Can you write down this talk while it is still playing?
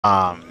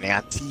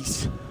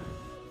Nancy's.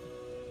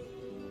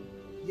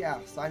 Yeah,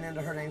 sign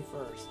into her name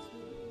first.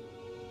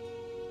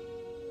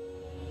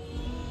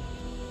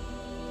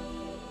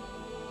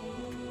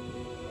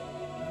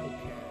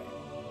 Okay.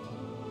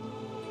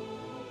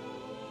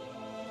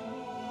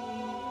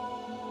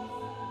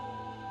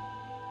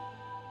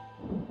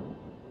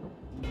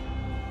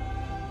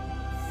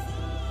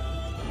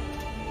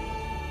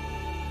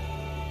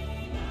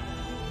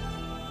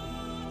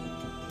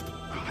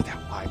 Oh, that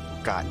I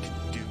forgot to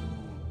do.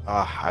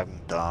 I'm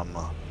dumb.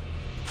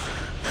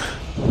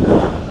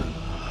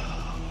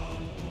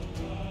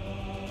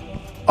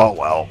 Oh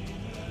well.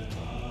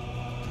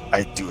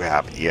 I do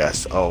have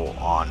ESO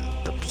on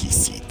the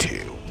PC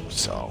too,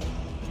 so.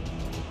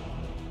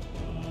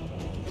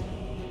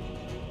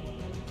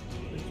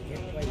 But you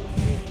can't play with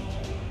me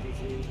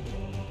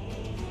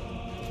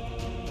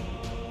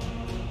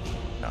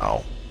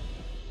on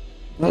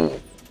No.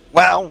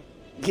 Well,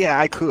 yeah,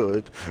 I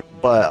could,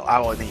 but I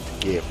would need to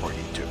get it for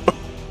you too.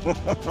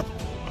 PC.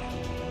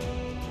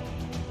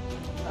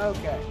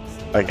 Okay.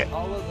 So Okay.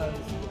 all of those.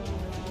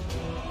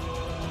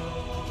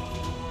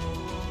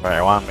 Right,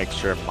 I want to make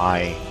sure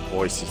my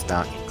voice is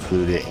not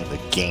included in the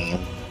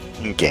game.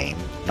 In-game,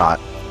 not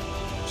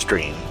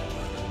stream.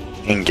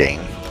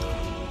 In-game.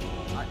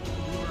 I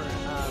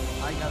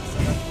got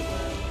set up to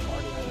where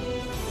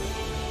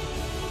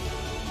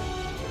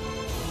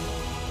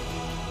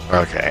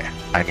party. Okay,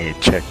 I need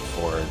to check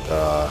for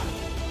the...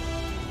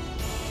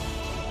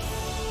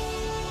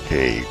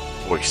 Okay,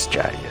 voice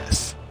chat,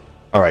 yes.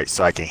 Alright,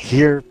 so I can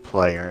hear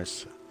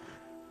players,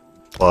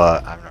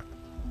 but I'm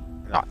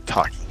not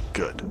talking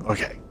good.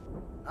 Okay.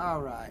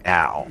 Alright.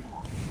 Now,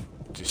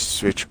 to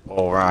switch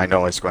over, I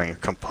know it's going to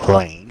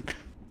complain,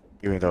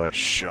 even though it's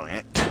showing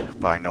it,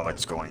 but I know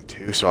it's going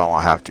to, so I'll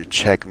have to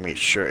check and make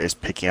sure it's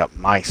picking up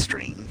my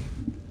stream.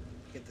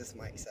 Get this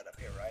mic set up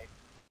here, right?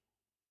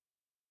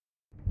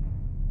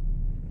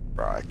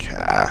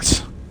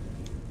 Broadcast.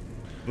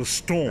 The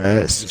storm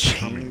Let's is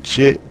coming. change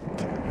it.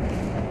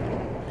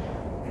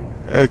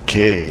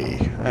 Okay,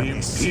 let The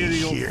me see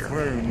imperial here.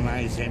 throne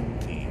lies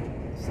empty.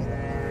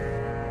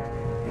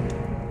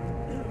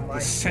 The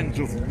scent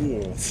of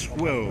war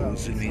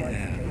swirls in the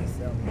air.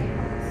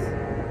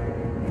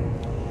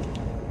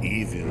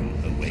 Evil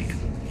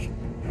awakens.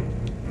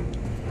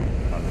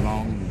 A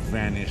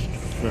long-vanished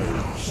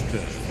foe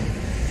stirs.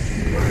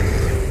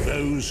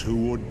 Those who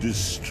would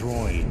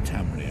destroy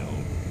Tamriel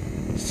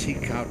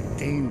seek out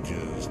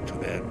dangers to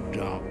their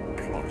dark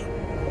plot.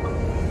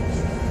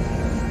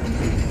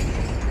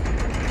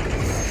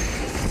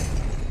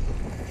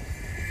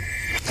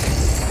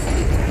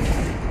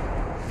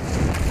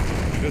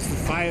 It is the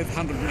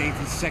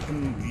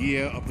 582nd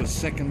year of the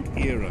Second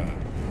Era.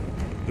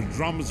 The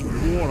drums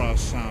of war are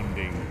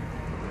sounding.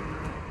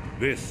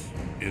 This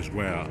is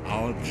where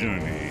our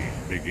journey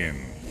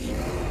begins.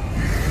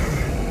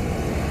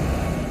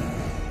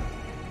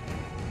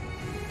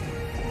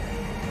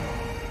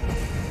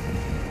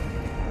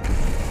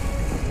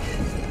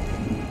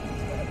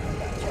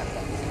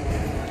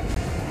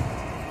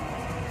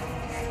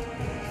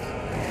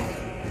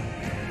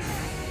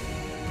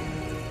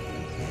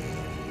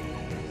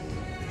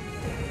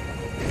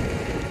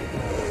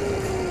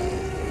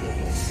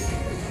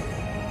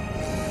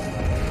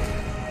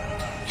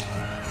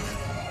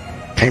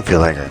 I feel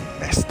like I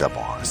messed up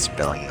on a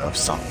spelling of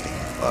something,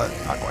 but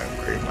I'm not going to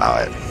worry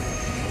about it.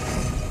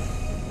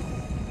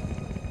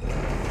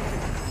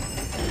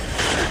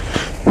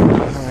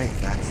 Alright,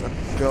 that's a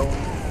go.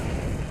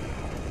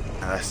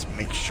 Now let's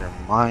make sure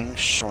mine's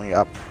showing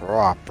up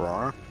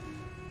proper.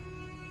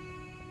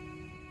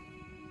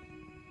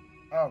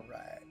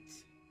 Alright.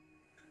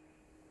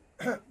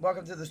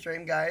 Welcome to the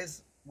stream,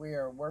 guys. We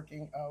are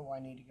working. Oh, I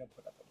need to go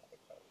put up another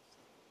post.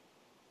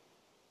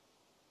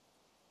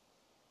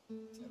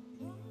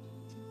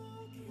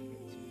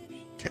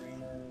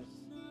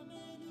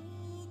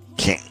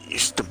 Can't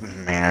use the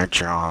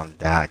manager on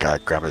that. I gotta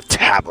grab a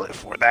tablet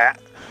for that.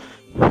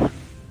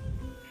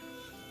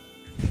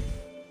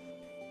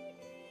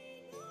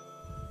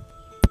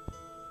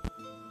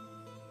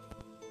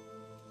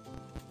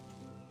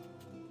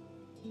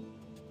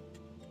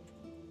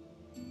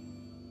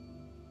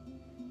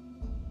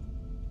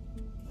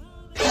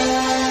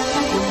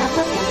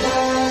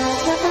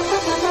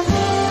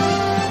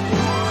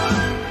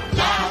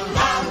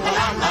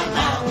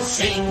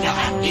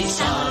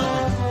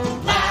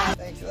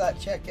 Thanks for that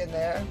check in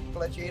there,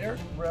 Glitch Eater.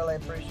 Really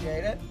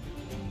appreciate it.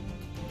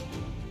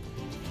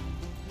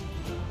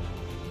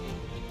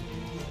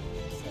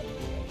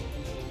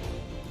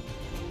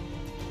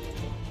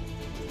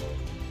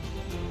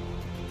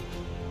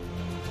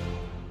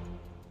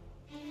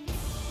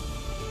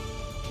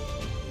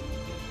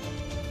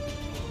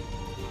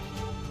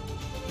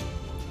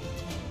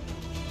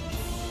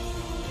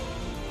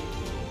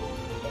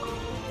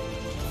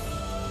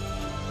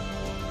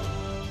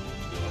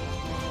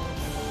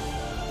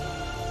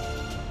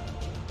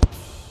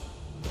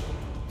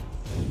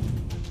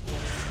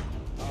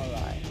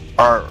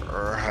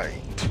 Alright.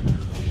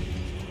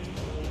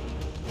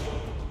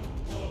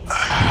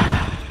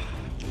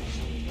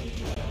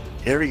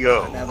 Here we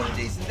go. Another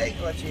decent day,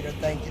 Glitch Eater.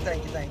 Thank you,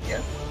 thank you, thank you.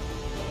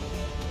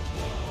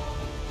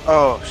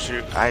 Oh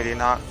shoot, I did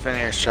not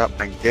finish up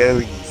my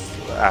dailies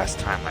last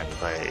time I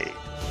played.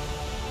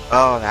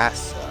 Oh, that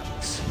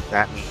sucks.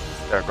 That means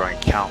they're going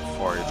to count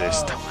for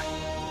this time.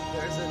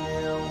 There's a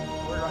new...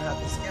 We're going to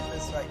have to skip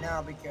this right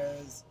now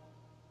because...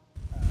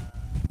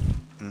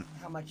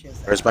 how much is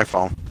that? Where's my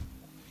phone?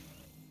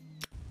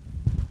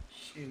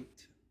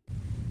 Shoot.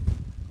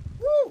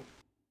 Woo!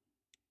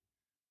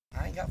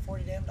 I ain't got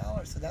 $40 damn,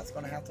 so that's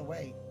going to have to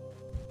wait.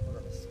 We're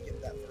going to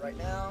skip that for right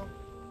now.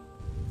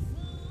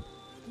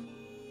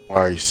 Why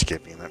are you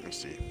skipping? Let me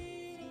see.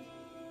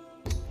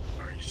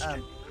 Why are you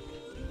skipping?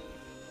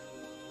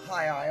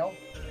 Hi, Isle.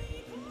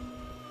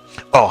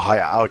 Oh,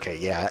 hi. Okay,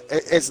 yeah.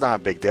 It's not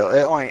a big deal.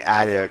 It only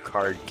added a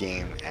card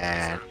game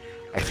and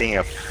I think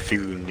a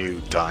few new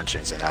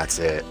dungeons, and that's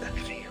it.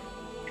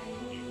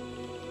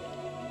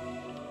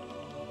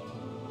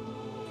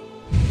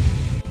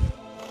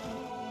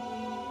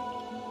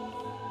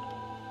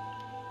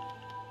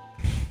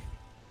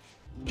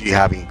 Do you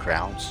have any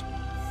crowns?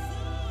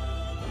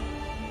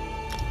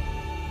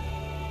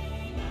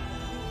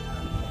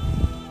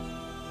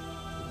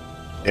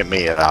 It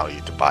may allow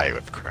you to buy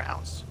with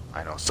crowns.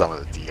 I know some of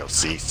the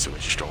DLC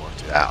switched over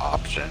to that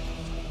option.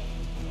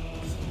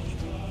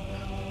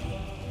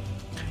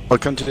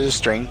 Welcome to the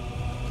stream.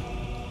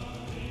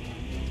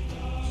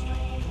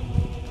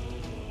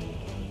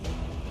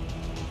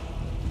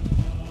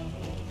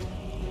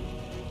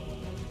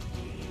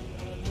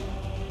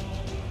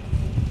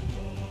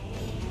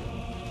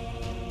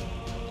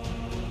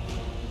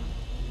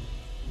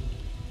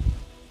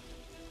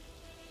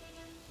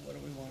 What do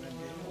we want to do?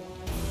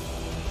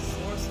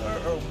 Sorcerer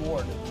or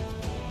Warden?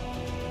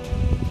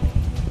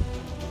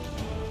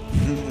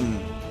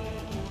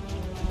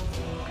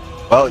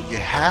 Well, you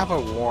have a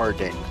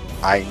warden.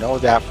 I know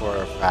that for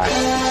a fact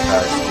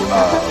because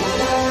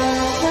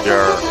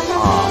your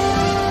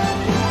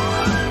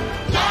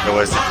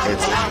it's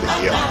in the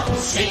video.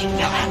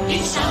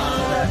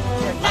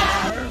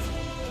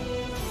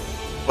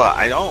 But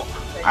I don't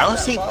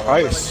see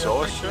probably a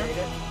sorcerer,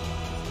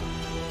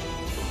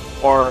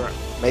 or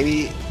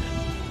maybe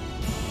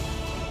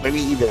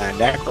even a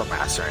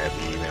necromancer if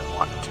you even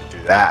want to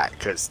do that,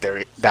 because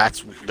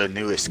that's the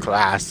newest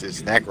class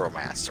is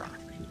necromancer.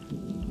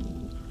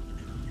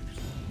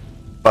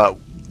 But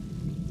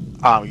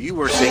you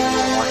were saying you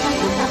wanted to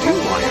do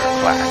one of your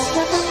classes.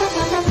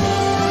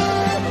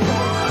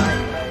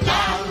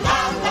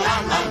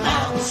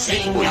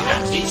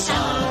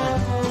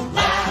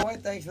 Boy,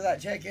 thanks for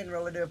that check-in.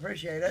 Really do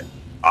appreciate it.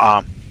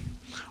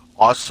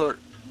 Also,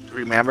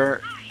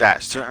 remember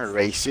that certain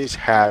races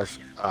have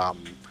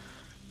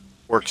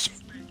works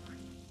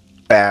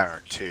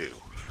better too.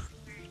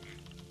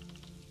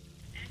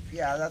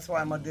 Yeah, that's why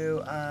I'm gonna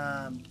do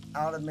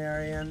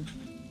Aldemarian,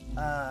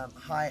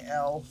 High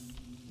Elf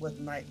with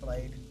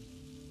Nightblade.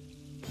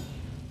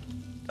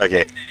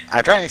 Okay,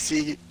 I'm trying to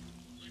see.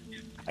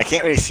 I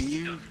can't really see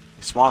you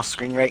small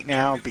screen right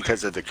now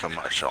because of the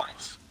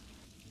commercials.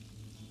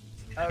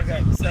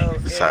 Okay, so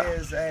it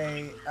is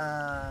a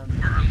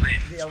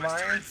the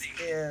Alliance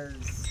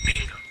is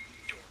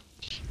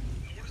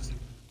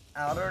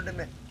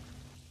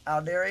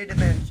Alderi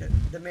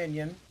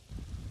Dominion.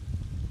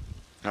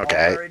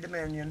 Okay. Alderi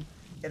Dominion.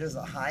 It is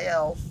a High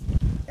Elf,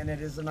 and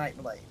it is a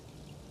Nightblade.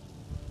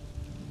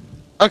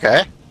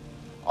 Okay.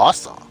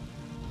 Awesome.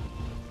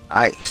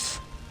 Nice.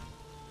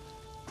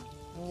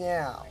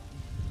 Now,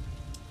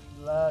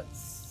 let's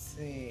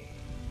see.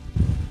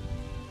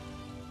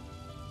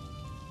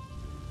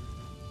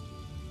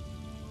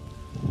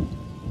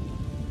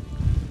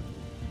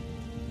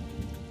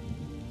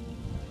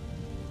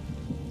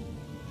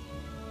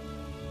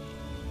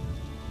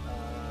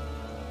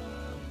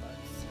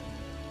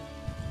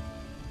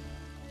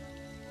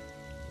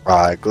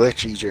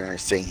 Glitchy Jr.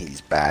 is saying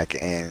he's back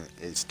and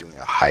is doing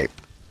a hype.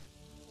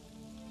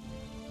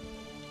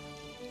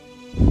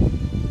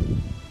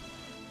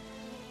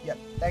 Yep.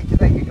 Thank you,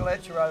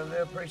 Glitch. I really do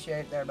appreciate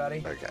it there,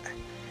 buddy. Okay.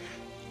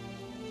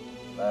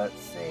 Let's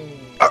see.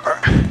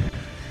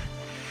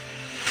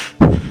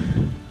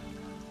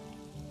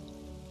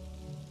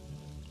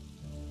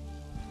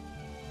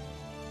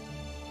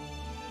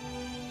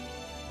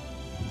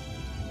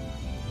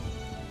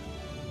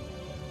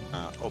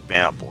 Open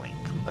up link.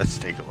 Let's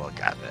take a look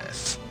at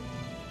this.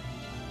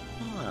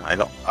 I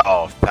don't.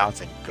 Oh,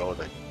 1,000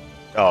 gold.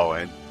 Oh,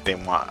 and they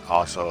want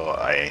also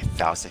a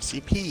 1,000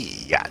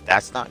 CP. Yeah,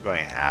 that's not going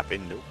to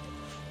happen. Nope.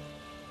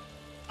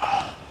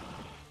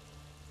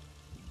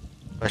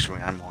 Especially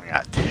when I'm only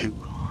at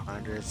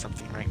 200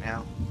 something right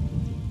now.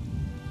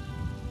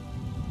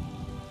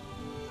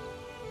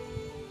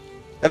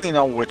 I don't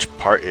know which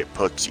part it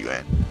puts you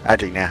in.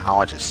 Actually, now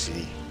I'll just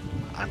see.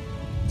 I'm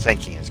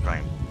thinking it's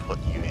going to put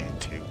you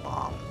into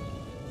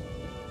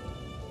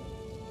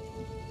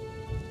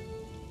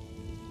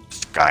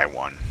Sky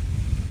 1.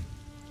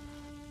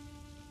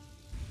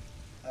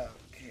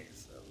 Okay,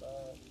 so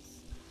let's.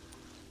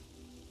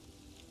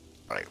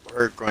 Alright,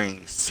 we're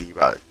going to see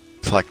about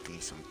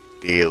collecting some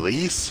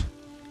dailies.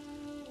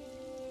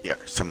 Yeah,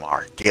 some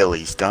more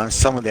dailies done.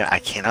 Some of them I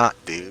cannot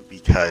do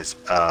because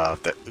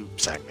of the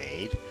oops I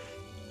made.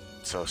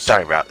 So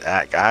sorry about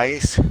that,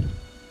 guys.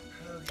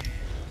 Okay.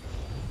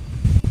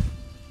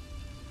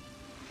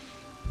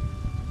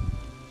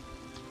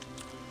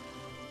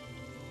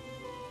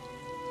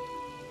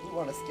 You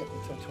want to skip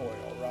the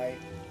tutorial, right?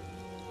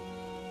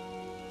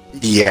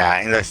 Yeah,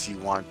 unless you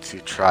want to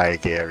try to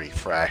get a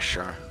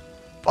refresher.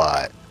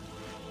 But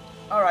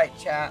Alright,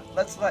 chat,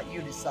 let's let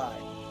you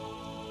decide.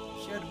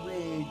 Should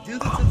we do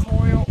the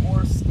tutorial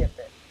or skip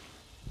it?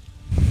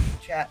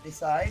 Chat,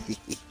 decide.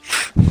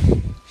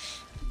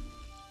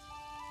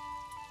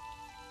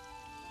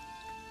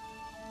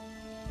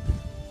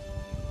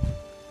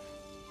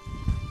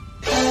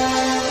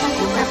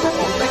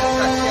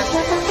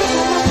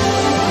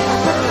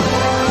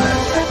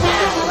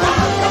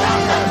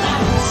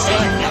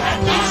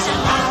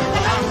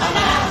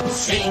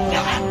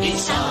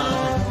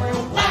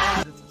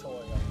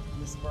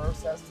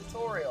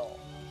 Tutorial.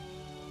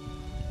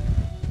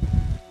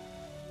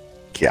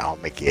 okay, I'll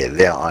make it a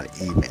little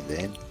uneven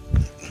then.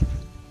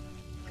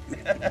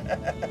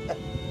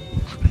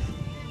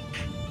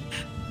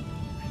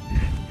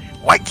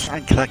 Why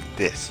can't I collect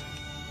this?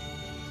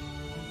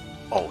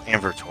 Oh,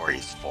 inventory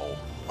is full.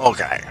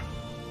 Okay.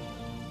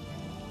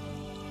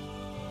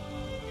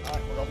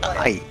 Alright, we're gonna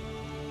play.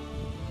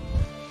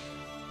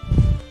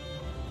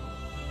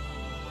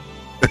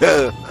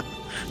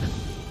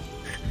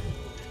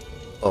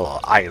 Oh,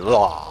 I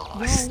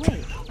lost. You're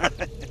awake.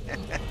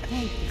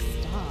 Thank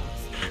the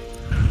stars.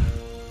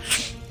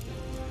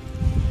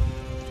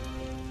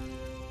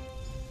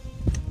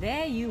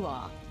 There you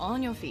are,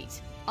 on your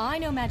feet. I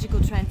know magical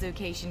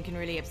translocation can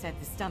really upset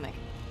the stomach.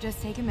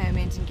 Just take a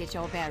moment and get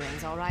your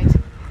bearings, alright?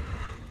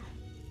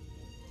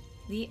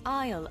 The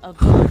Isle of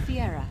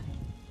Bolfiera,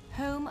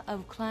 home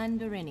of Clan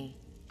Dorini.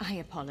 I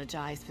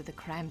apologize for the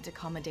cramped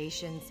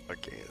accommodations.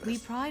 Okay, We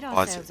pride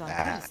ourselves on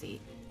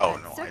courtesy. Oh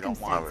but no, I don't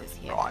want circumstances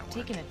to. here No, I have want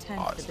taken a to turn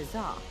pause. for the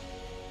bizarre.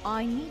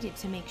 I needed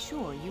to make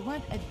sure you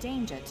weren't a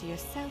danger to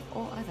yourself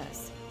or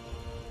others.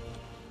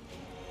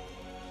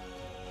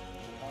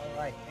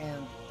 Alright,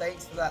 and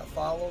thanks for that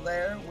follow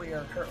there. We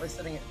are currently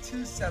sitting at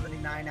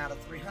 279 out of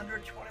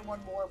 300. 21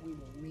 more, we will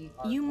meet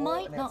our You goal,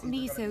 might and not that's be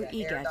either so gonna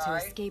be a eager hair to dye.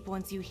 escape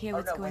once you hear Oh,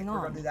 what's no, wait, going we're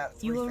gonna on. do that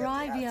at You 350.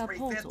 arrive At via a 350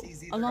 portal,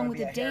 is either along gonna with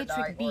be a a hair dye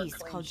Daedric or beast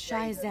clean called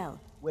shaven, Shazel.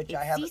 which It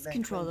I haven't seized been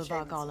control clean of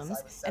our shaven since I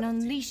golems was and 17,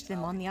 unleashed them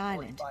I'll on be the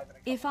island. 45 in a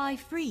couple If I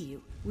months. free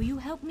you, will you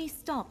help me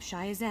stop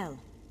Shazel?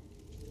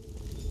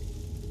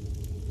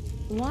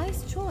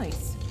 Wise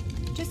choice.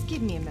 Just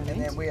give me a moment.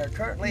 And then we are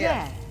currently There.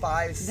 at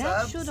 5 That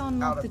subs should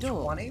unlock out of the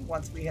door. 20.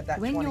 Once we hit that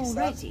When 20 you're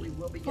subs, ready, we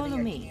will be follow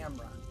getting a me.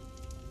 camera.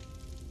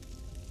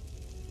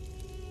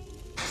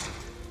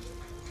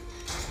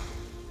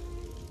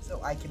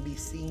 So I can be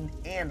seen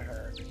and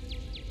heard.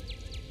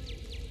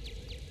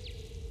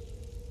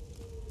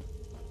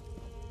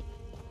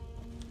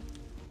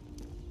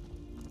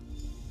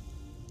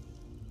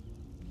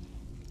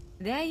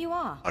 There you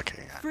are.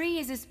 Okay. Free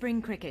as a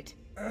spring cricket.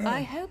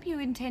 I hope you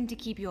intend to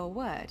keep your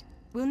word.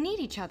 We'll need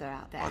each other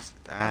out there. What's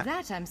that?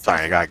 That I'm Sorry,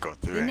 I certain. gotta go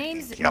through The it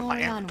name's and get up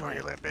my Norian inventory a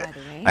Way, little bit. by the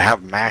way. I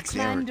have max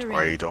Clan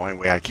inventory. Dorini. The only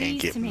way I can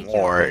Pleased get to make your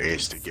more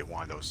acquaintance. is to get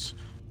one of those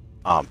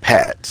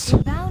pets.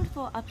 We're bound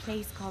for a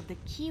place called the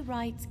Key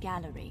Rights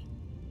Gallery.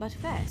 But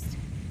first,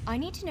 I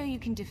need to know you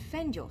can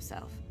defend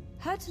yourself.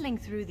 Hurtling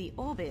through the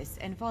Orbis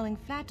and falling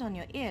flat on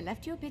your ear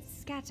left you a bit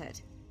scattered.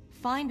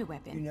 Find a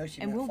weapon, You know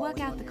she and meant we'll work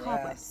falling out on the your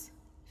cobwebs. ass.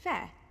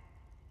 Fair.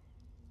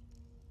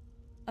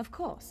 Of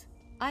course.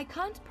 I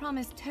can't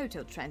promise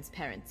total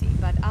transparency,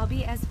 but I'll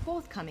be as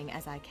forthcoming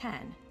as I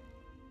can.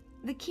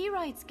 The Key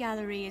Rights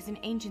Gallery is an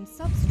ancient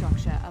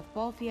substructure of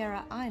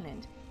Bolfiera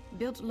Island,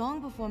 built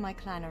long before my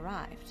clan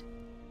arrived.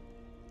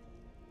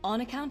 On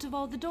account of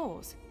all the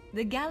doors,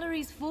 the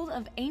gallery's full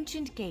of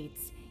ancient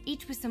gates,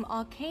 each with some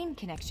arcane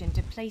connection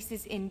to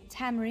places in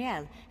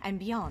Tamriel and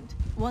beyond.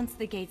 Once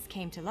the gates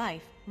came to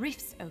life,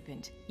 rifts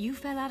opened. You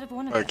fell out of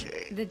one of them.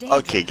 The Daedra,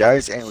 Okay,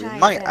 guys, and we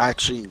might Shazel,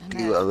 actually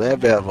do a emerged little from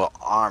bit hell. of an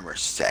armor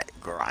set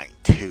grind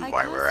too I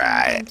while cast we're an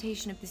at it.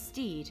 incantation of the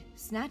steed,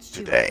 snatched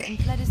you Today. up,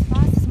 and fled as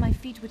fast as my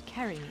feet would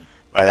carry me.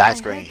 But that's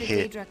I going heard to the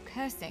hit Daedra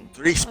cursing,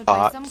 3 followed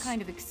by some spots,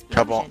 kind of explosion,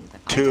 couple,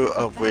 but I 2 took it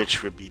of back.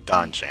 which would be I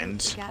hope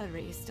dungeons the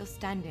gallery is still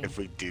standing. if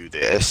we do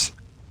this.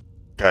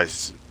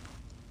 Because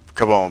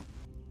couple,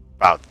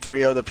 about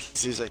 3 other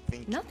pieces I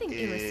think Nothing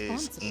is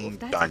irresponsible, in if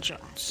that's dungeons.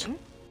 interesting.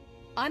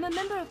 I'm a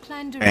member of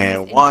Clan Dorini's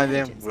And one of them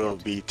intelligence will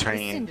guild, be the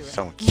turning in Cinderer.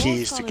 some More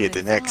keys to scholars get the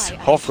than next, I, I'm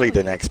hopefully sure the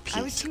you. next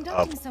I was piece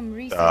conducting of some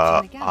research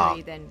in the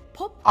gallery, then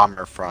pop, armor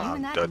you from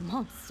and that the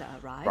monster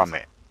arrived. from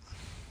it.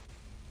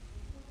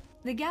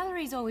 The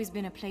gallery's always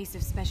been a place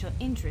of special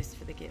interest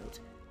for the guild,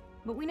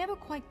 but we never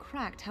quite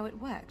cracked how it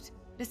worked.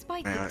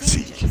 Despite the Let's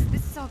see. dangers,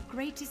 this is our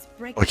greatest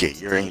breakthrough. Okay, to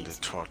you're in date. the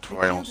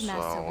tutorial, Guild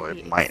master so will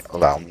it be might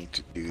allow ecstatic, me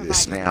to do provided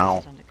this we get now.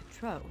 it under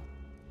control.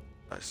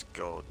 Let's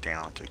go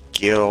down to Would it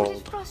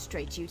guild.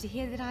 frustrate you to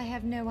hear that I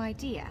have no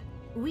idea?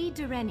 We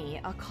Dureni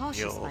are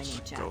cautious by You'll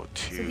nature, go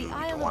to so the the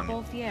Isle one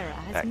of Bolfiera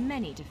has that,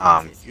 many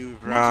defenses. you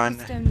run.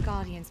 Magical stone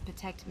guardians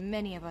protect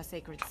many of our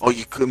sacred sites. Oh,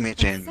 you could But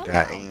mention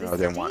that somehow, you know this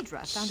they want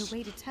Daedra found a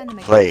way to turn them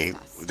play.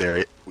 against us.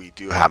 There, we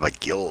do have a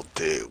guild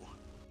too.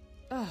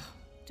 Ugh,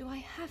 do I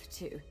have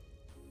to?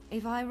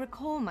 If I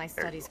recall my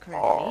studies you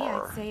correctly,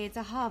 are. I'd say it's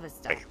a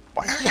harvester. Wait, A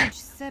why? huge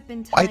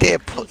serpentine Why did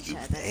it put creature you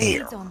that there?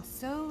 feeds on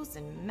souls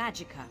and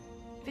magicka.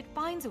 If it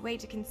finds a way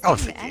to I consume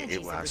was the thinking energies it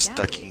of the was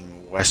stuck gallery,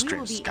 in we Western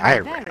will be in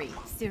Skyrim. very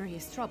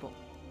serious trouble.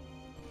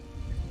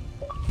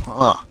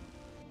 Huh.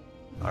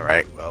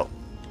 Alright, well.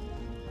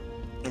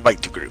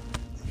 Invite to group.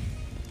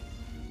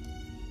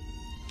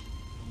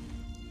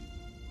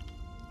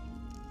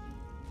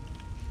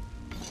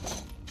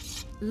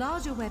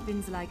 Larger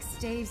weapons like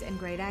staves and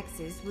great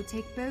axes will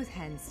take both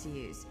hands to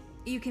use.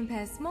 You can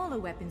pair smaller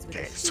weapons with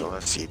Okay, a shield, so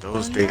let's see. or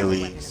Those another weapon of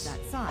dailies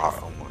that size. are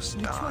almost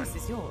The done. choice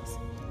is yours.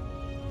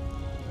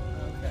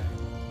 Okay.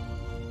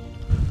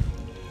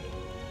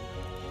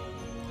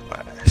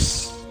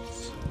 West.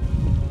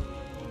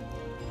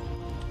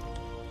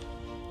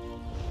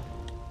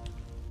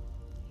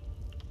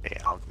 Okay,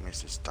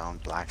 alchemist is done,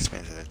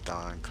 blacksmith is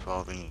done,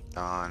 clothing is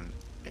done,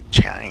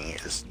 enchanting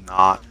is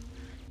not.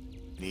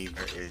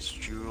 Neither is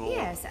jewel.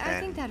 Yes, I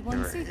think that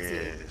one there suits you.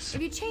 is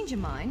If you change your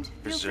mind,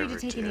 feel free to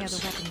take any other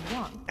preservatives, weapon you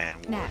want.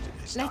 and Now, wood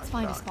is let's not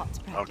find a done. spot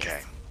to practice.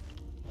 Okay.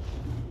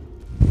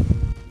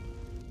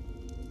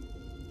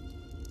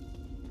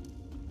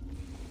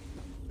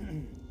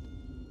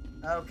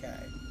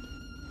 Okay.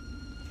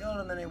 Kill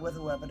an enemy with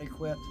a weapon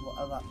equipped will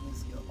unlock new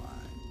skill lines.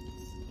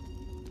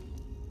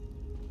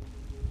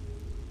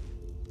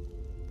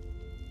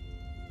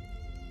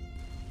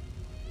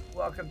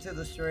 Welcome to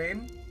the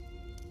stream.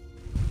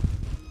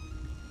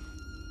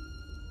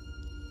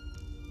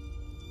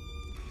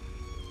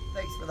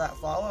 Thanks for that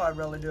follow. I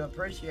really do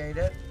appreciate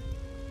it.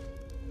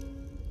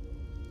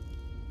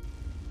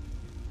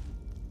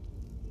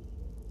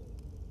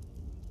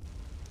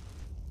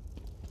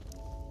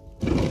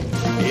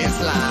 It's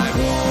like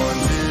 1,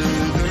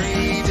 2,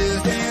 3,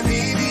 just as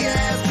easy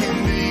as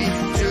can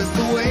be. Just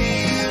the way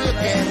you look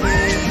at me,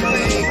 you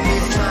make me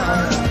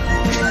smile.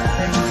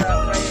 Thanks for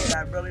that raid.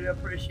 I really do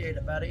appreciate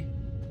it, buddy.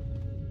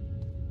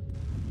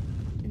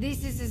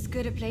 This is as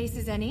good a place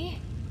as any.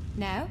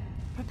 Now,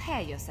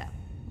 prepare yourself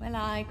while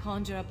I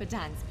conjure up a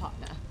dance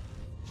partner.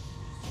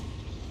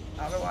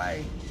 How do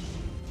I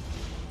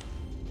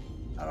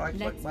click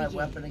Let's my begin.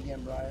 weapon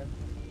again, Brian?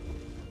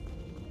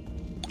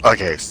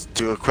 Okay,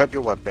 to equip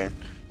your weapon,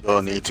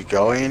 you'll need to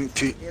go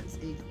into. It's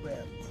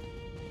equipped.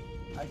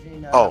 I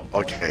can, Oh,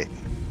 okay.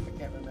 I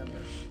can't remember.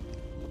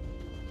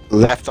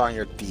 Left on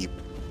your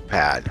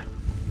D-pad.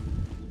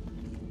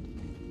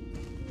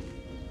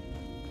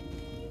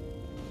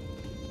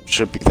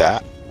 Should be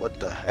that. What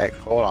the heck?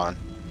 Hold on.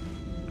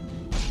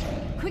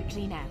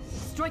 Quickly now,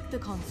 strike the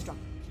construct.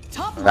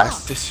 Top That's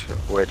mark. the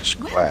switch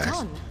Well quest.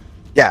 done.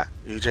 Yeah,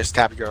 you just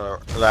tap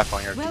your left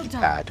on your Well done.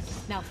 D-pad.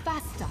 Now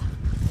faster.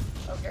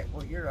 Okay,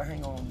 well,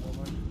 hang on,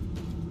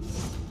 woman.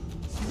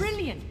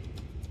 Brilliant.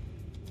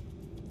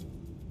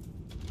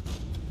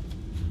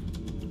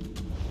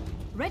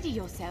 Ready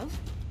yourself.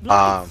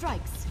 Block its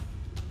strikes.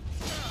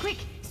 Quick,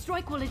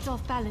 strike while it's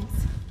off balance.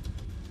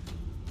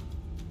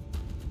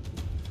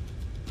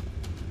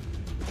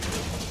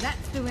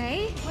 That's the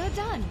way. Well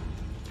done.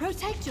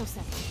 Protect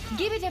yourself.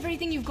 Give it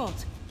everything you've got.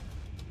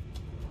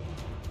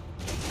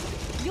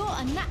 You're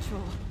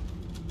unnatural.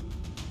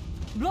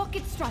 Block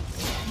its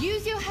strikes.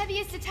 Use your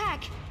heaviest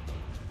attack.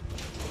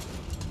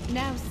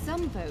 Now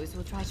some foes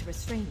will try to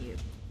restrain you.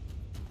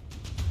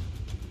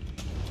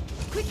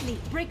 Quickly,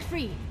 break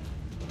free.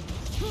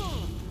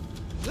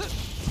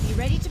 You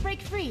ready to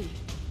break free?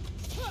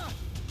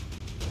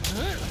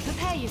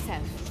 Prepare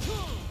yourself.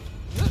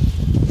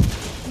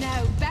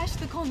 Now bash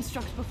the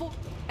construct before...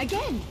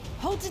 Again!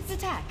 Halt its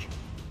attack.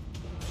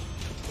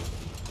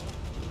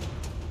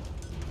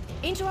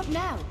 Interrupt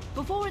now,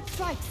 before it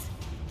strikes.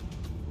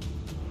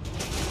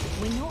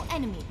 When your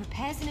enemy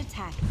prepares an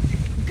attack...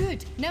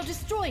 Good, now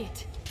destroy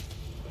it.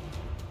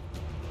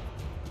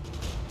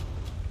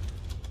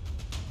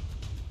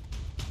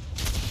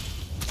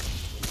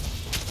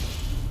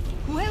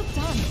 Well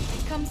done.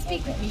 Come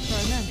speak with me for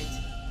a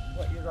moment.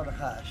 What, you're gonna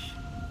hush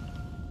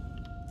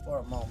for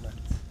a moment.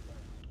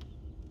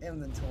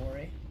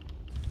 Inventory.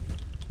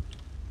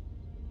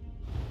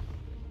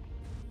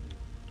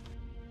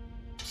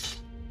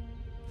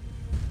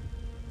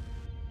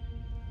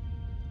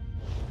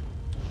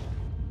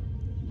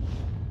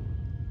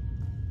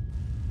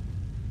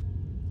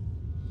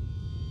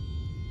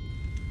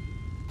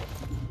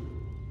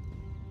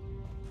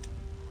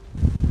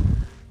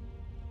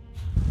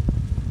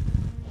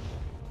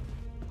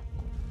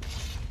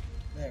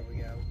 There we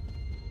go.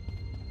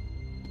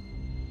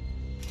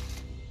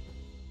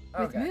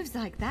 With Okay. moves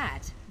like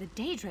that, the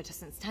Daedra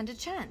doesn't stand a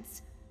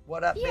chance.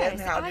 What up, Ben?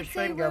 Yes, How'd your I'd say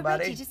stream we're go,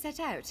 buddy? ready to set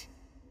out.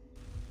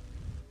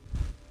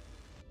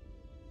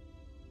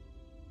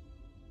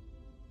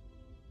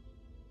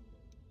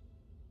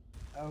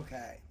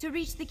 Okay. To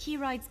reach the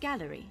Keyride's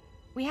gallery,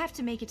 We have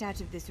to make it out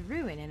of this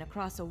ruin and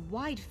across a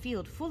wide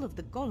field full of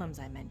the golems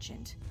I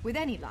mentioned. With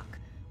any luck,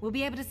 we'll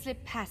be able to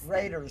slip past them.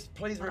 Raiders,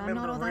 please But I'm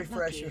remember not to all that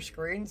refresh lucky. your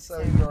screen so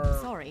I'm your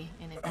sorry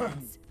in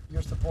advance.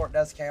 your support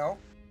does count.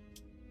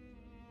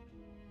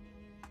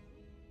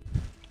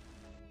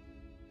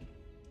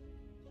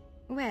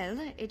 Well,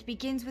 it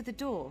begins with a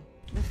door,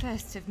 the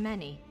first of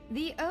many.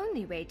 The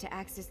only way to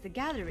access the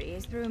gallery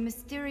is through a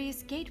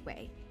mysterious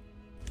gateway.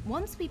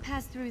 Once we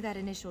pass through that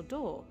initial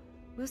door,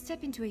 we'll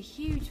step into a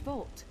huge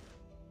vault.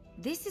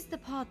 This is the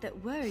part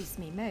that worries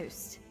me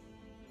most.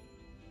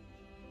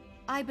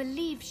 I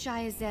believe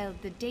Shiazel,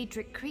 the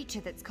Daedric creature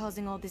that's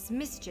causing all this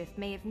mischief,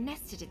 may have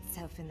nested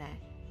itself in there.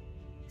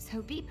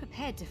 So be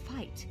prepared to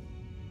fight.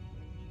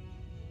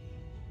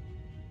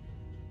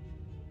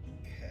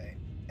 Okay.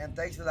 And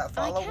thanks for that I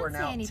follow. can't We're say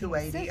now anything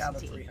with 280 out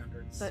of certainty,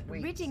 300. But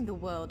Sweet. ridding the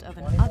world of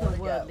an 20 more to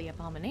go. otherworldly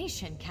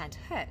abomination can't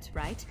hurt,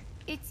 right?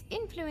 Its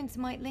influence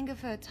might linger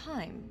for a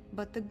time,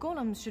 but the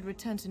golems should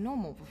return to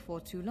normal before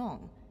too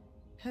long.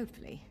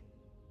 Hopefully.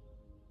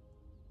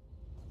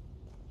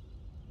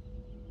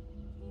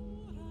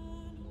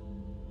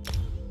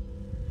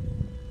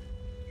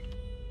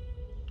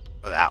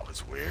 Well, that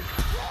was weird.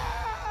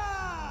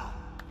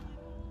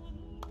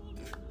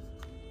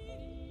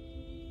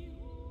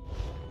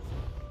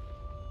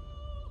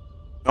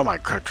 Oh, my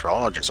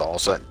controller just all of a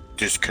sudden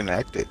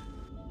disconnected.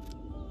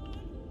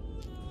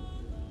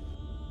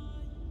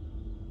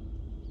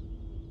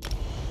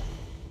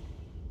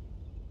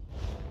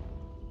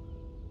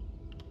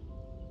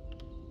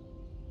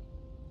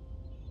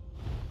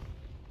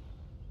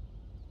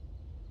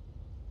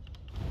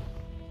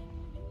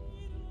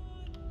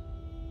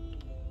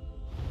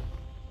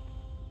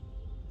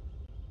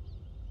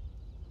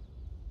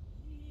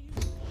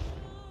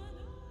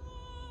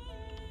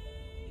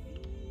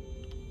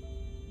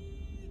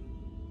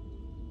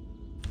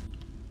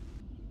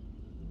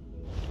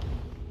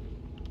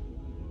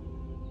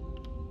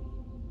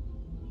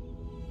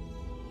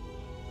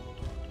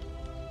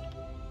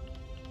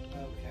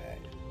 Okay.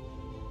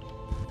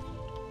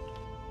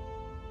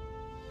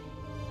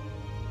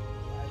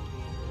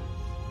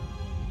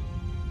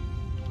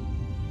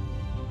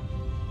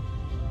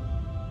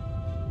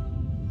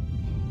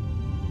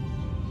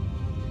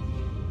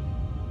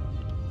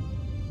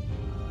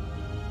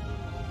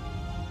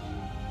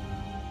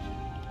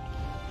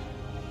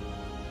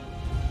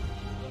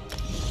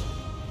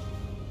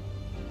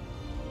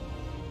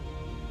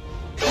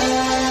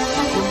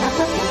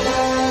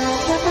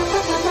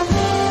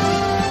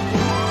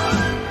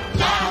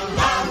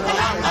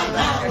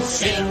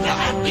 Sing a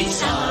happy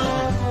song.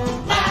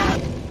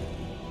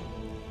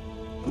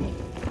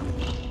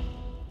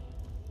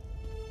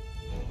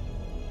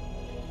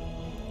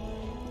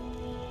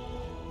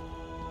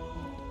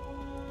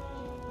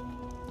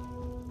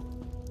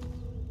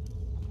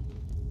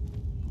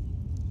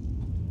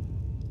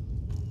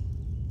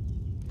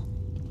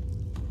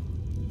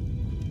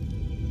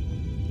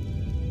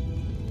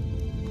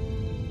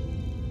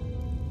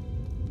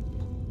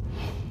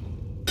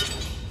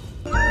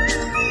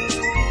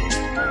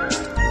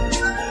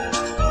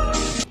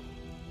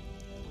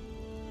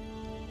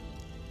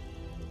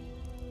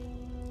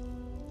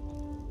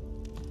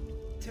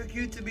 Took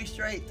you to be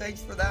straight.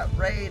 Thanks for that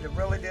raid. I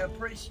really do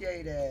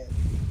appreciate it.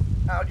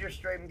 How'd your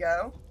stream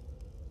go?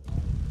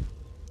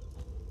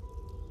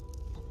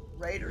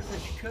 Raiders,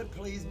 if you could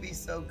please be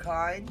so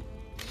kind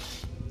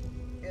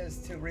is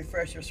to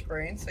refresh your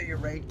screen so your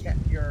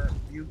your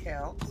view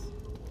counts.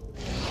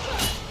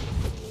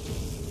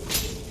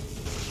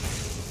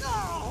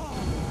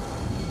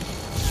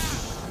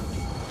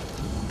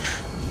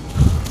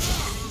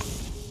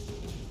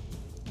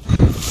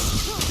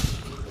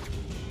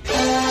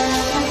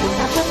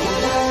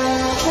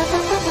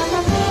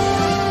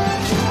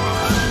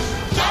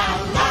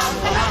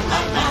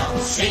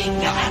 Sing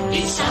a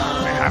happy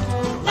song. We have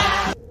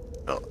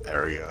to go to the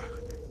area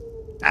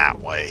that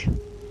way.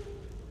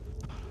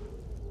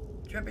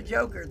 Trippy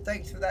Joker,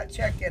 thanks for that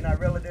check-in. I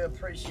really do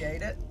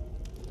appreciate it.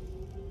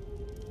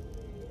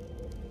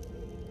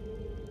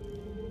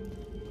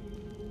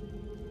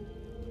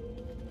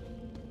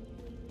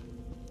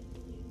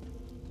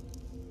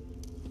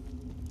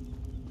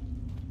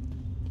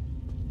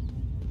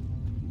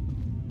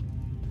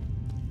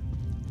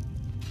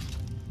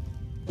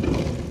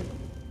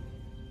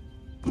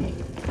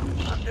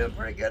 I'm doing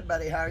pretty good,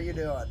 buddy. How are you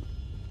doing?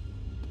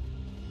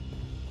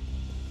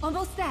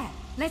 Almost there.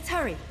 Let's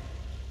hurry.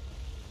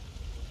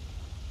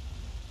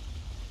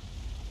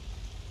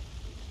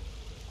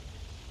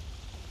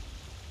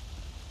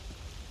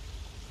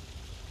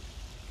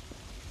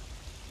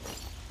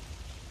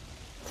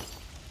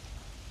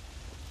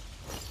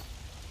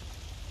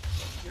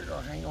 You're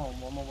gonna hang on,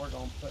 woman. We're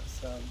gonna put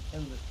some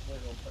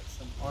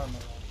armor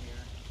on here.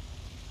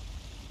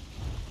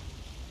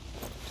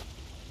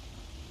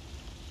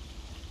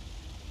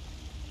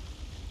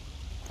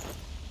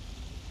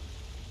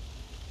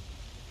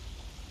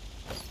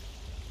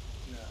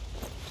 No.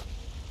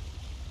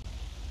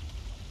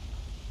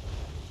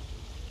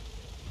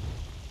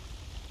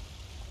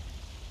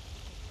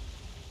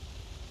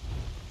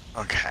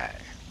 Okay.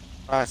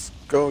 Let's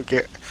go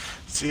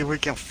see if we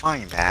can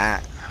find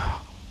that.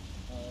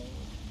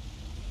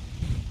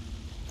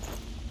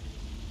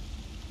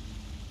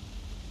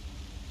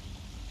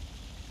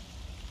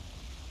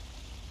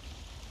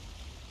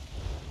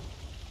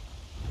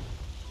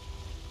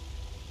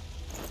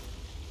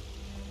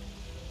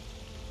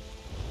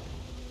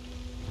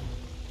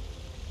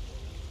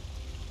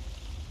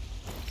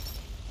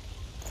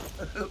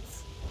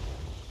 Oops.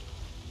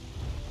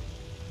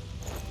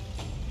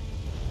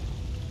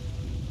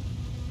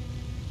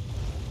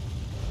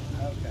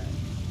 Okay.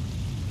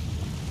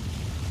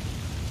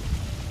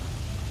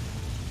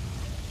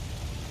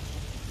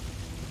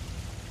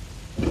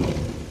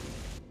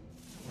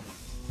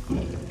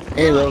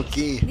 Hey,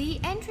 Loki. The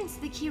entrance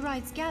to the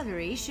Keyrights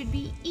Gallery should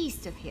be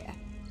east of here.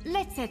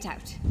 Let's set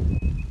out.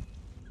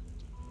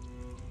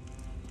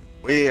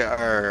 We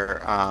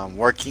are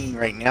working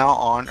right now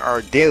on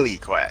our daily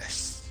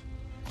quest.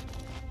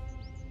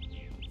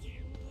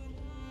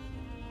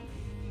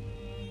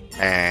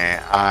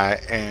 And I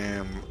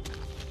am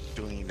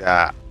doing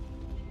that.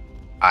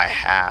 I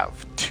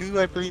have 2,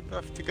 I believe,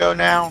 left to go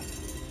now.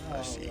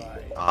 Let's see.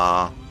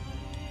 Alright.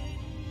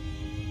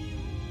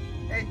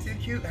 Hey, Too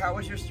Cute, how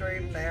was your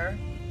stream there?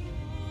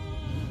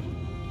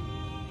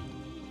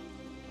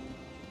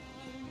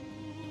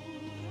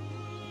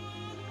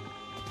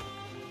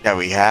 Yeah,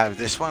 we have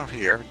this one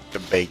here, the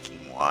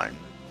baking one.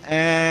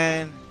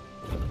 And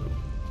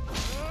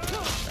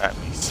let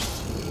me see.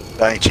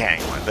 The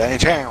enchanting one. The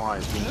enchanting one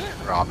is being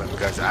Robin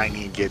because I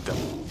need to get them.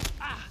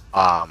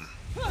 I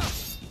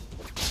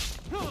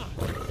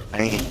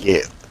need to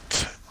get.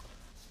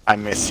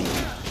 I'm missing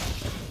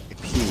a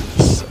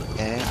piece,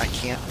 and I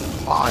can't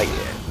buy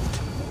it.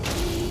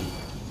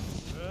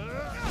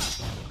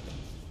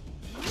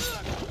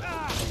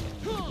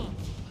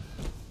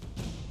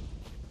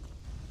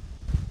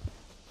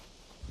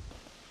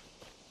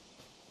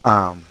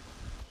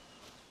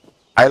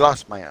 I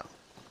lost my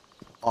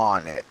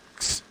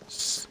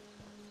onyx.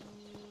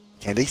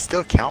 Can they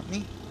still count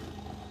me?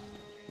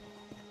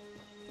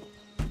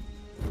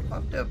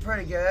 I'm doing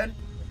pretty good.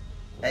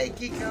 Hey,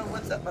 Kiko,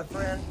 what's up, my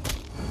friend?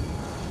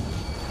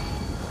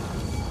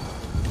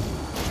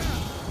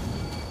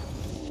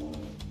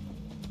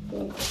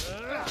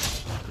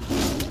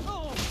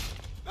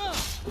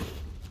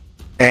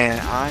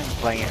 And I'm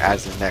playing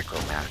as a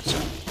necromancer.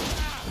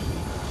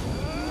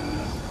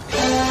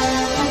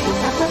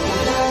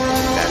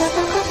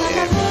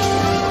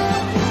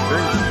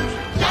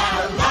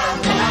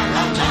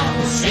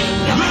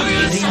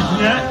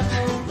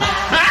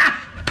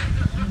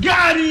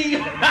 Got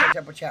him! Catch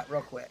up with chat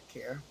real quick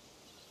here.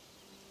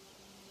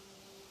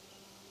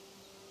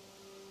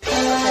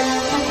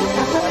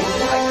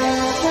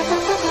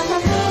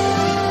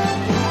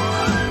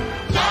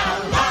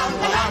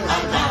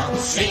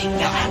 Sing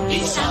a happy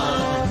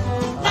song.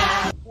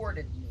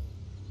 Supported me,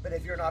 but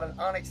if you're not an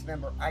Onyx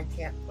member, I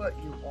can't put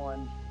you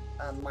on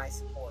my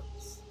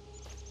supports.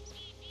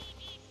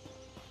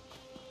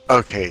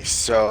 Okay,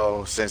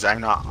 so since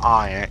I'm not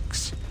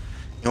Onyx,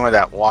 anyone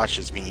that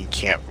watches me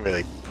can't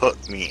really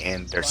put me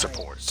in their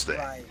supports then.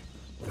 Right.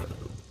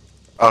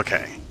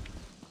 Okay.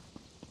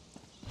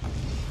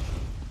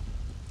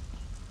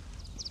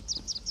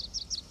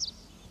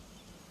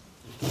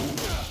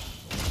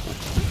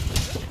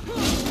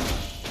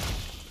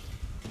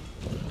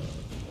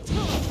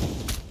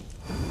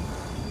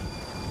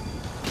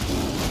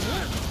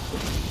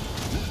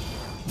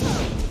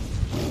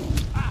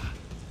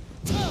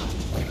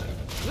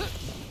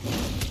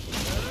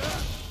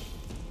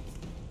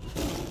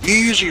 You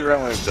usually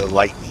run with the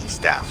lightning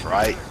staff,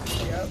 right?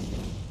 Yep.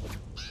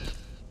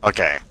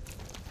 Okay.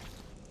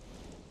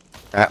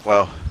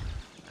 Well,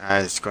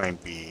 it's going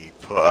to be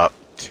put up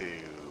to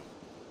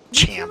The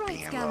champion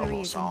Keyrights Gallery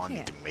level, is so in I'll here.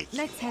 need to make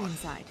Let's head one.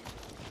 inside.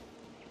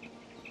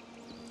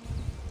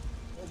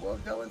 Well, we'll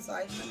go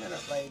inside in a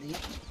minute, lady.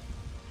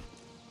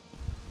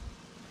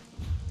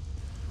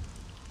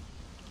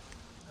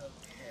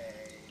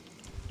 Okay.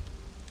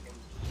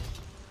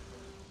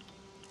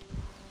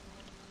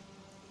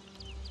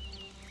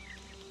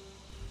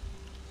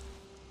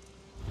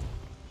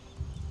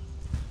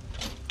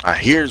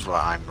 Here's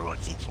what I'm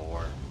looking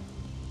for.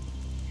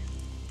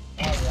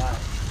 Alright.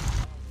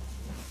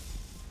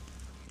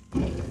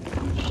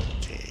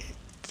 Okay.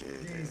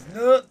 These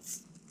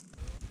nuts.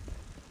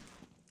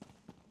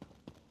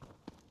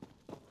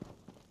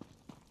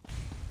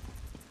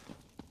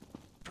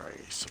 Try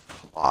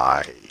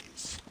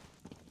supplies.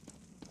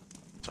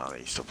 So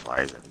these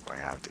supplies I'm going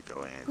to have to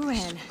go in.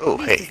 Well, Oh,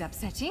 this hey. is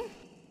upsetting.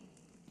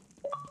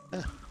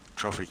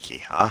 Trophy key,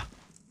 huh?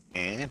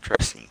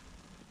 Interesting.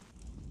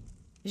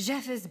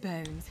 Jeff's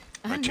bones.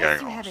 Unless you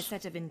have a Materials.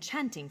 set of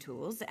enchanting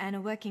tools and a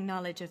working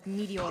knowledge of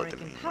meteoric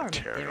them in empowerment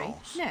theory,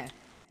 materials. no,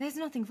 there's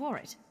nothing for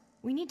it.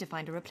 We need to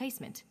find a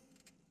replacement.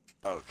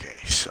 Okay,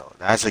 so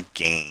that's a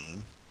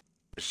game.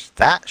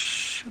 That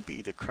should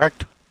be the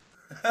correct.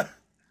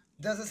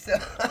 Does it still?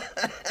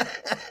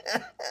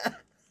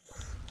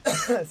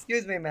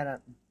 Excuse me a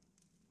minute.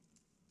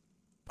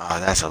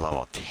 That's a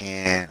level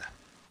 10.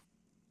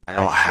 I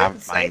don't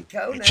have my say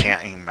Conan.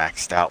 enchanting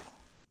maxed out.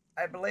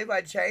 I believe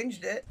I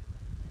changed it.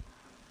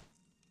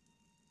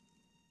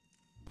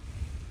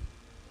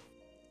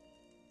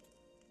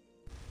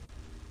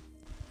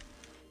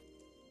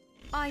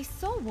 I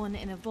saw one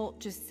in a vault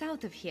just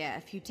south of here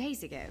a few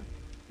days ago,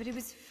 but it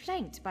was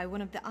flanked by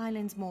one of the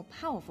island's more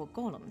powerful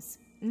golems.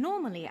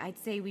 Normally, I'd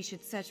say we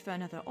should search for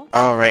another option.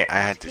 Oh, right,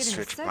 I had to Given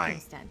the switch my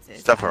circumstances,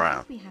 stuff I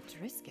around. think we have to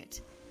risk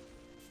it.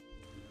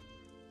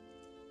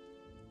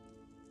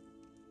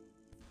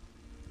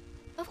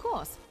 Of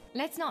course.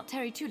 Let's not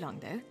tarry too long,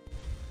 though.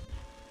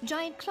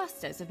 Giant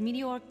clusters of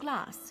meteoric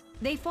glass.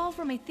 They fall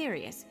from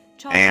Aetherius,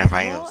 charged And with if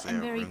I raw don't see and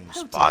a very room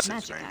potent spots,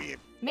 it's going magicka. to be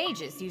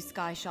Mages use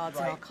sky shards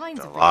in all kinds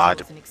a of lot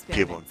rituals of and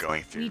people experiments.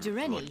 going through We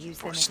Dureni looking use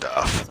for them as a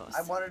stuff. power source.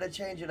 I wanted to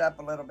change it up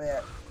a little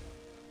bit.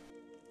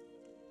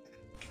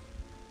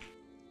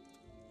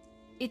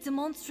 It's a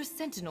monstrous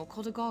sentinel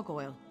called a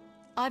gargoyle.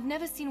 I've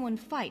never seen one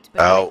fight,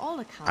 but Oh, by all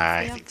accounts,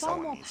 I they are think far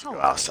someone more needs to go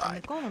powerful outside.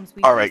 than the golems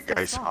we've Alright, faced so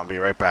guys, far. I'll be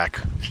right back.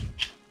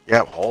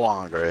 Yep, hold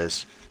on,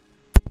 Grizz.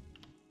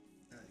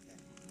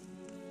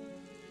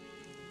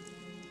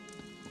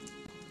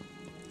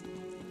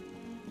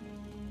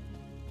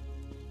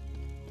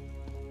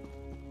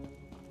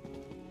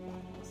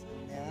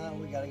 Now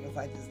we gotta go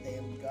fight this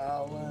damn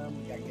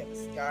golem. We gotta get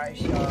the sky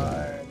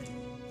shard.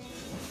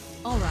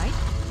 All right.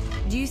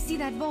 Do you see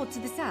that vault to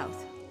the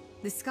south?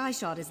 The sky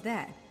shard is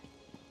there.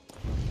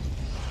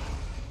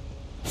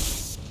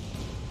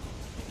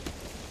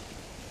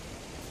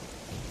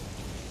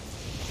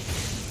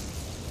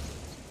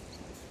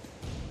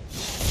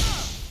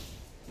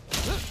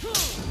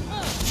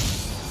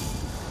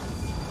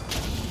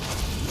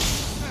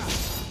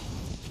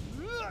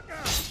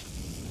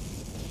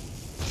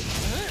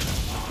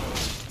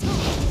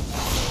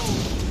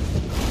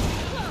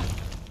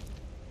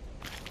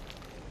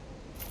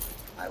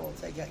 I will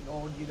take that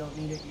gold. You don't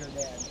need it. You're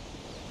dead.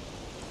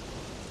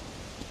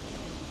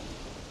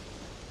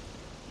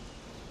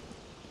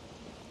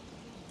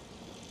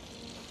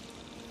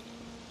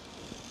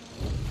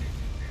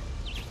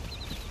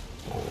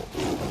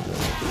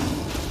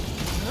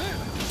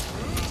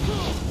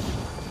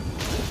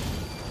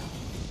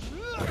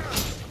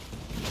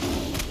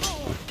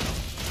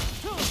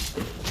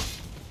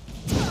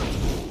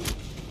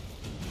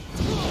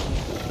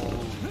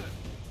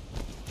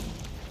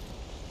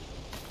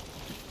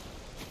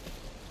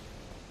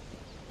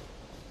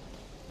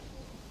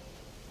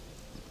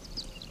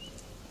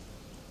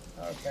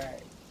 Okay.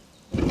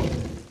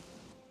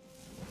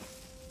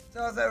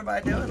 So how's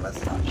everybody doing? Let's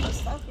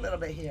talk a little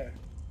bit here.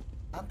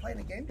 I'm playing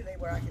a game today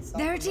where I can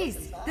solve There it the is,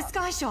 broken the top.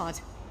 sky shard.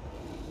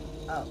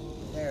 Oh,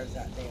 there's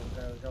that damn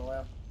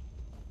gargoyle.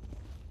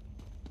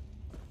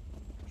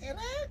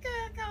 Hello,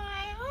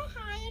 gargoyle.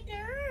 How you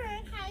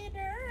doing? How you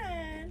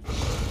doing?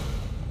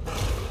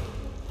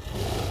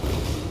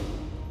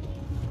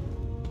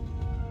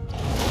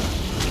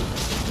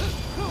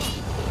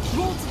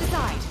 Roll to the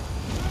side.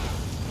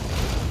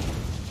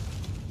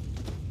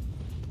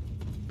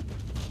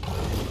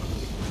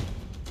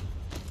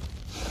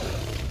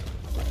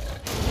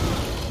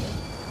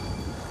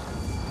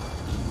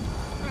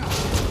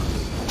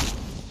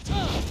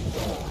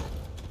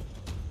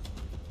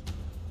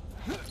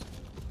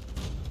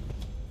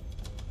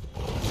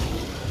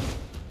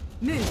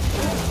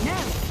 Move.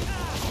 Now.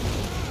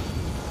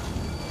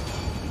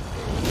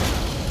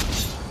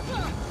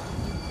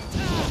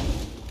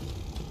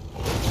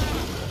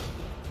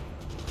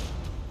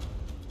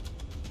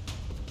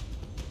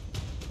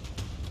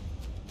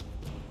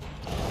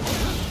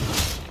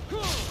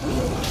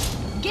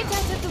 Get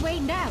out of the way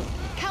now.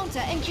 Counter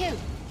and kill.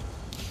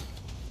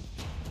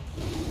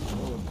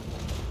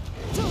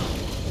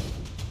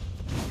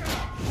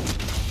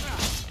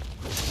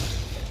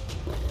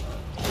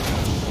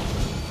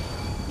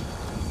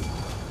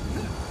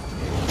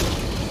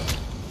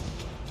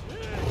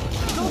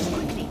 Dodge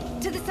quickly.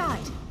 To the side.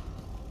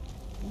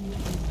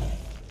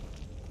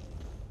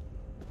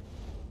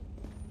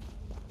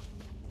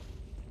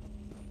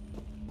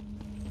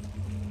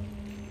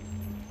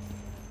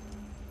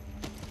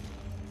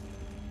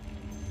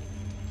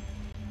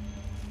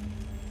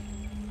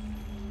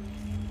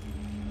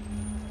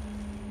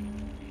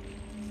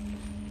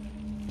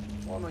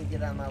 Woman,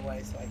 get out of my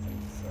way so I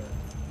can serve.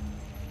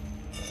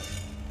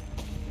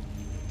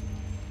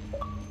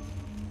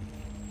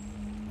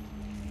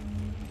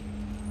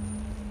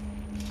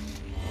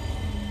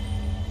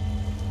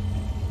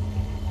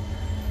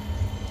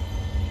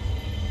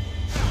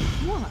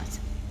 What?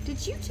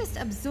 Did you just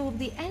absorb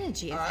the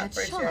energy of I that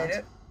appreciate shard?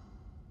 it.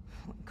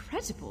 Oh,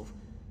 incredible.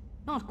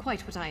 Not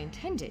quite what I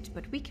intended,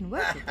 but we can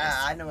work with this.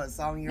 I know what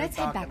song you're Let's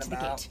head talking back to the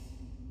about. gate.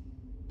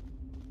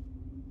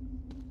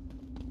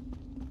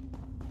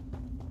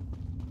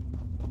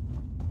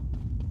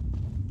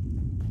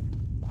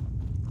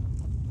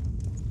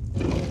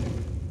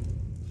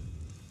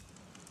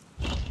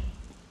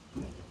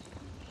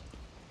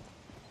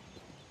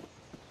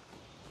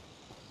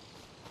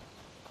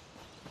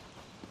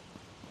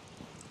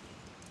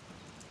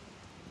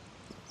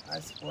 Hi,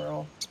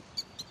 squirrel.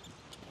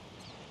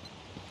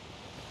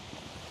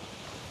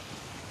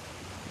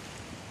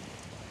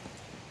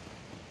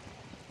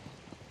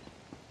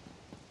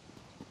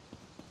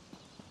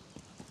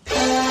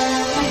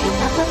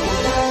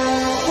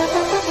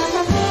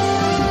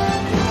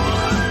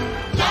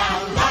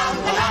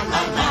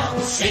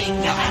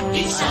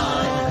 happy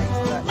song. Thanks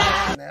for that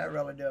question there. I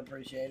really do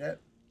appreciate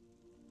it.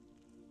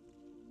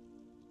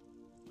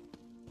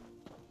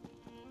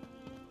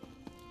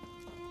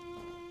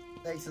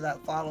 Thanks for that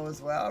follow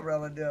as well. I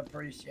really do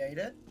appreciate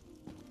it.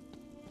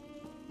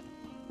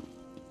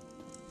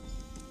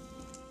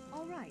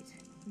 All right,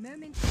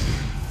 moment.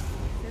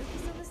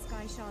 Focus on the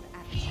sky shard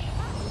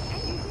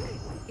aperture.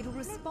 It'll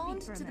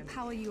respond to the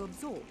power you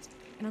absorbed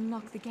and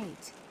unlock the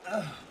gate.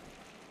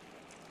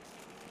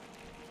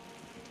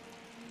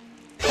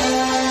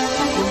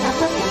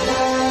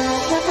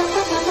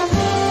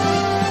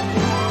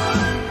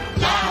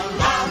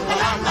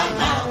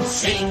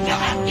 Sing a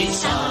happy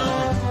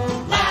song.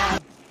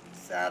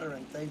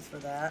 Saturn, thanks for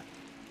that.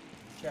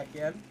 Check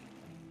in.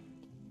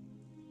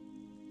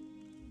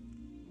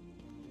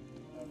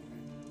 Okay.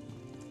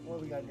 What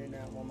do we gotta do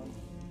now, woman?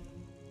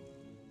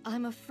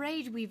 I'm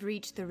afraid we've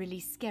reached the really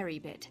scary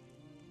bit.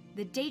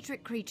 The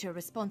Daedric creature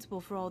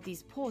responsible for all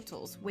these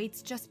portals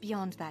waits just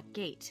beyond that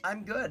gate.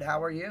 I'm good.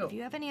 How are you? If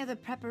you have any other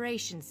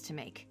preparations to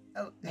make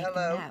them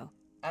Hello. now.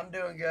 I'm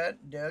doing good.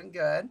 Doing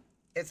good.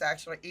 It's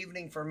actually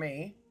evening for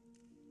me.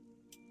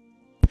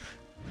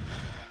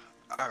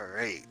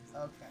 Alright.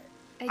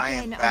 Okay. I am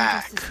Again, I'm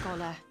back. just a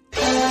scholar.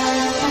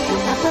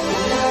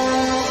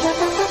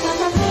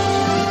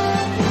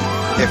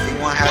 If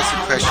anyone has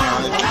a question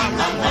on the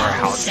game or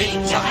how Sing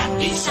a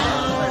happy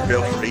song.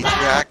 feel free to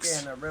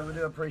ask. And I really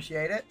do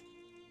appreciate it.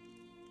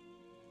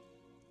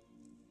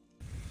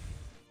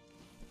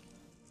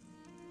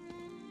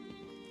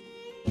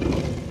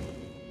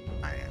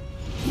 I am.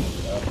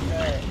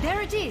 Okay.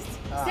 There it is!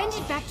 Send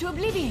it back to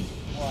Oblivion!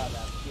 What a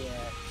bitch.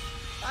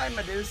 Hi,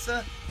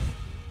 Medusa.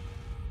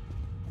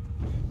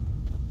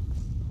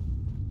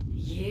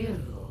 You,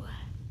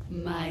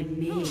 my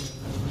meal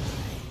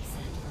arrives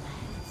at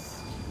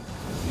last.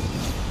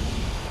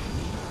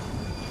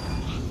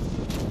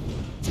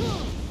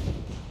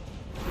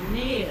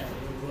 Meal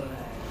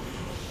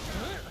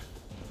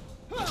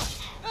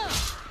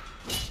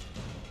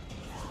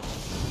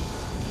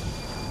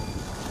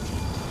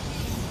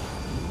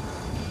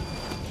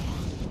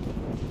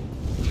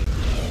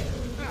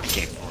I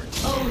came for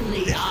it.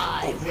 only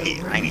I will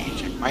Wait, I need to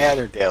check remain. my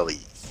other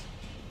dailies.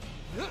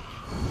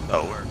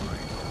 So we're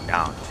going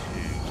down to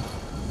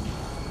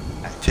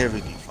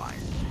activity finder.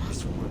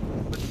 This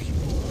one with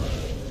people.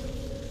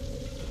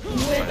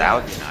 But that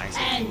would be nice.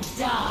 And Up to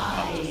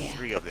die.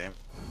 3 of them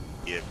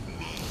give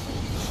me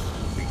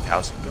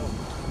 3,000 gold.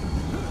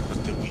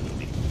 What's the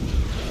weekly?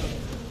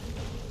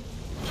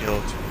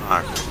 Kill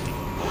 250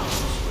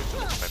 wolves with a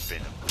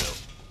weapon of build.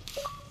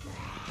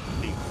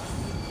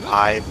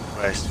 5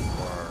 quests for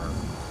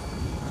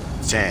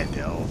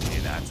Sandel. Okay,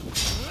 that's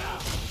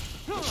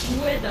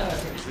Wither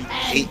and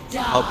 8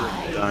 public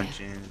die.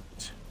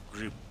 dungeons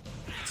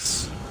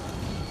groups.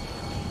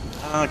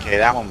 Okay,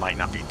 that one might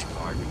not be too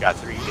hard. We got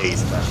 3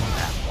 days left on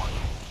that one.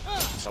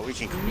 So we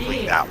can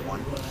complete that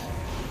one.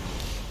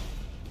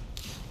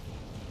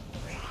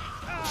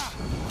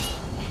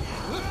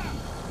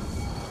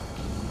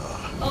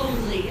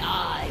 Only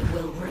I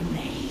will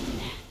remain.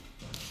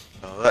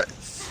 So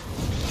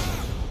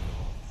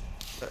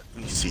let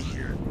me see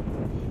here.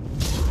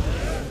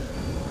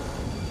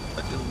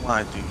 What do I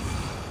want to do?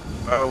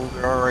 Oh,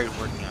 we're already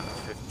working on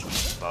the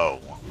 15th bow.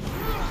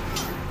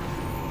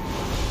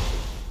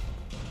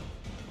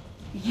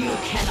 You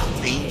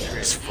cannot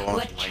Dangerous kill for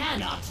what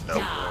cannot the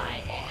world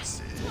die.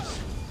 bosses.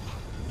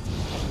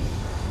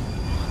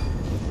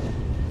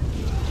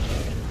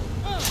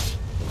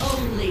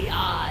 Only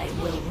I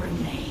will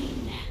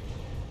remain.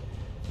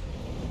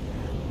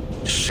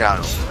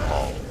 Shadow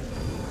Ball.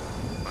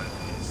 What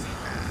is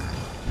that?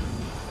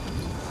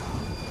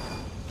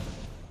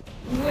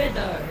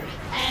 Wither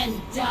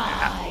and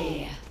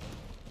die.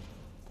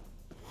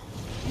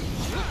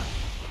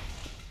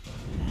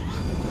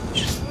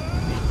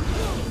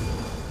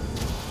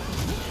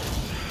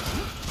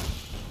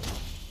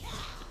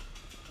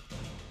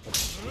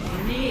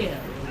 Kneel.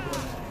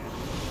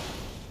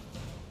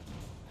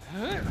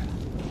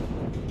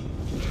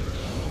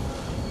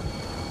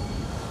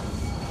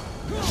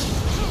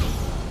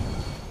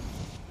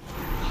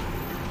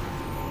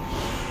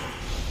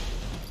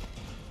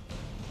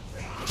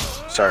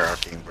 Sorry,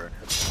 Arcane Burn.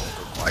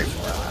 Go quiet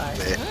for a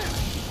little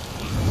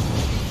bit.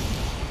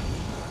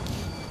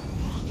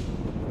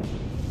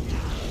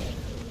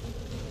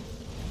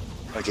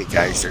 Okay,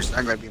 guys, there's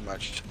not going to be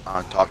much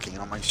talking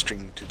on my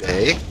stream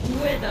today.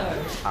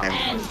 Wither I'm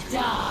and going to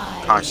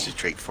die.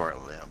 concentrate for a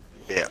little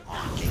bit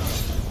on game.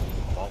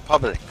 Well,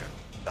 public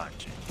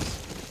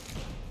dungeons.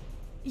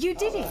 You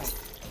did it!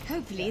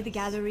 Hopefully the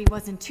gallery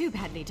wasn't too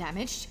badly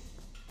damaged.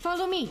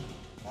 Follow me.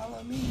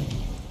 Follow me.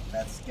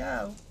 Let's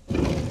go.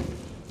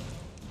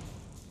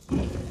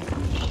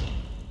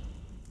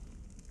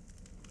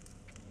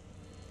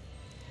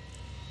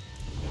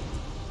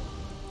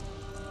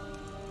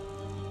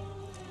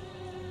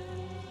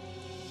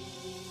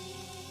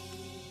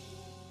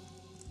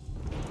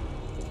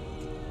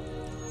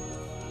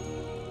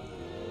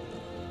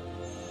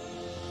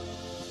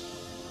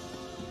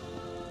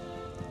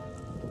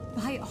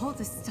 By all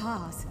the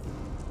stars.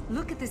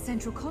 Look at the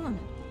central column.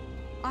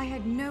 I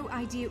had no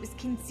idea it was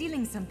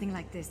concealing something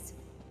like this.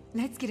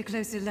 Let's get a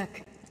closer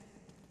look.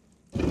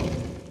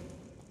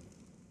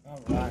 All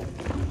right.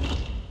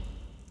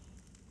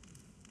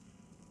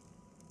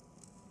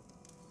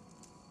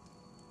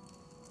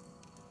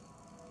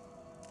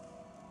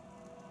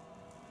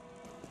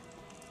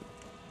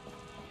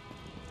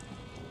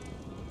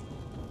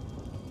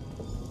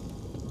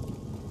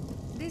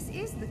 This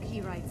is the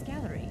Keyrights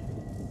Gallery,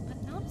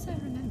 but not as I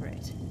remember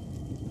it.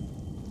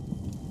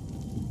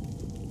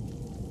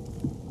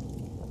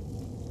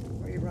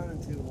 Where are you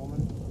running to,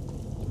 woman?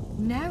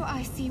 Now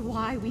I see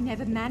why we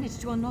never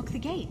managed to unlock the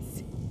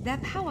gates. Their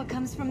power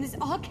comes from this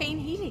arcane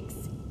helix.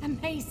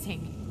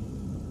 Amazing.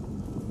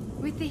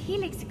 With the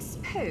helix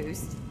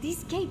exposed,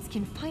 these gates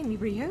can finally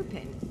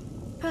reopen.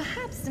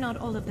 Perhaps not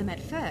all of them at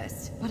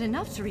first, but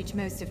enough to reach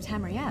most of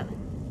Tamriel.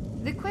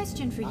 The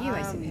question for you,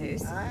 I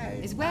suppose,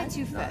 is where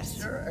to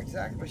first? I'm not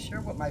exactly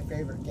sure what my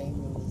favorite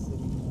game is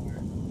anymore.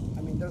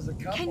 I mean, there's a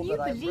couple Can you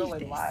that I believe really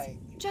this? like.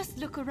 Just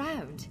look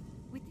around.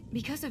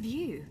 Because of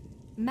you,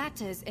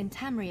 matters in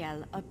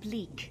Tamriel are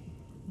bleak.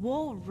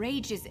 War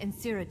rages in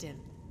Cyrodiil.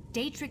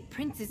 Daedric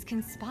princes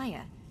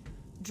conspire.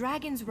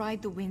 Dragons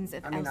ride the winds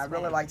of I mean, I elsewhere.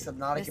 really like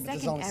Subnautica, The but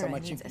there's second only so era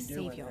much you needs can a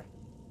do with savior. it.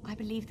 I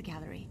believe the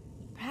gallery.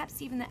 Perhaps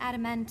even the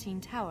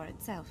adamantine tower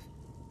itself.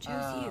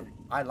 Chose you.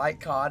 I like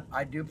COD.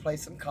 I do play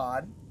some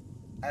COD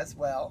as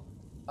well.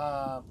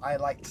 I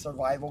like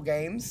survival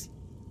games.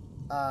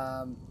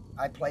 I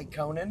play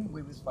Conan.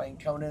 We was playing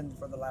Conan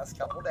for the last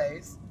couple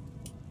days.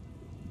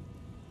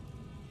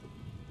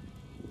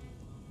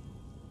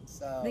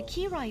 So The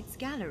Keyrights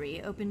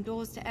Gallery opened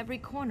doors to every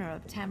corner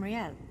of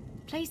Tamriel.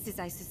 Places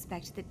I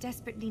suspect that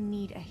desperately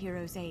need a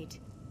hero's aid.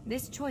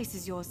 This choice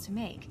is yours to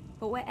make,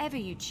 but wherever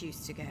you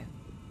choose to go,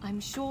 I'm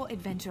sure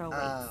adventure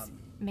awaits.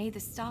 May the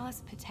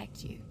stars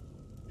protect you.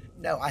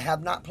 no, I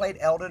have not played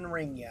Elden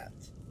Ring yet.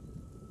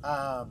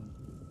 I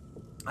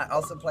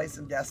also play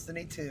some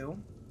Destiny 2.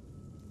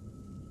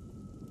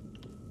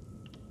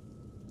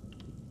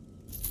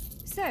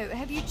 So,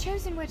 have you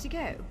chosen where to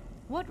go?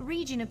 What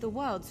region of the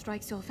world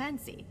strikes your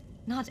fancy?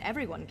 Not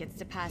everyone gets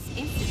to pass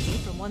instantly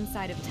from one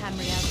side of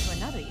Tamriel to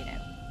another, you know.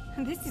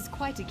 This is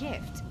quite a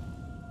gift.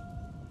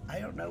 I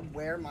don't know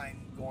where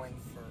I'm going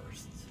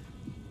first.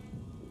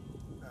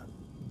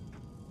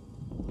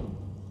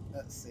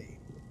 Let's see.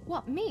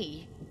 What,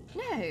 me?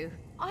 No,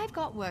 I've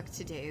got work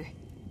to do.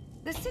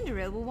 The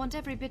Cinderil will want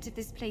every bit of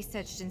this place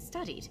searched and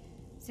studied.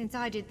 Since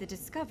I did the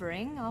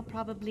discovering, I'll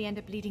probably end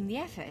up leading the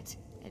effort.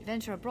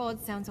 Adventure abroad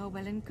sounds all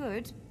well and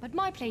good, but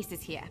my place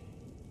is here.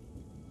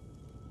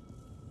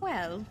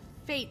 Well,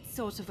 fate's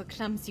sort of a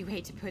clumsy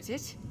way to put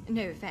it.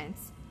 No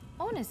offense.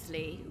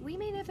 Honestly, we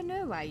may never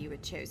know why you were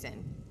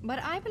chosen. But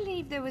I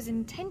believe there was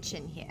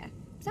intention here.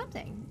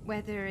 Something,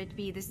 whether it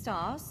be the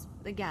stars,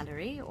 the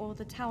gallery, or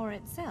the tower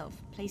itself,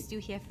 placed you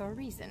here for a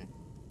reason.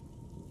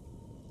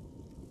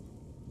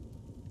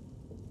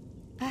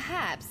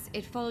 Perhaps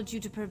it followed you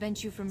to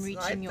prevent you from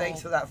reaching Snipe, your...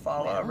 thanks for that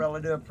follow. I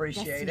really do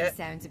appreciate Destiny it.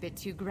 sounds a bit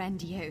too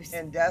grandiose.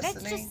 And Destiny,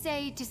 Let's just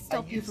say to I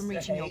stop you used from to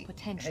reaching your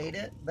potential. hate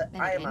it, but Then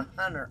I am again,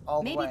 a hunter all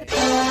the maybe way.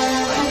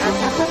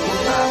 the...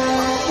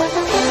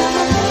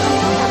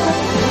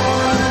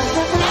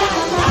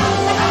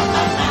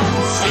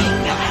 Sing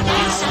a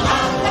happy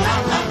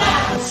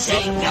song.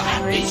 Sing a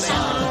happy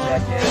song.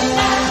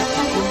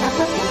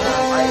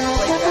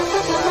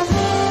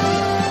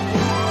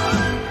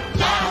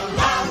 La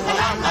la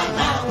la la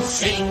la.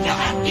 Sing a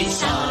happy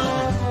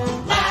song.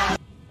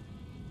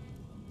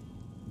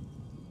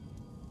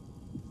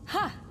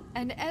 Ha!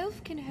 An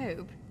elf can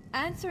hope.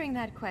 Answering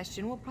that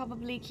question will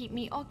probably keep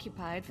me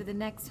occupied for the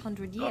next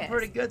 100 years. Oh,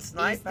 pretty good,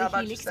 Snipe. Is the How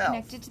about helix yourself?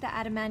 connected to the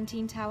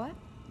adamantine tower?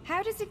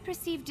 How does it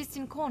perceive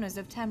distant corners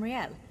of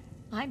Tamriel?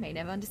 I may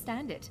never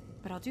understand it,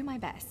 but I'll do my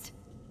best.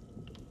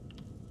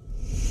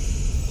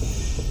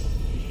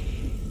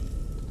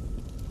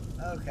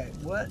 Okay,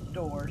 what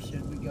door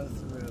should we go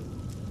through?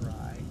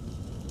 Right.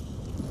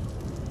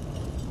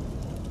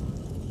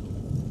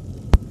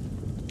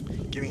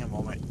 Give me a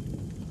moment.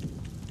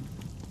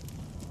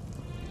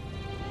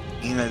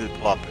 You know the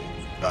pull up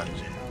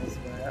dungeon.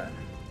 Elsewhere.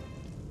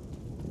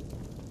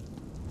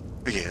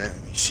 Okay,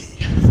 let me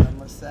see.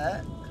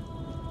 Somerset.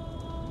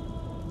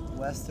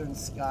 Western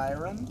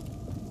Skyrim.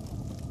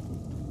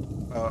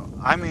 Well,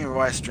 I'm in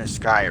Western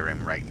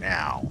Skyrim right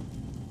now,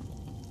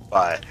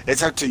 but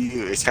it's up to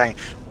you. It's kind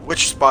of,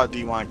 which spot do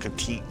you want to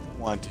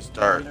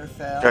start?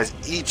 Winterfell. Because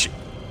each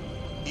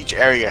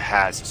area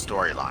has a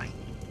storyline.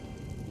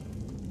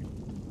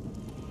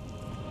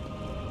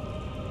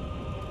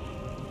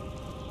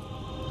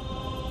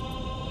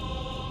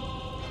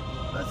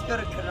 Let's go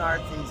to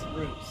Canarthy's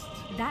Roost.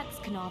 That's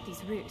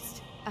Canarthy's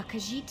Roost, a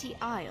Khajiiti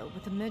isle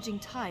with emerging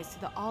ties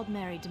to the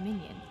Aldmeri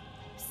Dominion.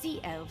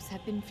 Sea elves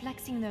have been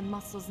flexing their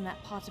muscles in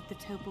that part of the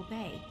Topal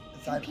Bay.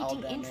 Inside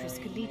Competing Aldmeri interests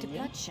could lead to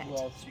Dominion? bloodshed.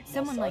 Well, you can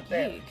Someone start like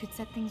there. you could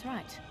set things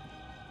right.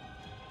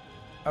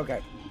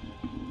 Okay.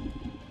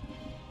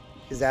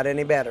 Is that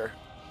any better?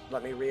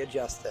 Let me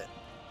readjust it.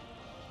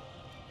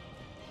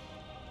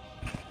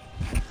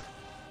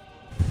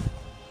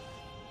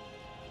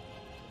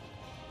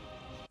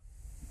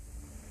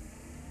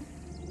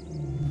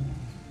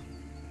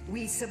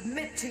 We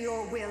submit to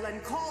your will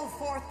and call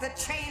forth the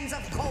chains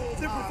of cold.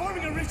 They're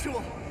performing a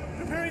ritual,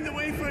 preparing the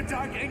way for a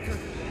dark anchor.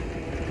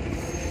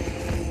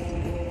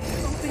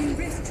 Opening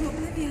rift to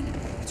oblivion.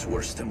 It's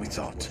worse than we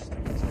thought.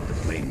 The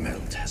plane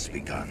melt has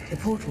begun. The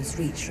portals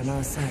reach from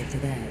our side to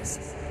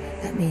theirs.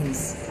 That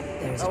means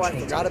there is a Oh, I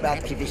traitor. forgot about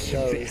It the was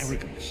simply shows.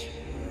 arrogance.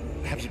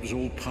 Perhaps it was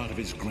all part of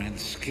his grand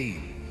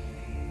scheme.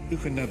 Who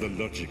can know the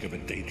logic of a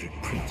Daedric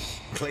prince?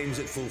 Claims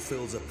it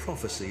fulfills a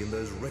prophecy in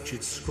those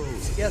wretched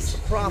scrolls. Yes, the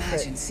prophet.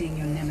 Imagine seeing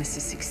your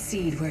nemesis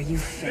succeed where you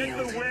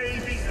failed. Let the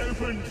way be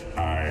opened.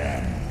 I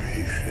am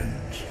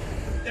patient.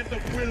 Let the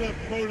will of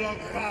Prologue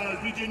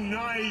Val be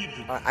denied.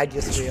 I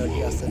just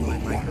readjusted my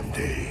microphone.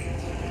 Day.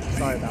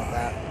 Sorry about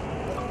that.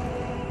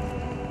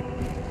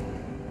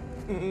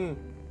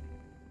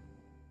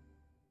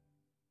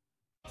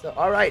 So,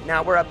 all right,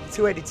 now we're up to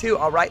 282.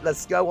 All right,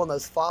 let's go on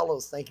those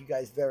follows. Thank you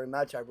guys very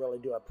much. I really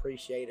do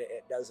appreciate it.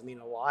 It does mean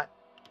a lot.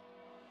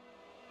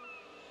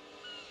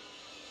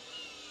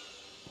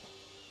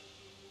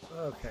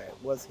 Okay,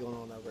 what's going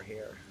on over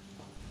here?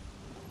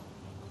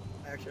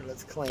 Actually,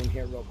 let's claim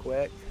here real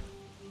quick.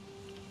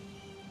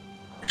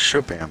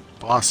 Should be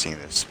embossing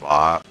this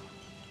spot.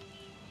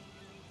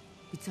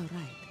 It's all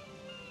right.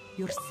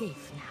 You're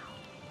safe now.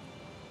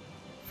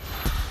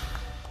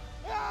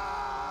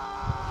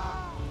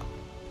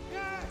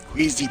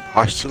 Queasy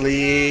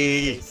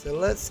partially. So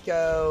let's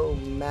go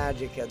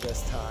magic at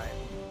this time.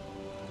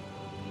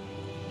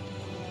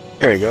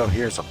 Here we go.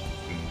 Here's a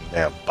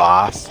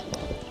boss.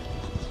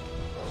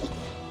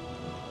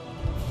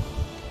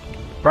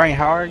 Brian,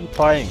 how are you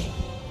playing?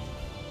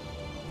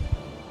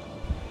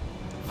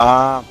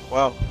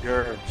 Well,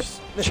 your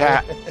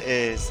chat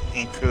is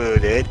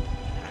included.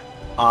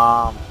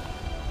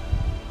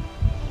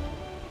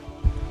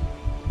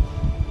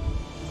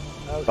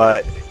 Okay.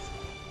 But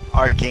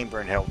our game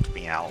burn helped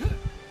me out.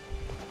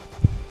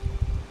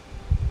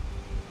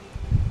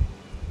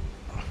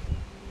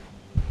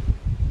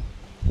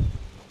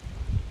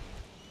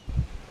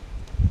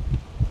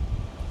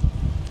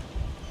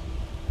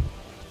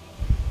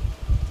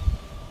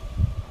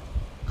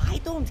 I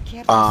don't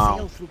care to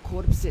sail through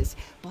corpses,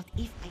 but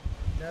if I...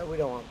 No, we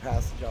don't want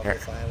passage off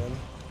this island.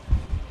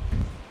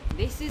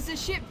 This is a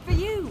ship for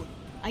you.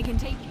 I can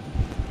take you.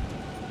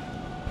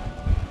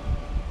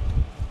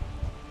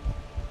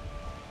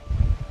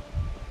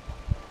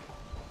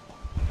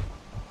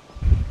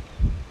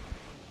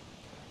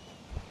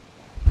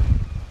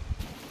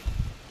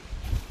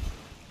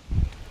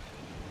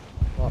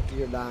 After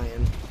you're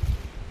dying.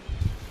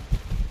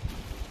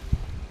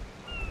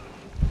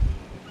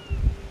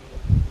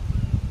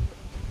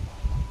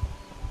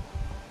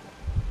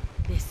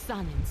 The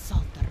sun and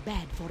salt are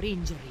bad for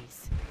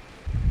injuries.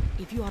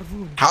 If you are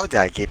wounded... How did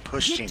I get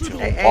pushed into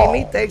Hey, a wall?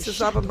 Amy, thanks for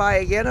stopping by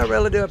again. I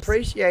really do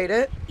appreciate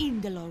it.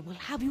 Indolor will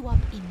have you up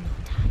in no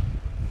time.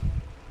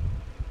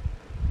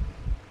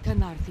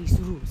 Canarthi's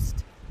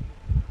roost.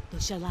 The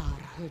Shalar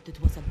heard it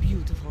was a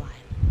beautiful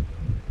island.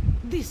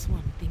 This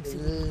one thinks it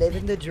will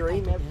Living the better dream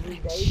without every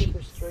red day with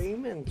the ships.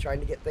 stream and trying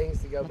to get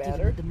things to go Not even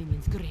better. the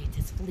Dominion's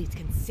greatest fleet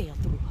can sail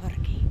through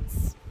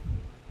hurricanes.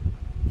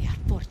 We are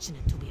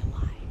fortunate to be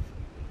alive.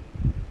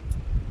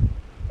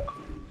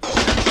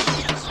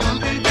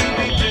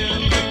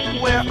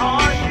 Where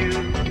are you?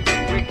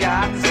 We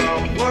got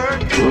some work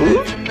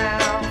to do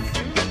now.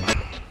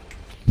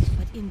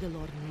 But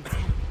Indolor needs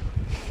help.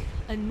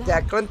 And now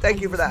Declan, thank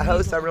you for that use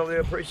host. I needle really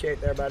do appreciate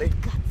it there, buddy. to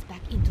put guts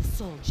back into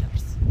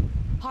soldiers.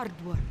 Hard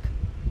work.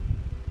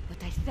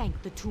 But I thank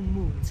the two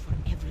moons for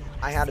everyone.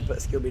 I had to put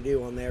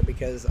Scooby-Doo on there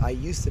because I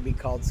used to be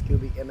called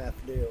Scooby MF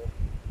Doo.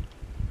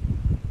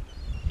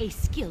 A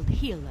skilled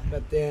healer.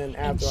 But then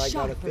after I got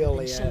sharper than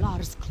affiliate,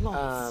 Shalar's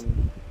claws.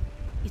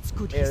 It's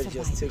good it he was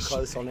just survived too the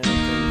close on shipwreck.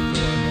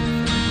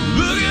 everything.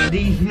 Look at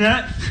these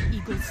nuts.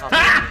 Eagles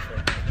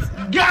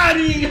Got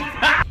him!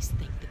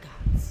 thank the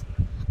gods.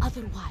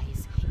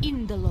 Otherwise,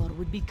 Indolor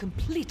would be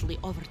completely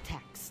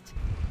overtaxed.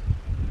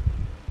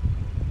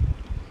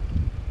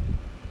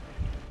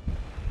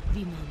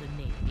 We know the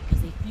name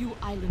because a few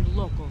island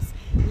locals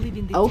live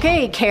in the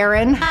Okay, town.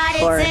 Karen.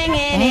 Or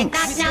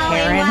thanks,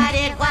 Karen. what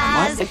it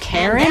was. What, the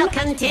Karen? And they'll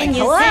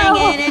continue Like,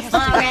 hello? singing it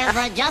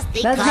forever just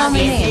That's not because my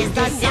this name. is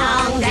the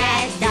song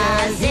that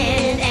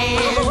doesn't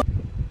end.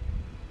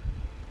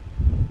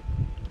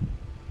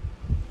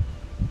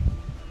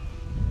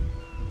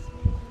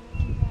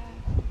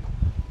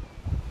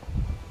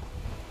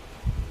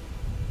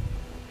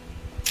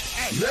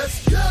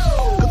 Let's go!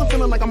 Cause I'm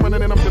feeling like I'm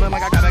running and I'm feeling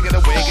like I gotta get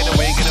away.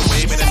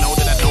 Better know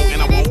that I don't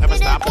and I won't ever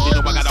stop. Cause you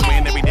know I gotta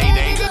win every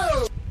day.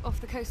 Off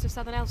the coast of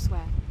southern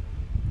Elsewhere.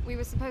 We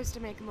were supposed to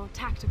make a more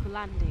tactical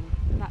landing,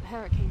 but that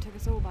hurricane took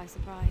us all by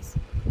surprise.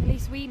 At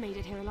least we made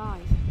it here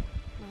alive.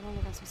 Not all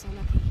of us were so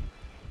lucky.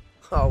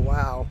 Oh,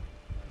 wow.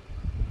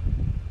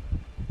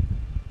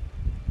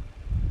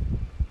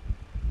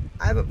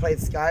 I haven't played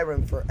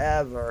Skyrim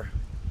forever.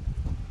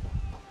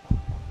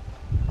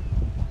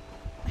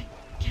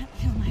 Can't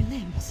feel my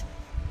limbs.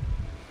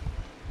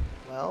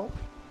 Well,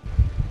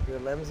 your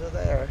limbs are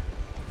there.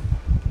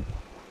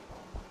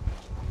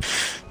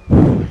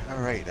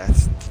 Alright,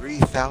 that's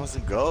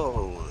 3,000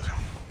 gold.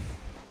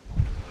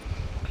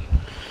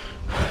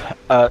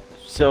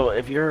 So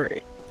if you're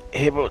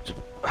able to,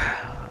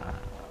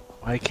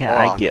 why can't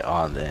I get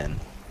on then?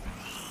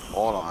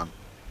 Hold on.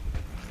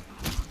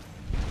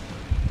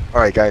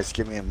 Alright guys,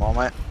 give me a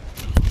moment.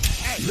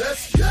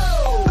 Let's go!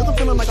 Cause I'm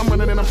feeling like I'm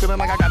running and I'm feeling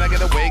like I gotta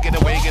get away,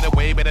 get away, get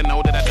away. Better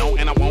know that I don't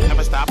and I won't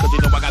ever stop. Cause you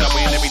know I gotta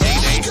win every day.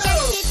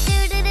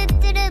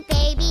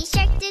 Baby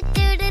shark,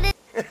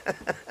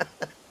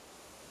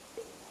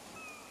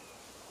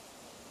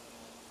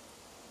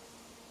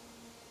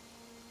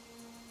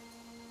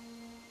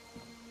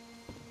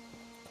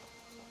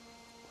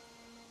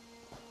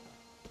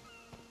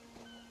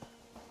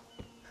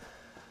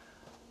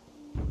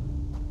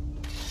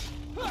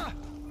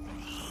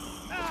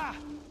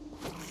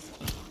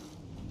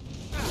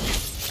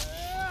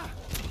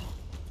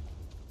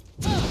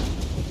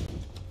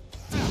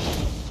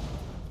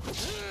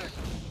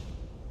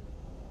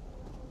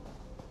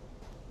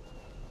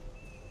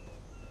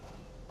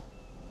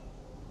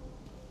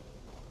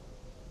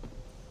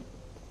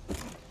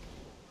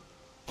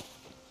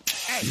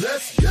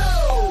 Let's go!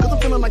 Cause I'm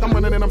feeling like I'm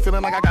running and I'm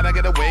feeling like I gotta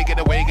get away, get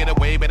away, get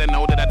away. Better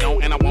know that I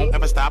don't and I won't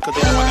ever stop. Cause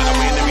you know I gotta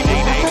win every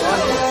day.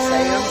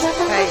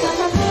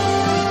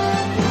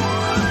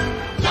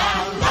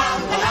 La la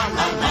la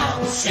la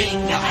la, sing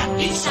a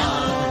happy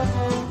song.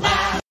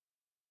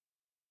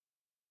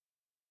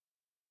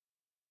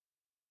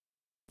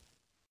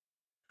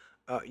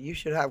 You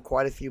should have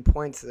quite a few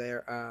points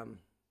there,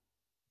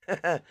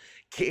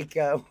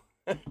 Kiko.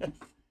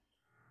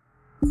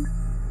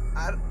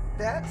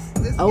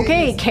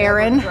 Okay,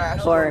 Karen.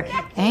 Or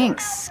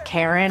thanks,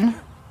 Karen.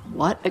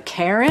 What, a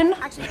Karen?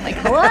 Like,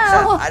 hello?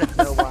 I don't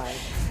know why.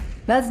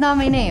 That's not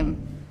my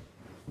name.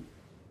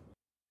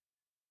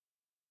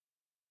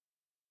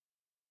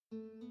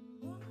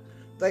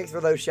 Thanks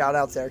for those shout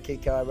outs there,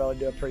 Kiko. I really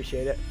do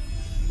appreciate it.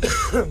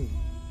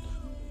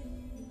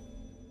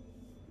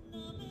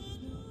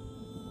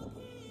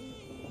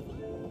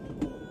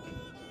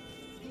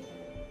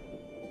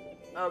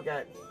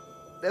 Okay.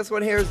 This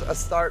one here is a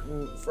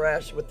starting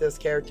fresh with this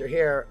character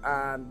here.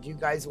 Do you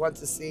guys want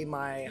to see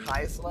my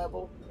highest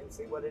level and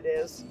see what it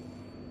is?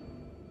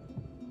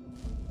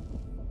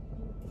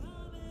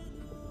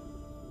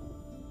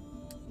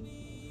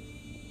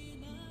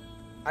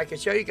 I can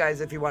show you guys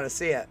if you want to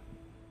see it,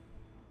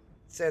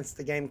 since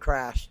the game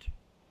crashed.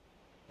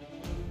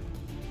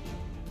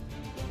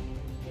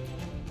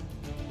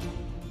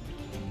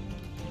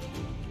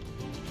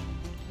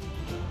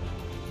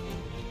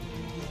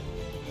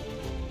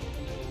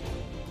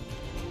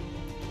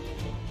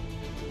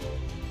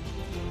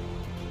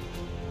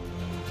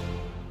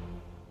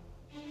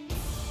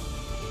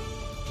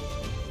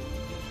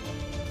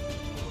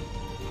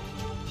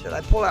 Should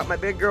I pull out my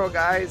big girl,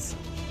 guys?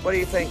 What do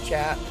you think,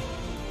 chat?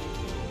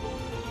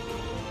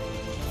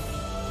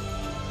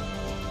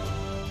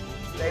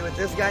 Stay with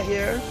this guy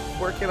here,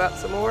 work him up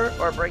some more,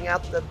 or bring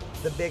out the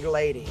big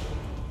lady?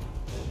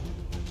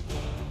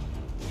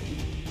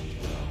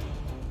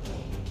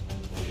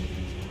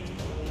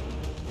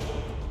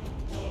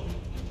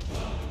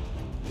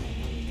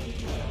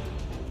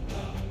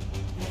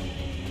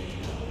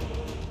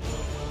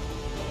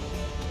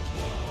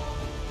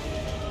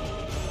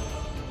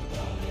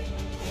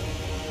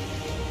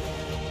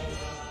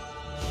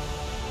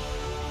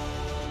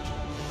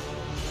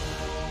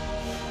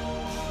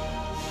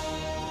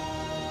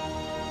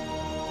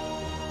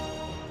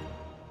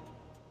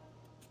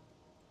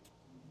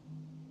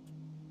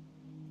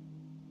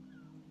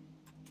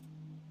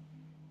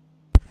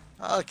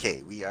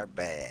 Okay, we are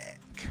back.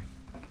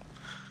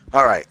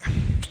 Alright.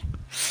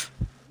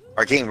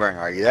 Arcane Burn,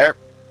 are you there?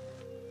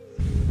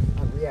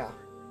 Yeah.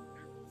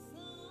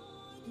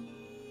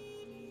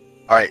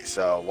 Alright,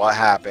 so what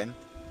happened?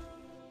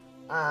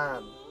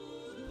 The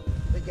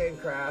game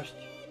crashed.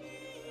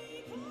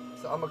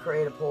 So I'm gonna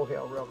create a pull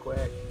hill real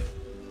quick.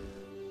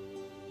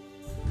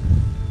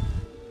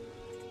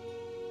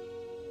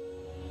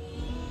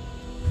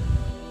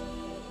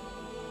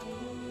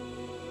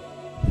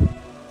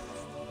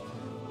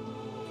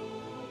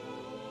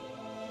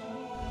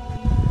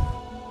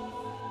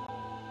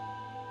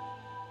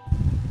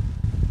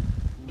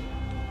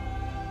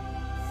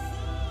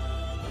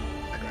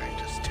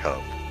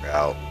 Help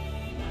out.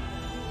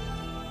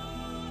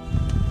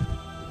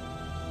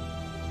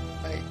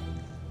 Hey.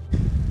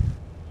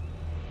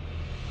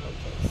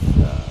 Okay,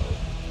 so.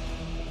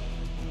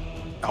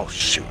 Oh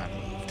shoot, I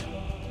moved.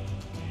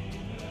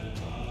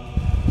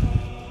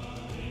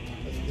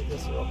 Let's do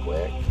this real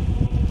quick.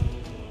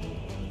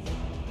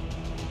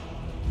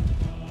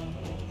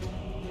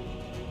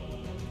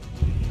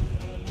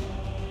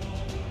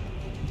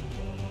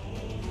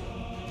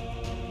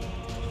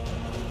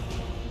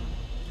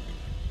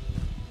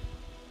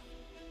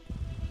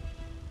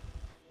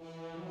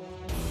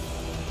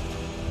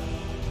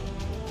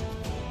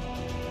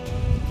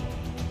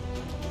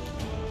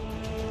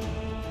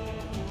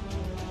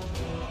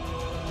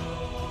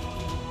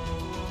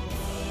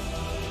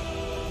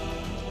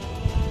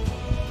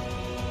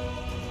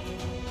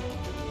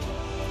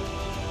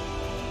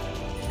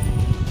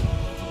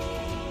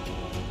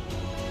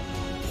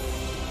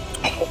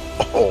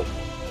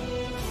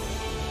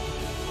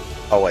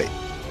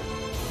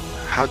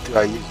 How do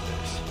I use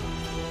this?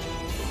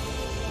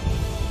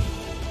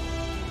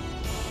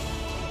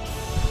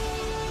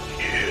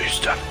 Use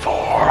the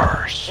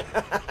force.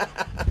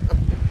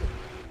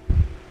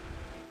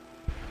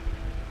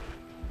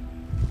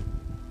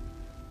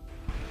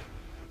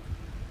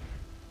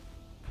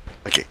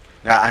 Okay,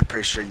 now I'm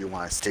pretty sure you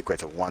want to stick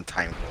with a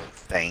one-time vote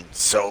thing,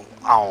 so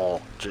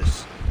I'll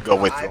just go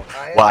with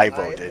what I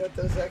voted. I put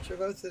those extra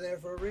votes in there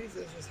for a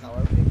reason. It's just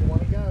however people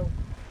want to go.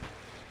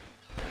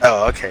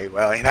 Oh, okay.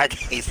 Well, in that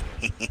case,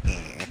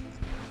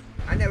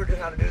 I never knew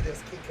how to do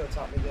this. Kiko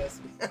taught me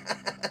this.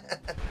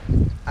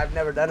 I've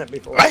never done it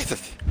before.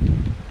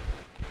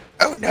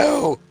 Oh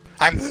no,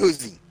 I'm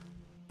losing.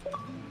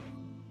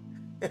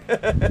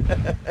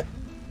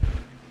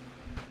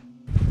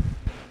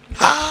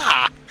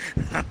 Ah!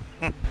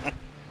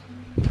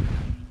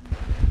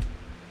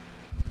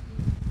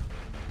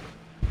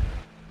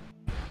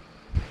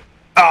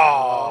 Oh!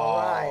 All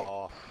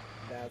right.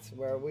 That's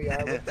where we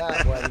are with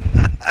that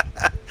one.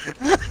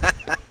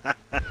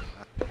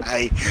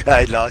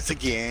 I lost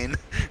again.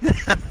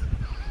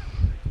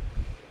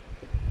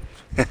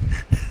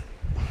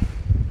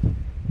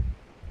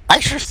 I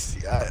should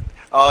see.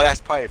 Oh,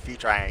 that's probably a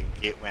feature I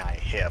get when I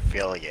hit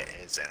affiliate,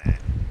 isn't it?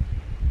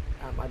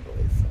 I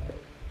believe so.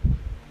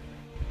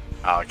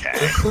 Okay.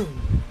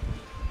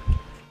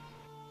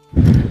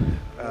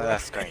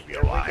 That's going to be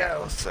a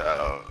while,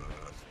 so.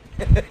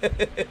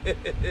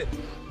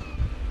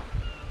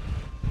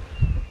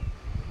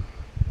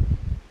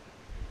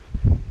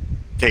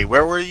 Okay,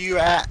 where were you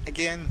at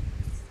again?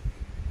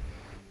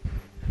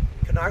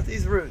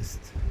 Canarthy's Roost.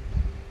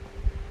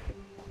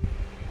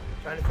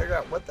 Trying to figure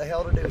out what the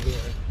hell to do here.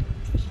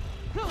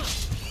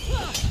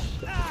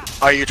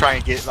 Are you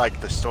trying to get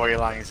like the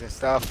storylines and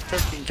stuff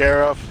taken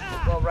care of?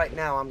 Well, right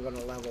now I'm going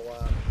to level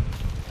up.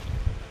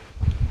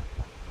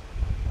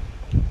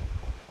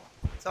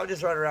 So I'll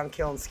just run around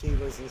killing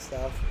skeevers and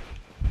stuff.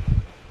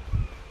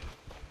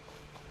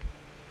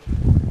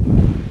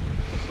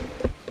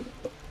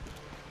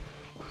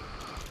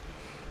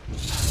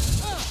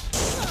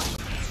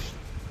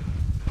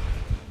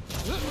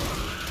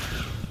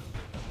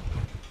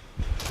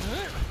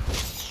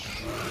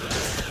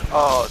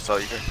 Oh, so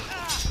you can...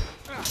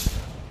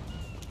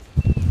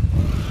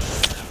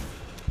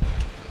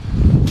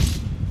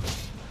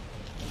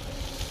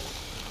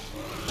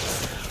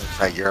 Looks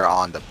like you're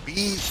on the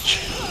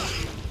beach.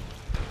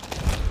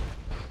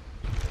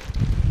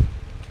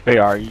 Hey,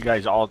 are you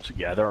guys all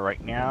together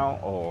right now,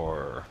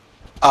 or?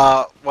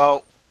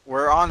 Well,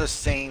 we're on the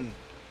same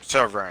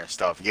server and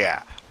stuff,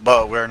 yeah,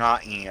 but we're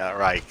not in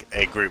like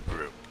a group.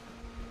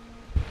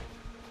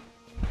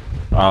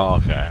 Oh,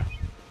 okay.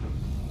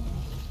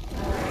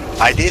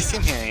 I did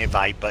send him an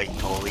invite, but he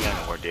totally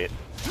ignored it.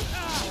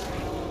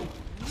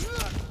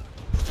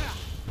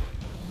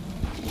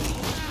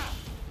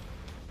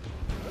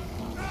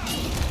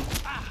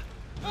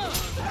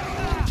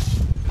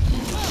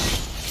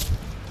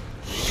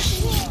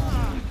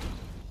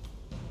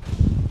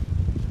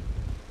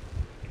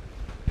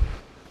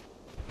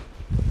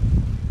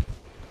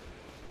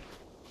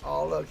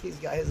 Oh, look, he's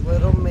got his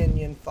little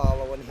minion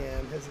following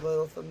him, his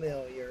little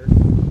familiar.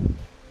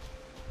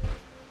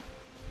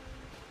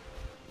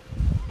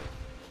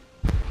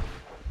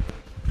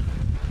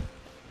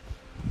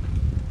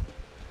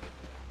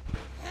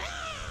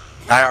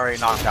 I already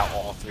knocked out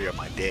all 3 of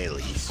my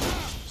dailies,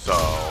 so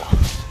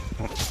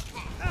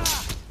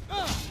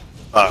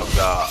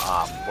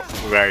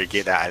we already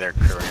get that other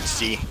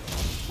currency.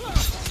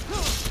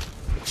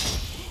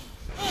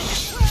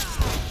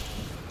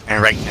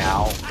 And right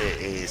now it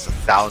is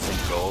 1,000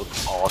 gold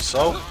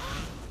also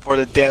for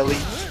the daily,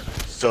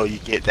 so you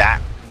get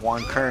that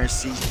 1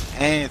 currency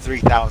and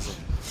 3,000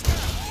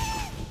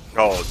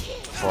 gold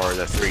for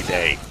the 3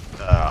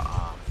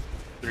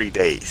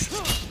 days.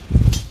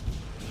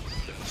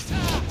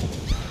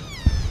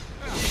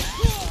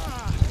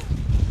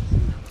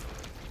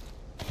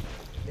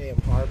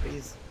 Damn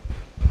harpies.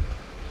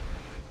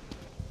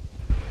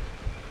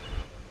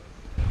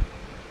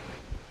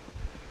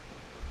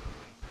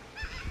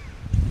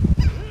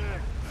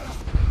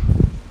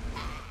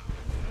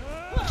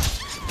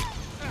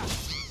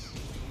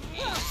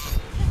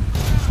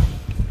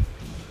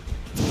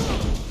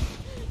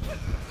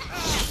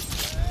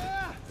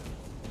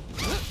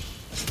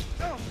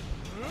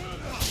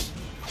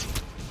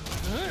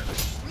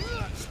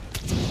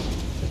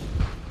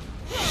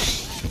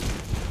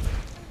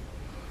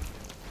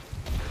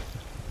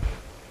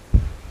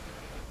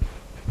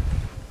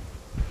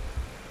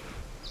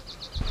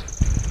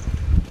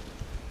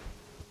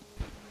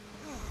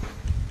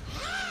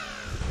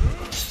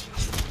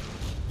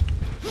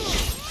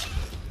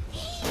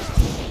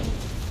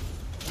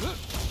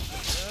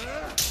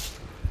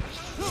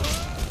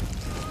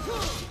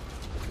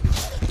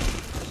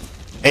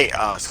 Hey,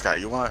 Scott,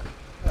 you want?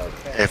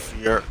 Okay. If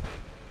you're...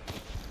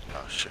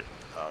 Oh, shit.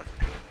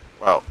 Okay.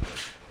 Well...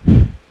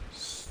 Alright,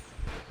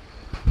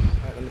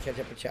 let me catch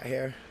up with chat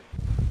here.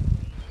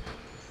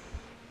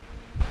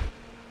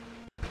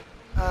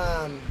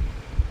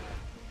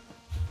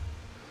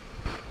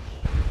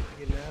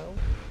 You know?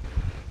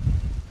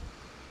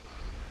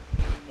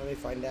 Let me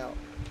find out.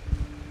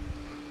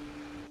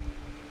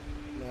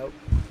 Nope.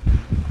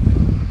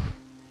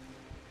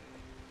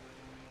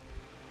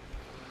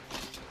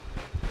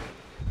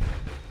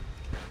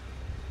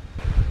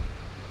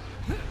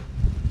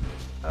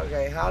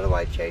 Okay, how do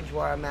I change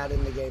where I'm at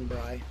in the game,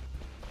 Bri?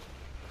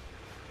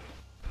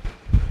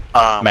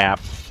 Map.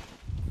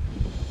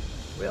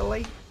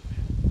 Really?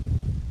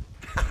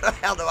 How the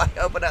hell do I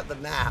open up the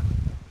map?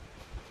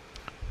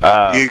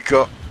 You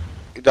go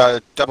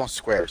the double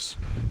squares.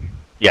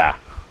 Yeah,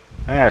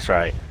 that's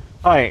right.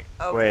 Wait,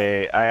 Okay.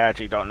 wait, I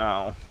actually don't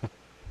know.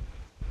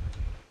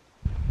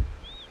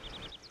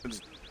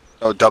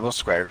 Oh, double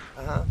square.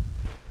 Uh-huh.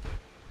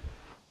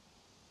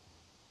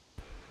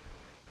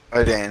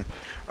 And then,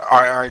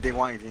 are they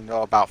wanting to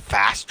know about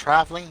fast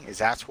traveling? Is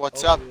that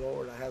what's up? Oh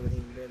Lord, I haven't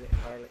even been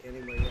hardly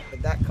anywhere yet.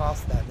 But that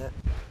costs that, doesn't it?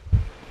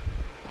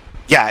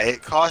 Yeah,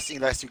 it costs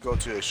unless you go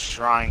to a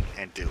shrine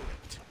and do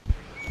it.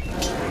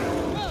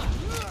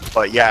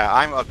 But yeah,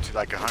 I'm up to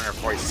like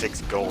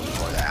 146 gold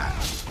for that.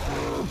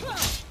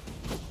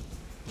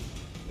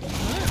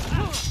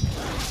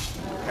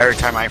 Every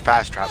time I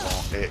fast travel,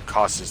 it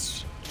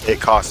costs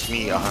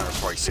me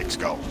 146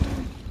 gold.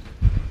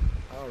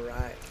 All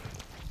right.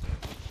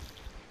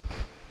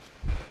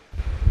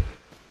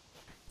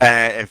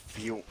 And if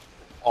you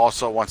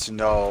also want to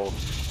know,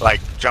 like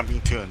jumping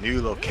to a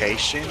new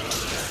location,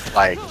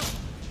 like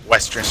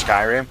Western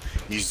Skyrim,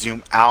 you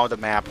zoom out of the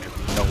map if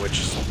you know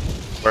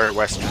where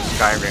Western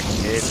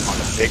Skyrim is on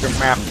the bigger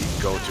map.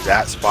 You go to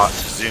that spot,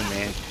 zoom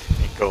in,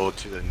 and go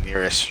to the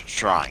nearest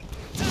shrine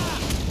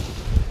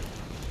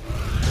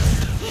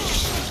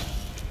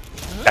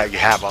that you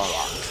have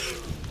unlocked.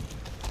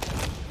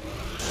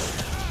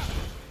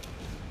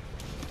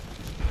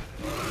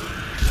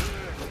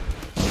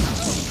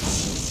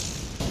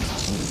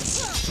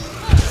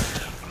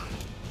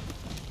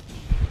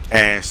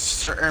 And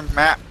certain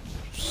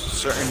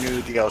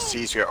new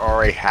DLCs you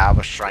already have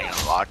a shrine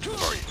unlocked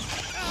for you.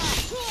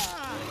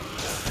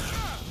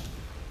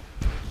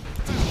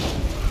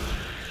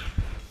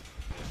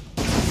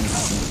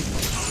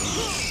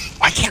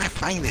 Why can't I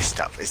find this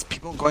stuff? Is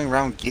people going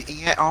around getting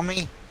it on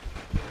me?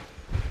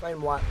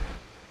 Find what?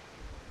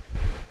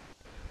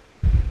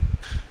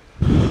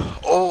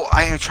 Oh,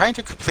 I am trying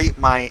to complete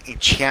my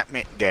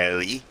enchantment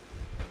daily,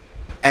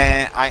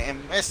 and I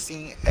am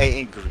missing an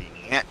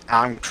ingredient.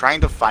 I'm trying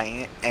to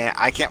find it, and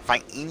I can't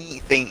find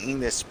anything in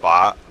this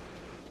spot.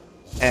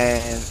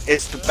 And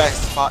it's the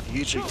best spot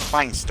usually to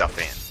find stuff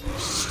in.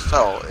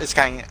 So it's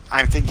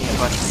I'm thinking a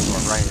bunch of people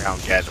are running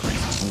around gathering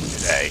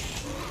today.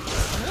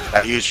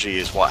 That usually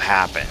is what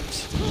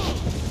happens.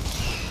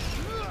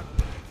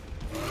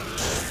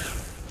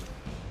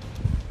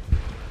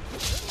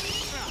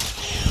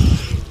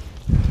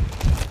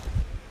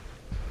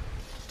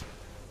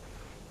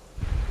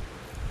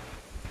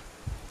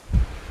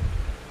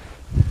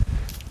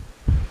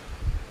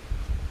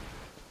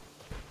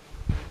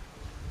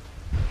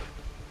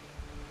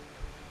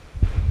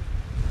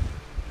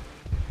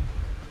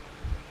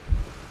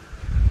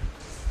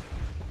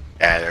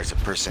 Yeah, there's a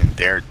person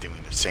there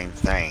doing the same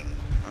thing.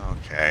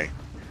 Okay.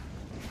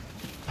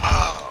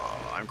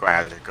 Oh, I'm going to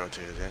have to go to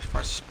this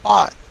first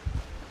spot.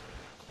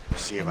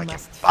 See if I can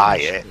buy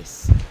it.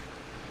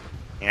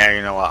 Yeah,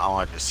 you know what? I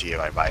want to see if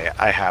I buy it.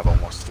 I have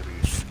almost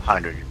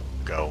 300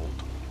 gold.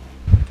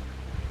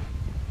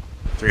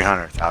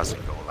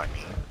 300,000 gold, I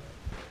mean.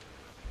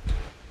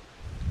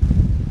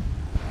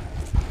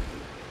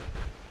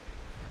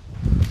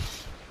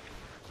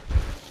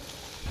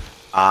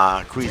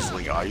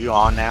 Queasley, are you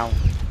on now?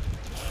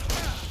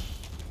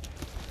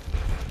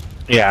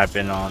 Yeah, I've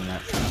been on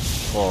that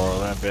for a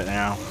little bit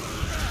now.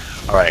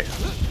 Alright.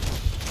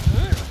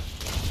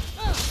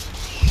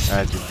 I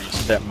had to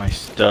reset my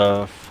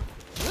stuff.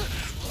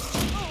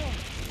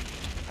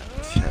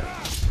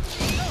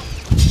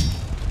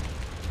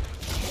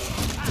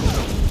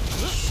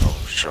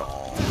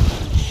 Social.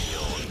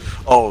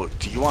 Oh,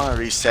 do you want to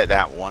reset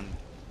that one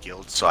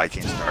guild so I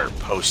can start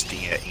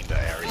posting it in the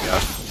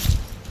area?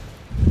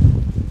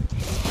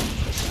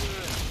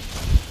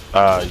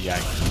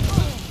 Yeah.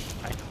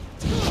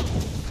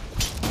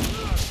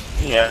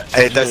 Yeah,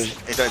 it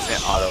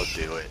doesn't auto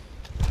do it.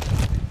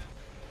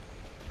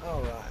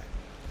 All right.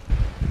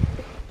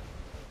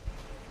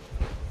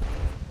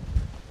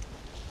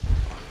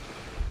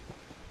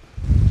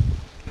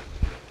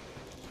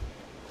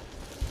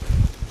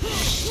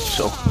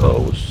 So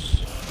close.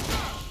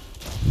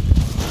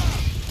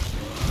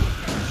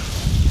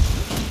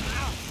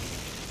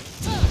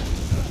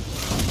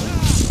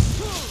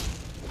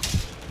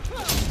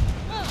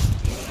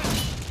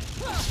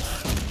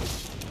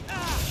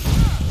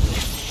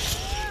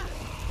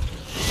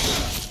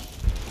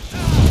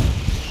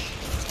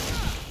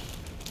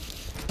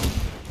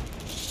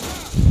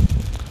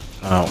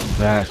 Oh,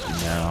 that's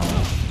no.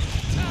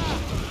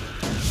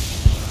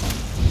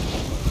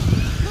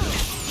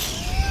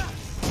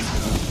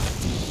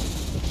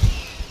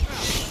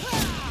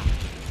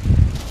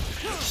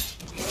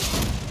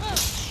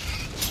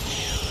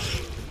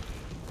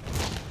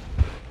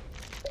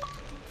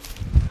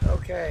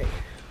 Okay.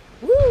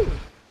 Woo!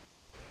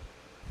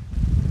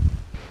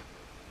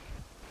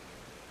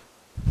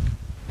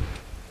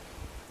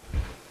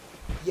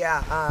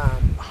 Yeah,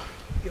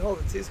 you hold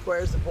the 2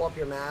 squares to pull up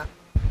your map.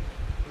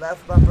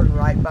 Left bumper and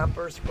right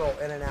bumper, scroll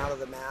in and out of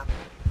the map.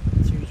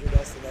 Choose your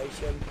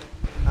destination.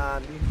 You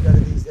can go to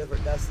these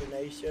different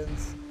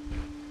destinations.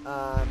 You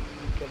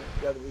can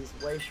go to these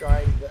way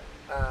shrines, but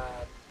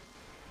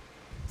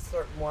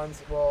certain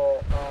ones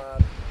will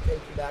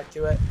take you back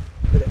to it,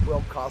 but it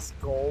will cost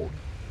gold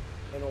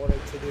in order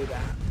to do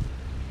that.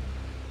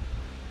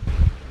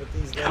 But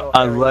these little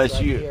areas right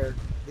here,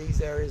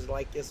 these areas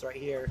like this right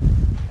here,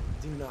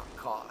 do not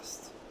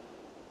cost.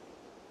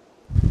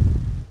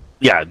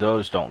 Yeah,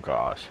 those don't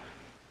cost.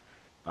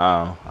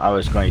 I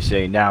was going to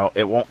say, now,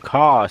 it won't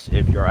cost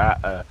if you're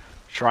at a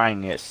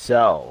shrine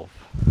itself.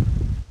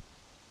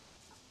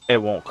 It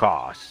won't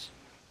cost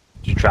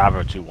to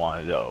travel to one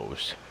of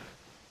those.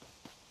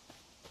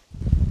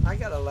 I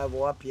gotta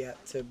level up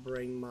yet to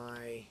bring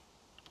my...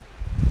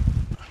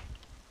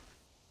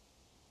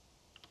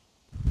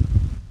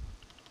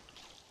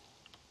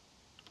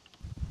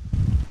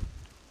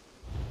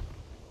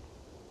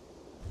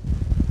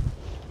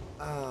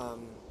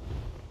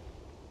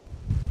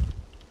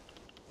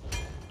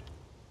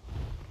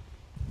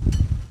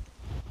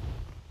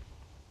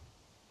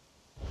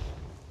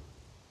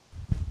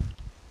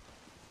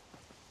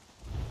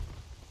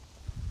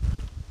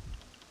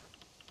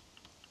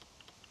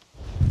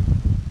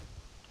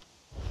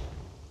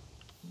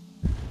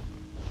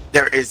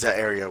 There is an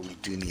area we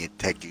do need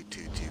to take you to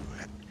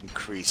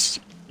increase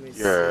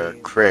your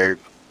career,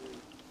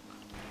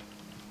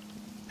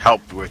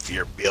 help with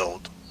your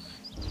build.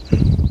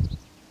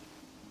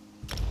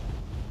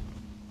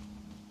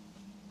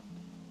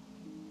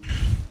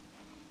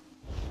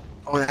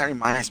 Oh, that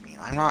reminds me,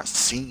 I'm not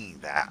seeing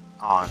that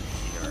on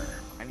here.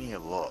 I need to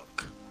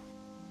look.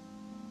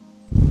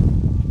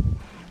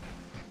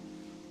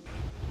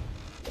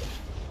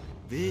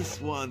 This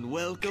one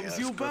welcomes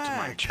you go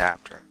back. To my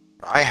chapter.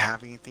 Do I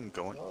have anything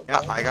going?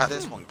 Yeah, I got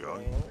this one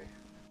going.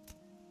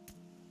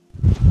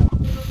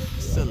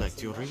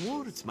 Select your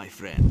rewards, my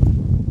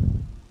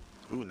friend.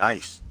 Ooh,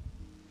 nice.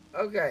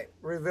 Okay,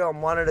 reveal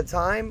them one at a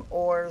time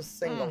or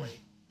singly?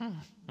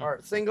 Or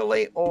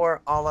singly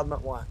or all of them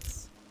at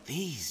once?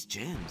 These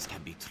gems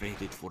can be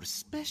traded for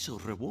special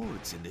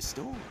rewards in the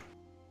store.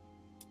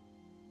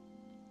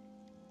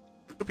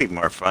 It would be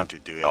more fun to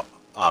do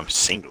it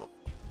single.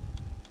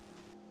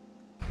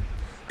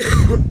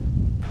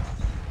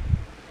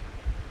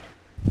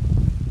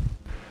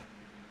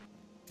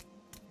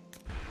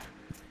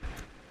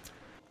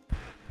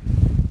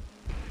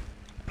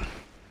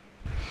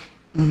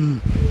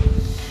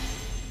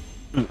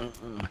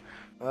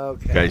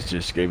 Okay. You guys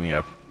just gave me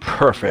a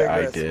perfect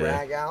Vigorous idea.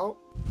 Rag out.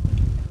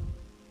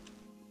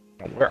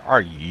 Where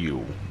are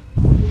you?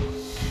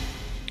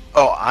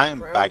 Oh,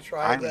 I'm back.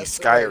 I'm in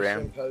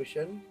Restoration Skyrim.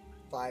 Potion,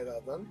 5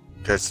 of them.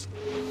 Because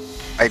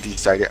I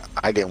decided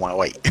I didn't want to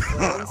wait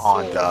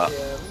on the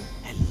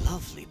A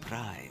lovely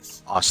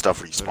prize. on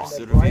stuff respawn.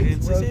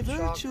 Perseverance is a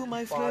virtue,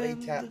 my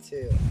friend.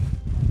 Tattoo.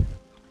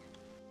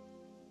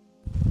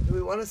 Do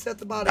we want to set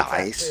the body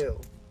Nice. tattoo?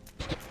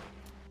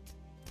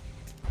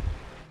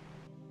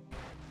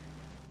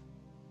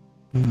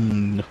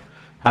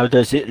 How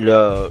does it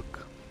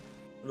look?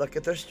 Look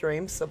at their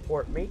stream.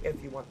 Support me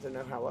if you want to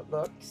know how it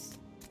looks.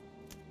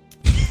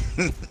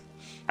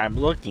 I'm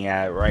looking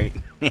at it right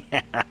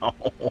now.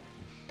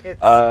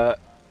 It's,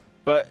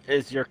 but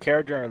is your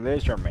character a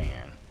lizard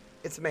man?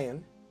 it's a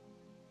man.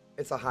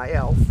 It's a high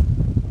elf.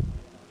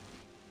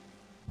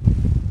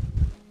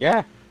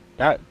 Yeah,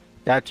 that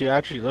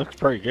actually looks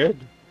pretty good.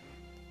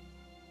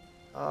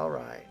 All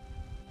right.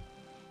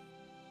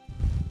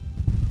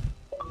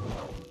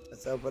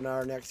 Let's open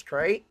our next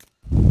crate.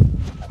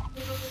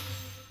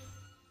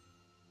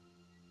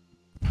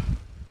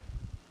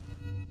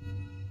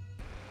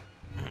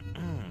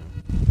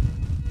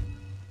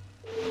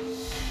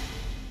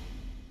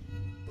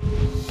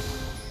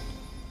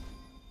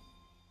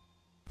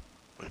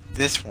 With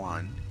this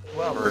one,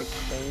 Well,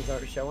 things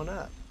aren't showing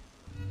up.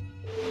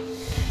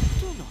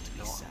 Do not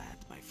be sad,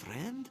 my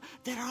friend.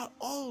 There are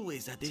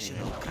always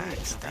additional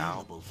crates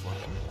available for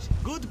purchase.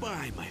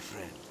 Goodbye, my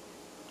friend.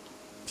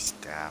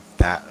 staff,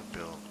 that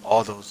ability,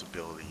 all those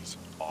abilities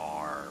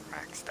are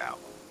maxed out.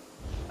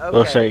 Okay.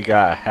 Looks like you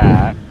got a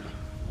hat.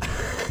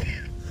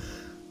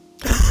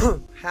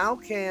 How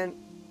can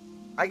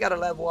I gotta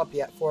level up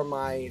yet for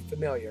my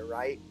familiar,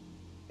 right?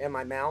 And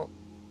my mount?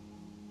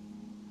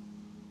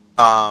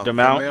 The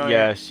mount, familiar?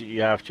 yes,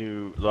 you have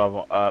to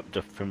level up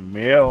the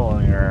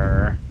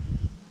familiar.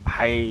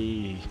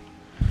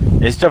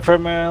 Is the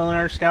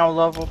familiar now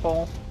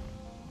lovable?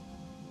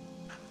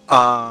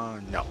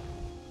 No.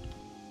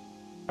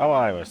 Oh,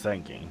 I was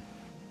thinking,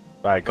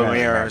 but I couldn't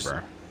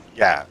remember.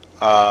 Yeah,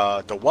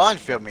 the one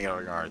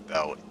familiar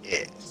though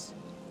is,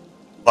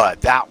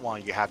 but that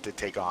one you have to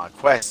take on a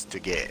quest to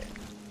get,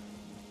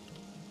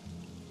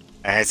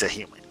 and it's a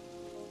human.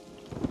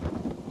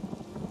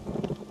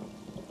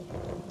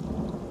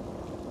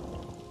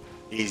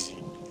 He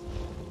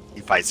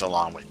fights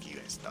along with you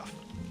and stuff.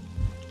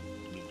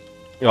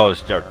 Oh,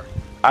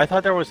 I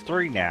thought there was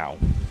 3 now.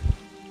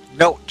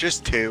 No,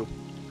 just 2.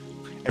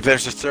 If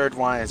there's a third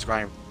one, it's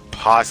going to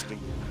possibly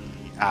be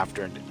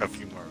after a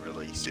few more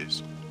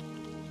releases.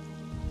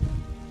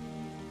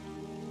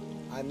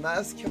 I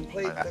must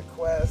complete the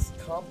quest,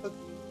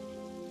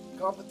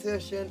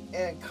 competition,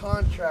 and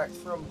contracts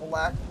from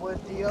Blackwood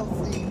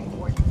DLC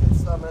before you can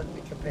summon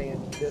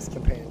this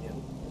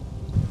companion.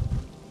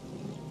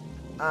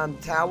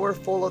 Tower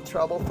Full of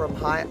Trouble from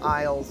High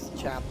Isles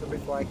chapter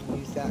before I can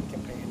use that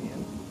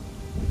companion.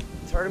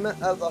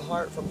 Tournament of the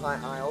Heart from High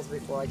Isles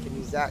before I can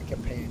use that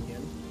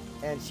companion.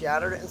 And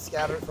Shattered and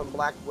Scattered from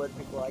Blackwood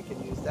before I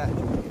can use that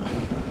companion.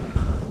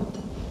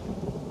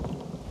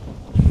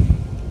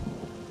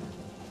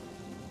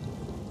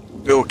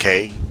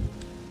 Okay.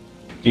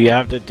 Do you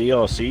have the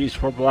DLCs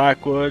for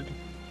Blackwood?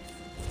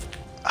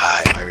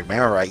 I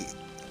remember right.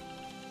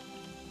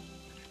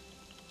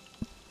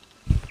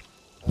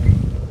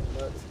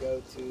 Let's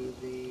go to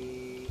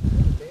the...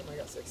 Damn, I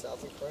got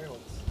 6,000 crowns.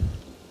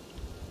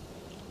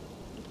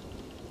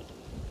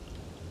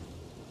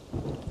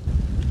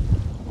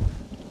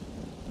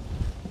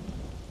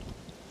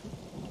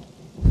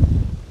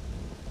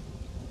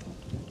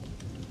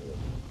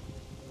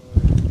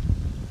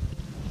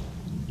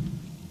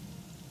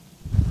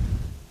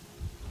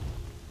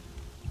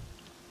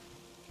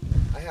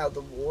 I have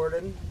the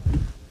Warden,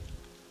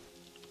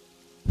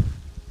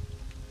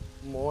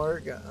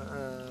 Morgue,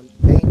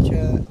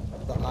 Ancient,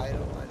 the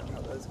item. I don't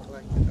have those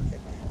collected. Okay,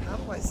 how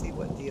do I see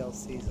what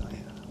DLCs I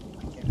have?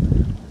 I can't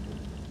remember.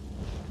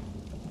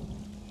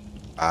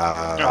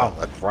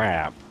 Oh,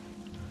 crap.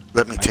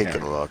 Let me take a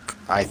look.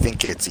 I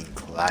think it's in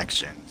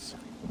collections.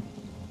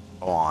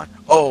 Hold on.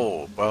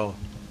 Oh, well,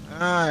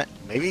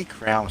 maybe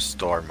Crown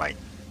Store might.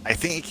 I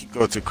think you can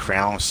go to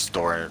Crown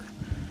Store.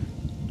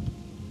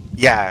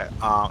 Yeah,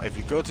 if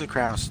you go to the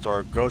Crown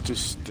Store, go to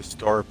the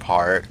store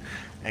part,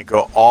 and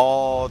go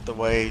all the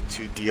way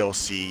to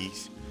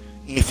DLCs.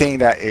 Anything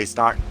that is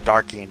not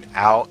darkened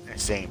out and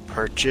saying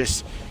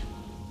purchase,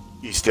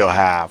 you still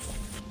have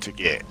to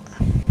get.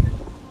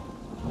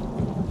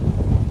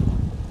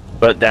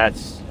 But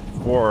that's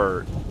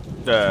for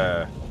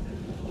the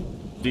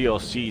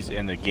DLCs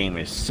in the game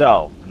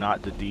itself,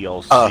 not the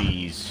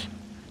DLCs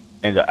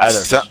in the other.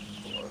 So,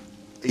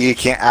 you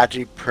can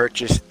actually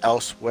purchase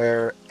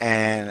elsewhere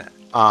and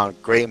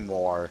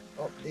Greymore.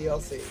 Oh,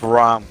 DLC.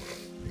 From.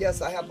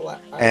 Yes, I have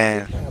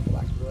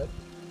Blackwood.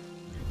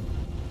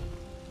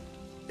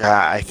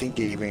 Yeah, I think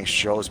it even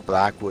shows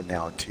Blackwood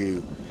now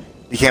too.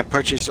 You can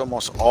purchase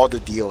almost all the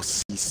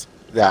DLCs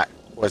that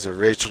was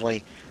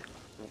originally.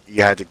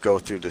 You had to go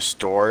through the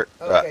store,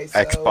 Okay, so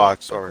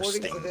Xbox or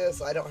according Steam. to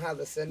this, I don't have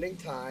the Sending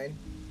Tide.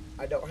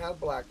 I don't have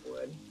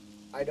Blackwood.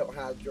 I don't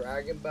have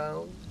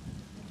Dragonbone.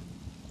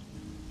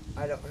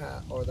 I don't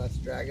have, or that's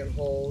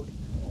Dragonhold.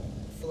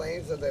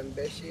 Flames of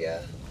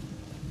Ambitia.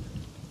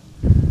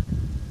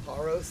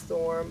 Horror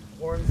Storm.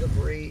 Horns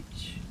of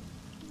Reach.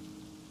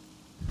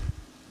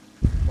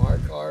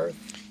 Markarth.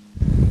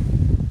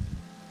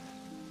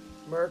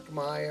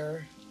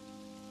 Murkmire.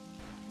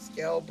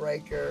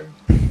 Scalebreaker.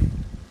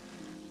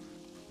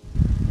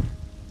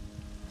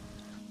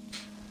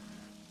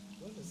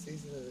 What's the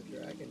Season of the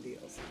Dragon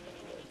DLC?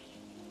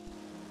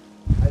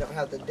 I don't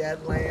have the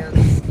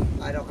Deadlands.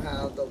 I don't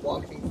have the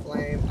Walking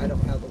Flame. I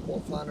don't have the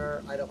Wolf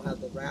Hunter. I don't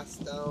have the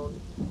Wrathstone.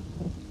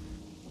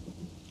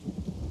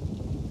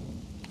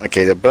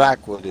 Okay, the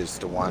Blackwood is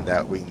the one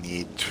that we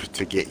need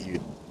to get you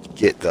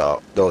get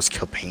those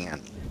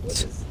companions. What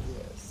is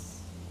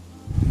this?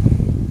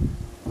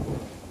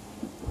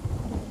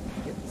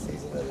 Get the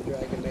Season of the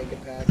Dragon Mega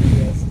Pack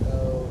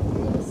ESO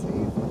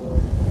DLC for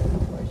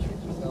price shoot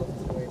yourself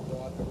to a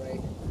broad array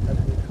of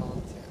new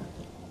content.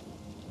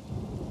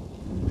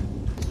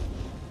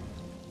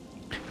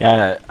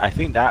 Yeah, I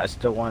think that's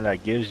the one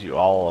that gives you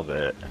all of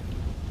it.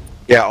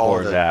 Yeah, all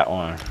or that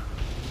one.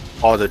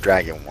 All the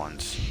dragon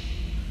ones.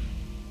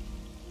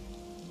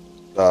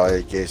 So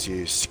it gives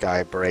you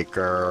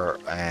Skybreaker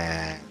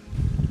and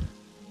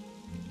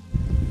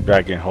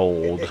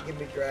Dragonhold. It didn't give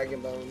me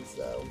Dragon Bones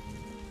though.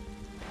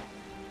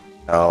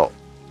 No.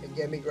 It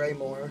gave me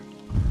Greymore.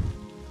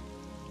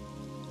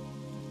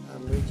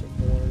 I'm reaching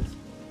forwards.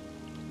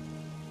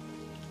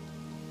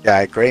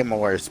 Yeah,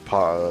 Greymore is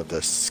part of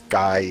the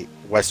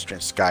Western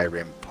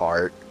Skyrim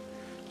part,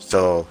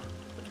 so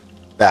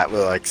that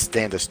will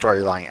extend the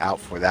storyline out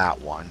for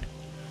that one.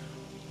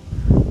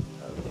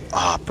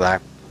 Ah,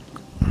 Black.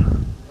 I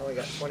only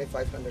got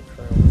 2,500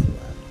 crowns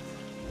left,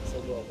 so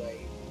we'll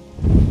wait.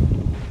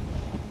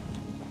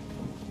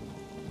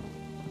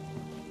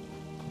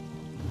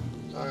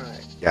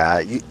 Alright. Yeah,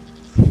 you.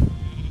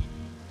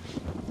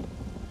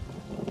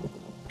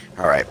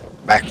 Alright,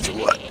 back to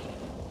what?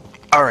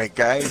 Alright,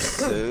 guys,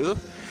 so.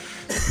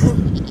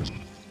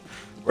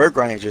 We're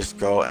going to just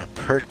go and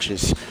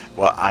purchase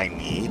what I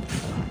need.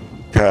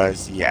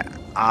 Because, yeah,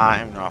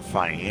 I'm not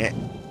finding it.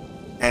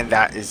 And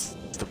that is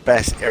the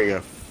best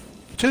area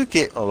to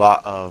get a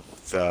lot of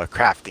the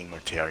crafting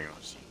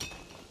materials.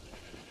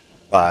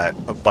 But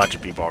a bunch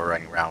of people are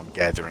running around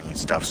gathering and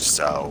stuff,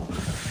 so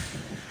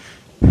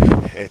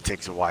it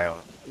takes a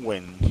while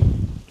when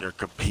you're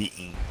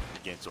competing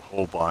against a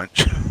whole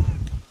bunch.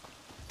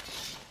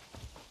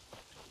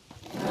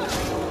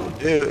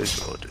 do is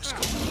we'll just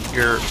go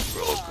here.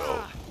 We'll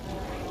go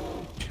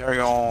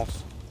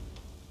materials.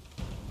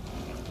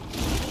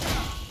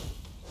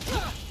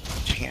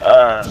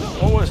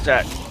 What was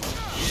that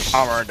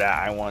armor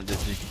that I wanted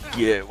to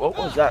get? What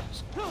was that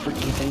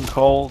freaking thing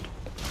called?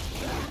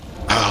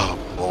 Oh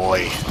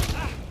boy.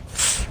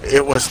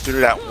 It was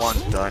through that one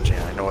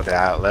dungeon. I know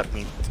that.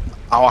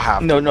 I'll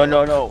have No.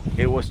 to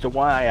It was the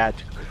one I had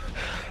to.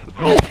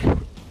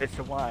 It's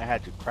the one I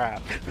had to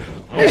craft.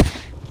 Bless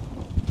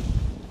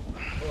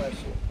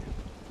you.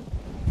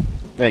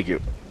 Thank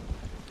you.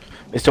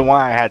 It's the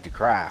one I had to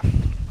craft.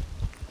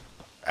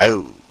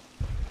 Oh.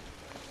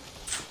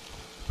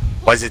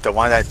 Was it the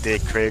one that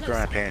did critical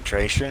and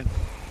penetration?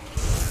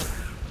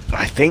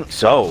 I think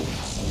so.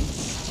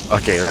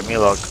 Okay, let me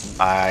look.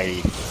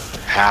 I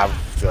have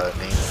the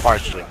name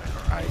partially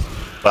memorized,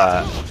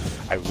 but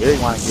I really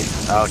want to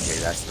get. Okay,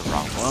 that's the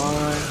wrong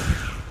one.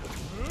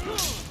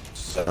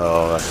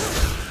 So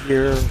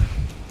here,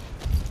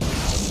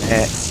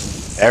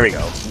 there we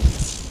go.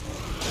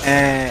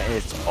 And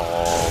it's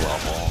all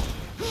level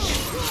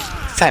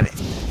 7.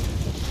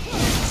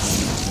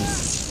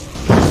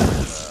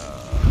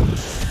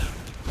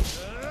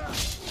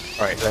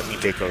 All right, let me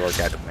take a look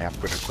at the map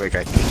real quick.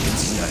 I think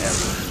it's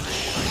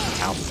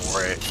everything out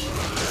for it.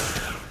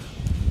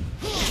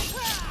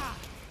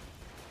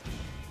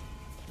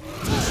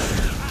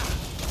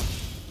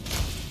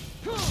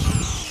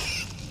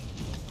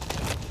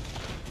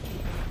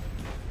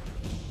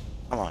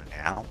 Come on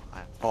now.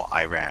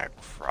 I ran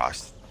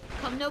across.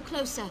 Come no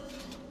closer.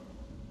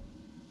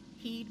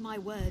 Heed my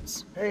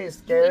words. Hey,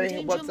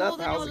 Scary. What's up?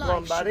 How's it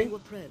going, buddy?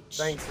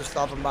 Thanks for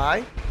stopping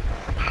by.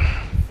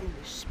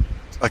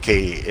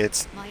 Okay,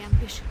 it's,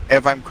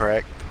 if I'm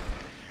correct,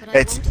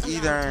 it's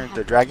either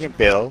the Dragon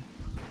Bill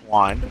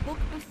one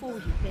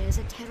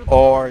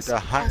or the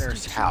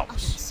Hunter's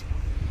House.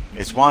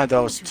 It's one of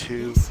those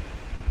two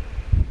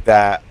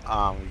that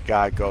we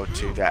gotta go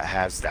to that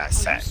has that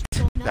set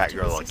that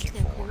you're looking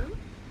for.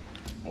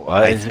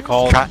 What is it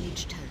called? I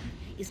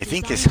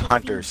think it's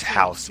Hunter's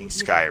House in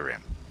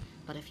Skyrim.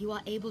 But if you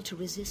are able to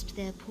resist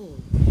their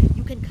pull,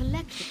 you can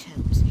collect the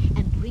tomes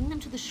and bring them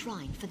to the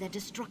shrine for their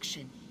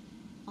destruction.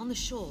 On the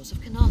shores of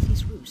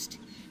Kanathi's Roost,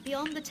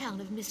 beyond the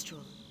town of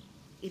Mistral,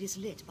 it is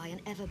lit by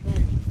an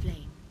ever-burning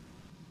flame.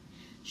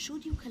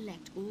 Should you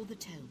collect all the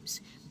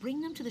tomes, bring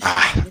them to the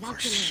shrine without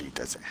delay. She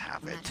doesn't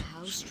have No it. matter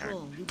how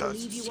strong you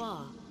Does. believe you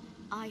are,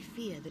 I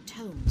fear the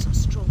tomes are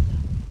stronger.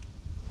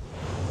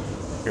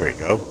 Here we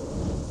go.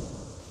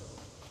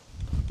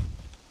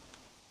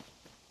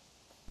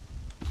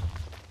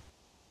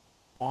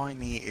 All I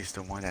need is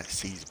the one that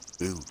sees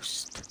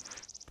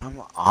boost.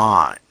 Come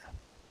on.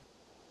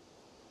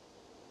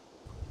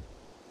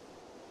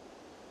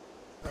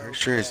 Pretty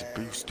sure it's a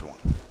boost one.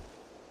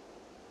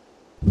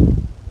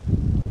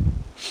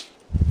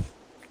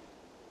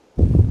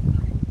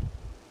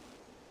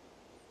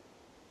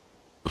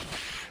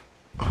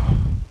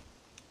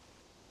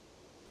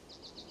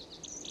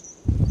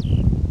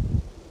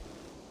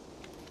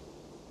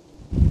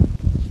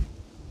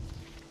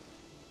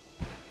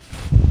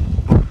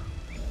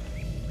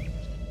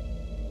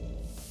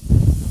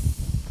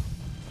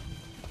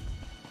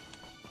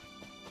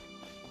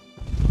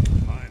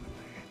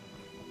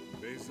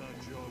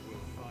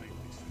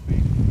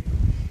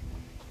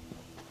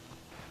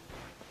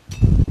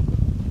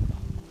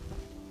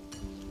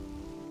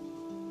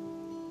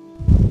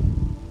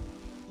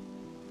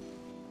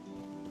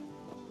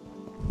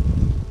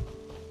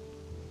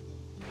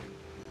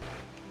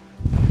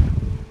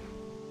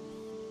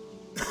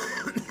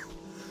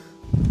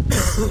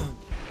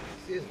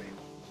 Excuse me.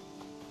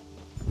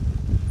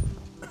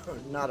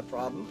 Not a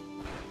problem.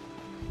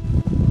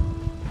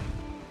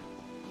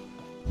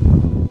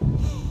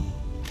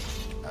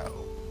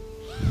 Oh.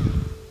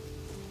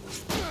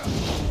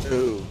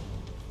 Ooh.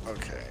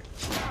 Okay.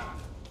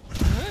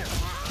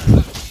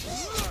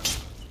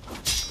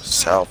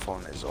 Cell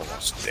phone is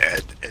almost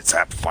dead. It's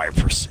at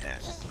 5%.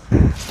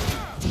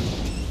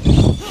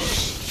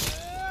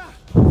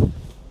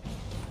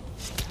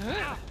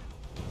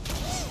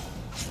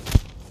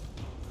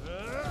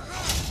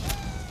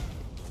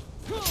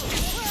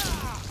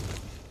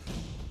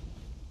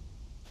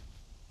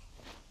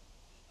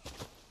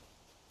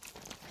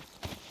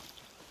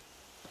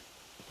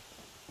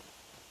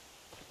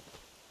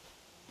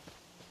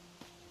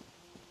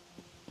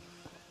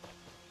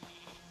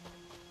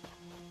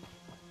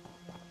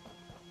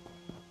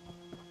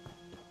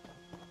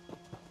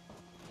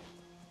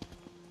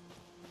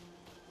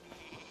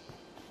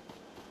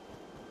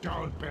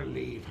 Don't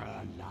believe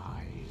her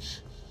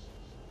lies.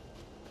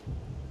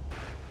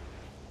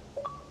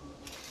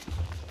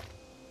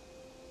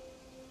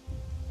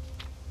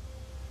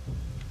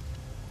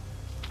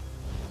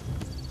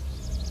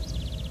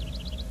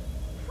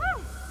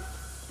 Whew!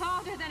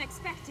 Harder than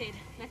expected.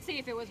 Let's see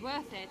if it was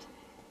worth it.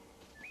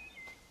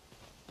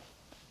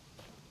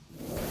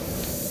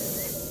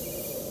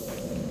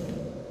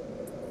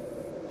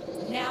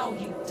 Now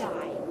you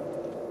die.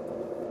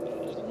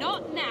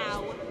 Not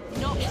now.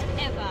 Not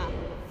ever.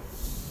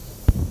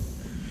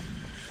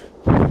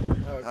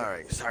 Okay.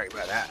 Alright, sorry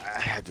about that. I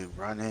had to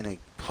run in and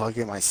plug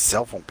in my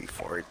cell phone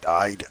before it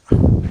died. I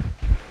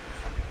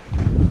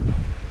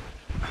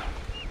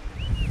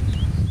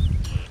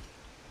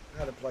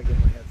had to plug in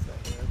my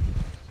headset here.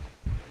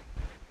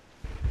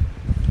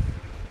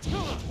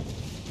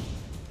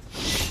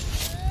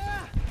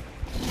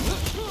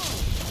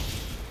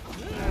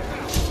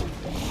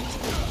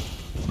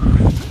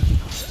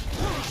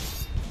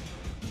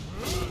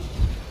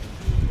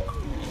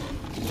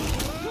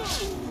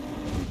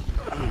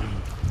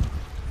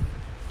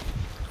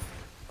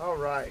 All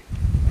right,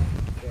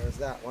 there's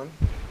that one.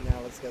 Now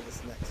let's go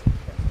this next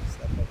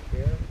step up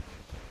here.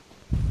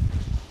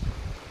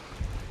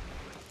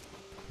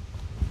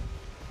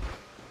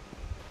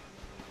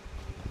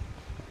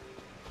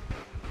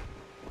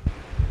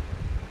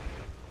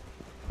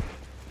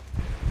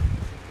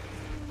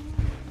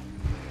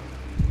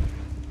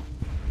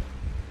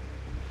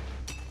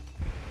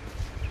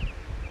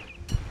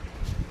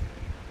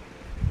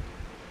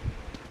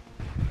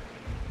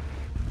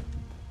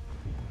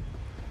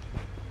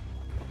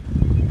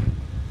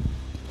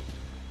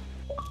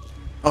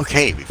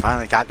 Okay, we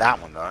finally got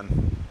that one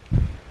done.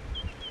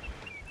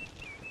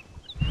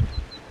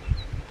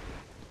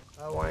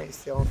 Oh, I ain't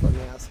stealing from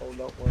the asshole,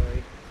 don't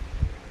worry.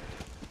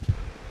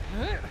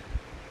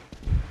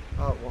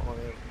 Oh, won't let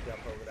me jump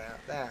over that.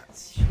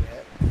 That's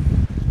shit.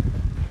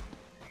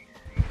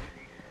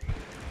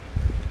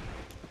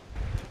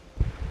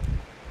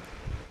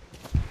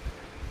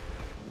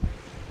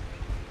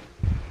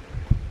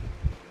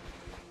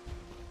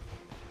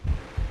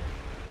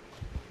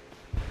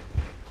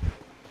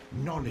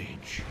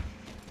 Knowledge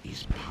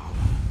is power.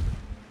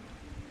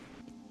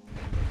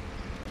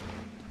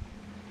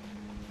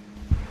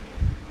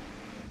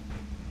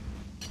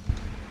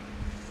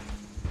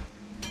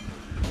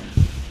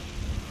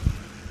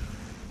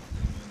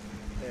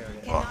 There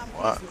it is.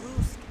 What?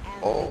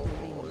 Oh,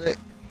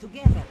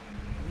 Together,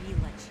 we'll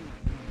achieve.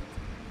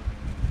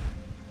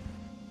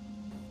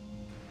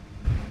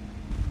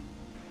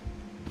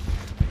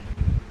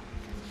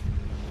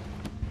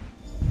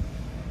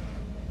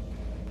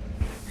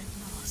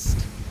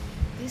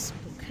 This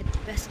book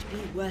had best be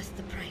worth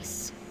the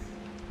price.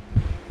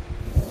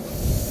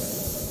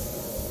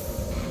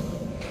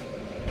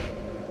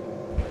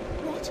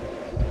 What?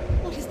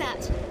 What is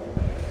that?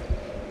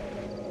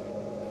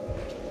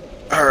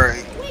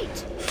 Alright.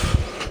 Wait!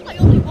 I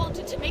only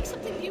wanted to make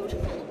something beautiful.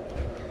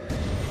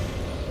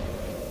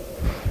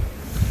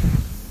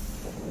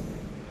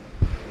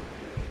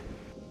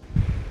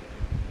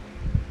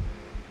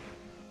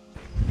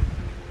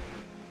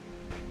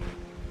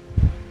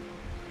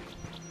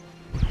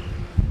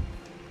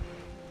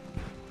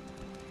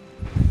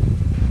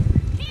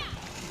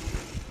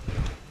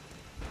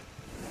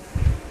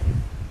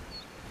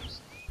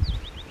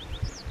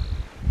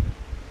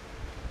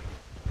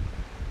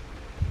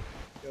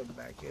 Go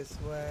back this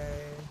way.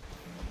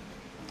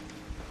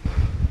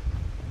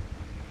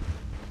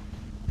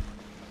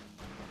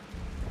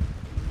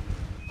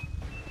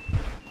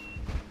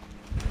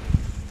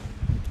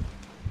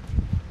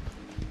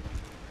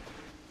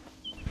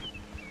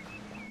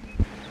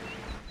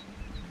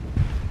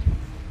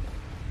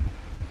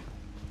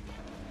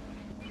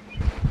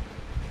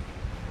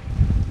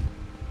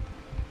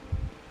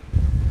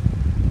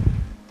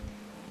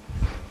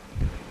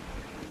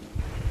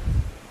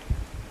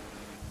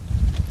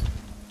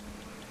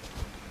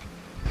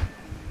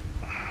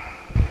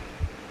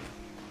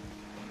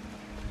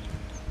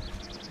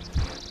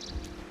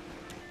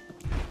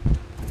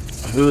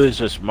 Who is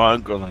this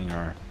smuggling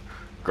our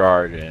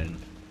garden?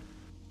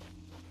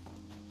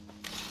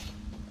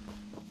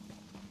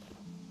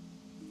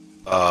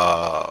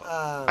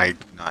 I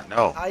do not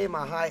know. I am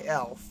a high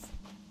elf.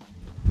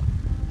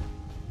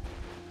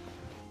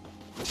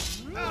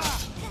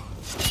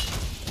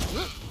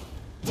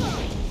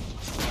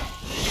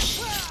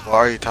 Why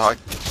are you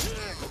talking?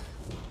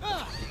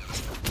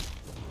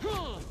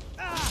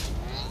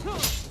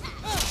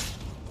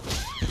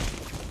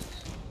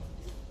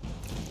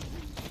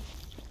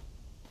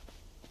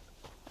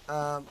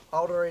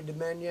 Altering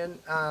Dominion,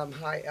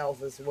 high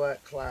elf is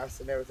what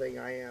class and everything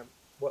I am.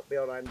 What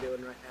build I'm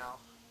doing right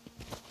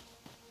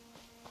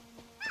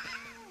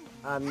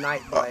now.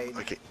 Nightblade.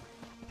 Okay.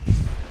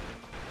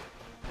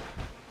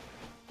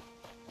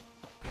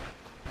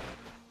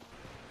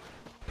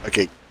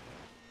 Okay.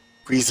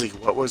 Greasley,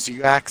 what was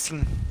you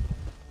asking?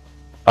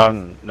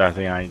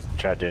 Nothing. I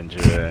tried into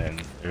it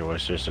and it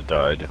was just a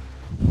dud.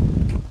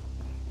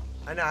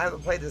 I know, I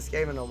haven't played this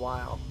game in a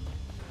while.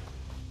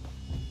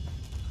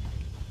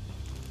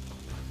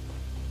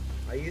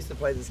 I used to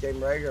play this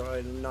game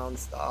regularly and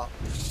non-stop.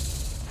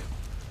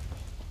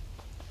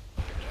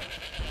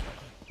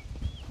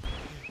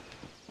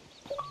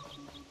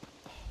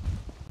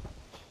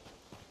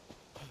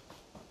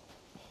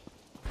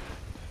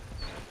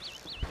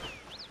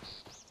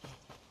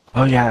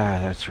 Oh yeah,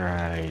 that's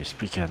right.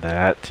 Speaking of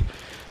that,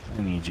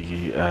 I need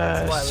to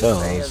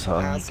sell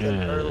something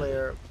good.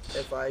 Earlier,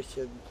 if I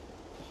should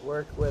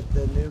work with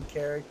the new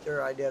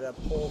character, I did a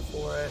poll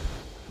for it,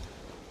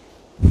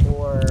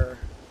 or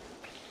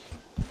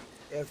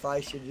if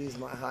I should use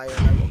my higher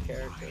level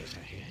character.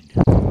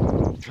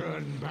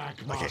 Turn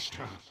back,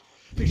 Master.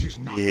 This is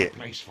not the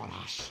place for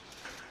us.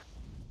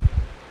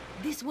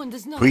 This one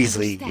does not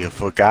Weasley, understand. you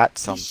forgot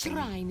This something.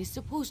 shrine is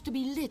supposed to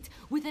be lit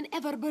with an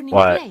ever-burning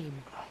What?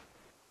 flame.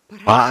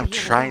 Perhaps Well, I'm the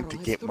trying to Yaradaro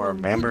has get more thrown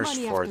good members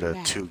money for after the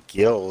bad. 2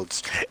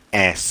 guilds,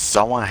 and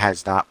someone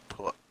has not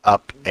put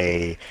up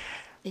a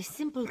A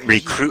simple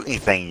recruiting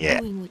thing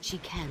yet. doing what she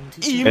can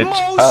to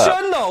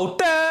Emotional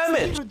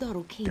damage.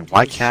 Then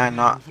why can I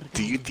not?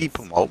 Do you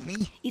depromote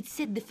me? It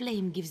said the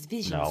flame gives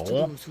visions No. to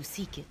those who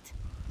seek it.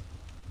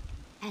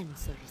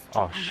 Answers to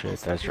Oh shit,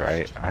 that's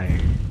right. I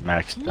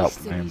maxed out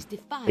my Mysteries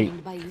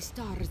defined by the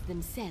stars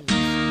themselves.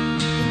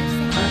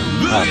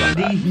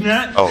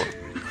 Oh.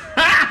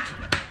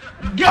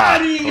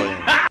 Got him!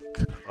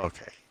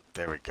 Okay,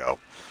 there we go.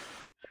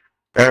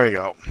 There we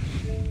go.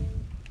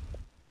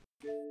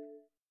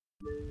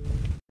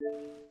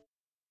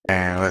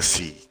 And let's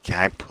see, can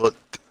I put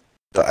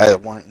the other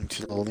one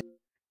into the link?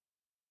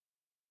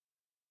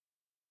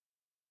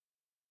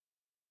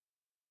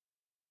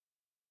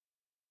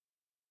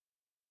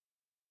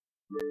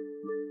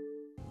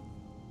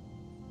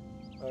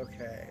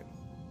 Okay.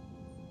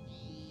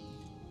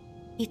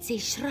 It's a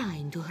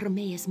shrine to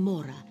Hermaeus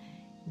Mora,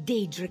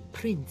 Daedric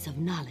Prince of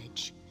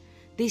Knowledge.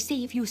 They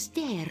say if you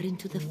stare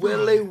into the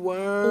Willy fire,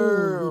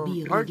 all will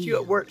be Worm. Aren't you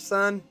at revealed. work,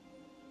 son?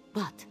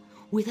 But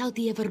without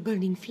the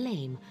ever-burning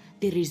flame,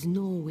 there is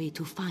no way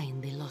to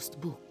find the lost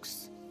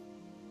books.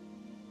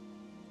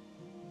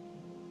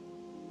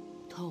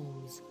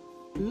 Tomes,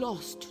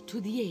 lost to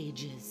the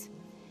ages.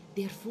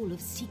 They're full of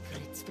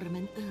secrets from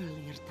an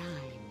earlier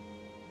time.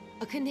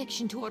 A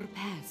connection to our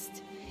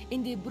past,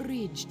 and a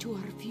bridge to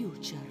our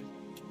future.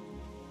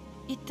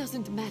 It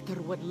doesn't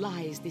matter what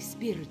lies the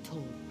spirit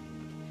told.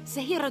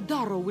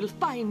 Sahiradaro will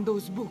find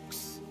those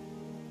books.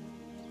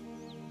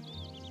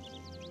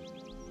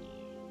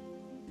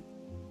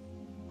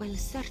 While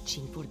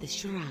searching for the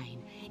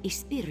shrine, a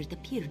spirit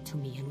appeared to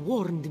me and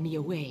warned me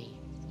away.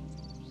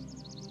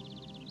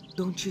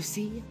 Don't you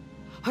see?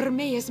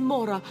 Hermaeus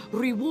Mora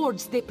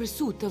rewards the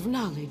pursuit of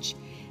knowledge.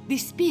 The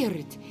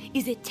spirit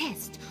is a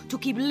test to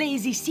keep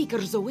lazy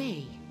seekers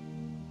away.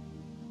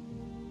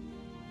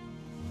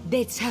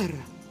 That's her.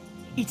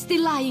 It's the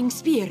lying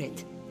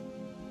spirit.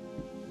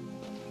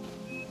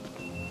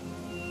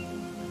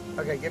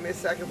 Okay, give me a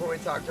second before we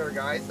talk to her,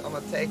 guys. I'm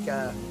gonna take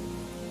a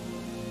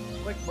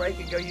quick break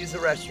and go use the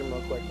restroom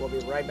real quick. We'll be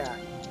right back.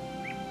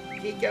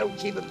 Kiko,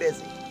 keep it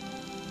busy.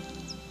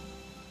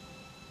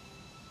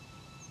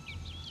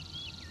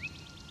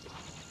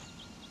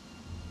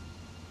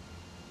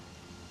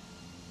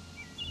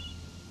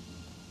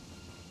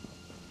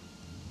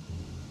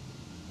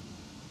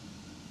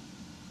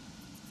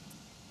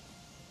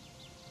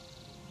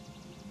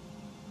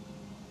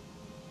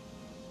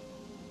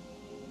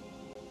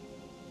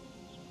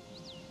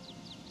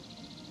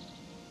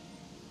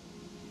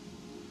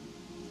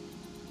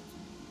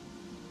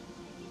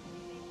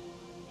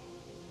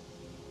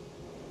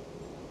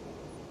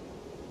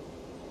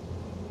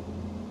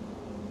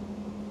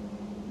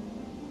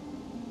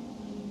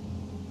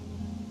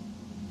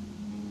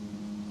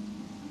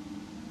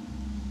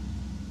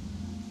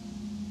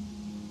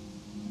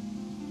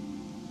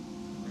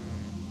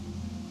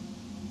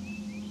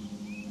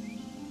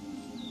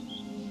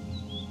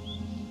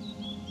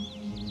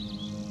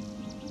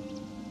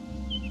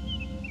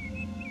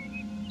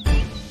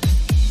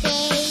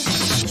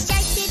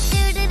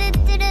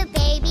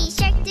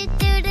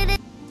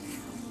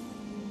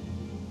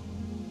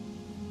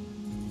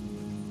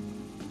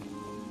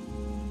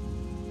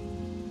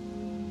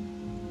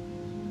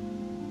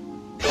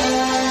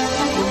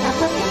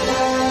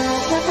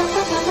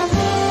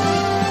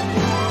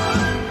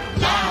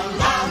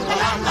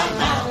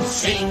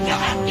 Sing a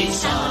happy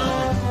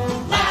song.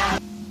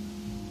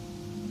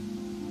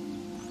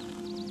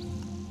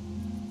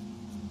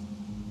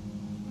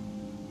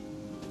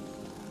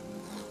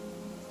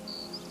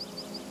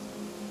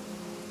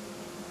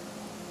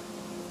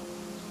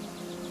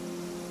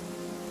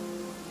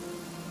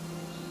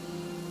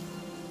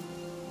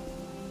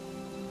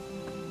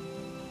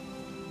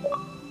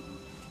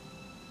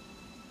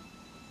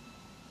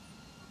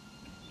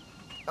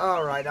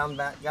 All right, I'm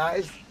back,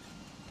 guys.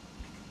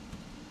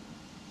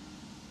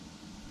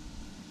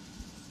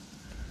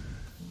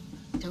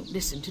 Don't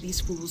listen to these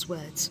fools'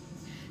 words.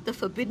 The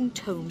forbidden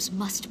tomes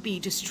must be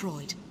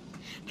destroyed.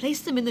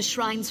 Place them in the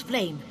shrine's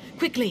flame,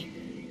 quickly.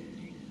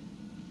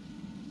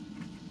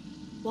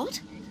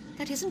 What?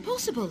 That isn't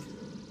possible.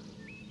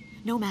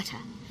 No matter.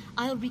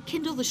 I'll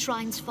rekindle the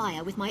shrine's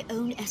fire with my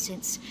own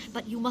essence,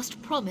 but you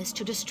must promise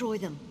to destroy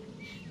them.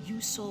 You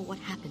saw what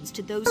happens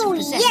to those who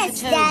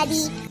possess the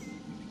tomes. Daddy.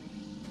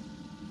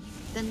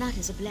 Then that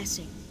is a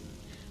blessing.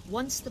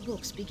 Once the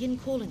books begin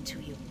calling to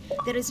you,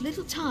 there is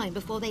little time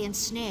before they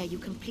ensnare you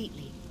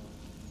completely.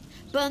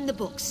 Burn the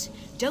books.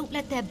 Don't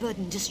let their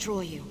burden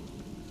destroy you.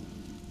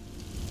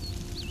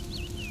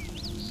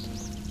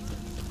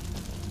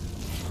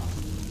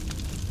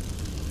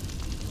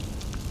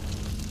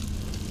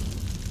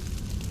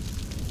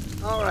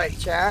 All right,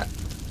 chat.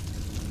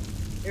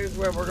 Here's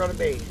where we're gonna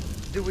be.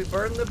 Do we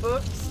burn the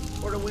books,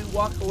 or do we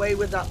walk away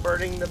without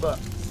burning the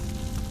books?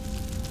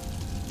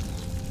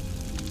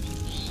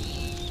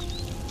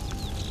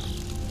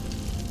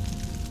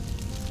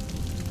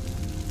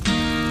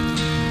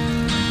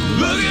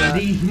 Look at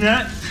these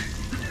nuts!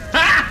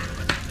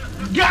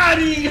 Ha! Got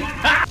him!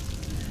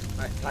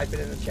 Alright, type it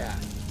in the chat.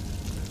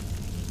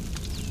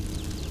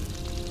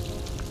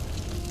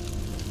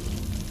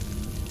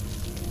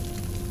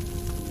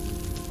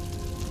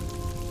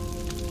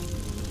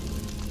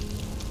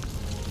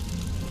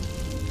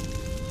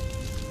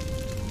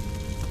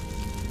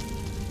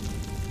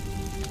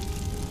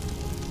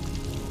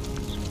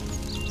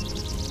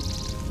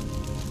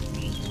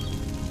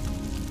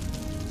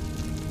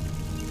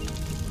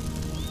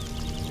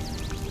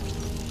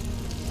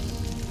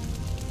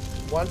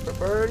 One for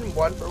burn,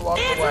 one for walk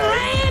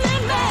away.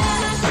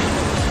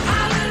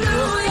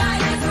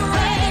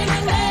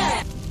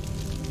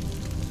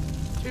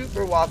 Two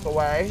for walk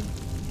away.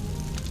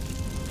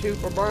 Two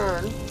for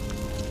burn.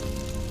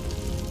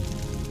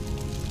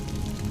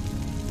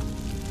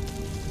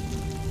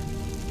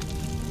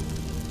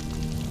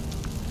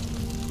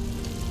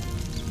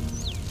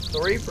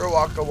 Three for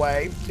walk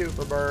away, two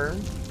for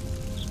burn.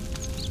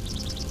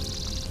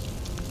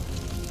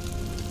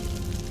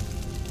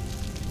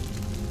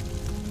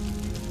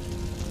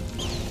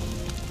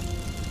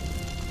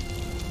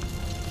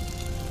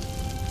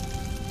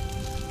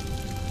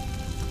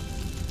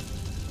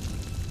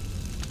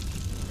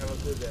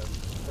 Do this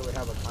so we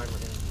have a timer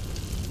here.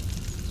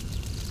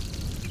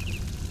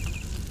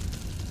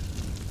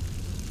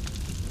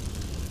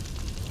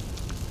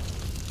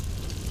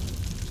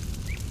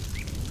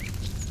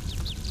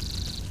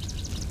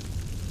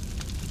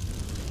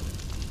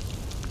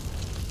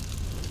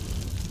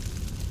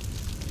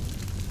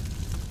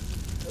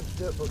 Let's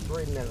do it for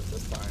 3 minutes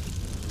this time.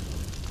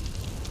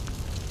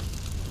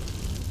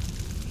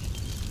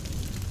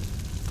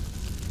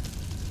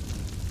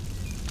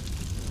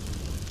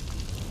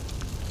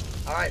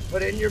 All right,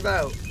 put in your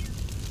vote.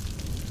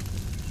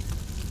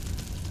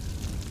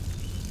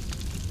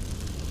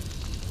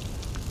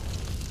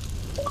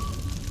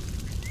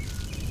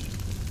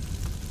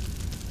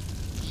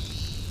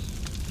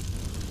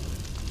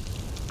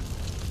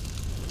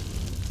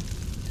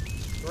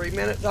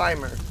 Three-minute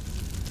timer.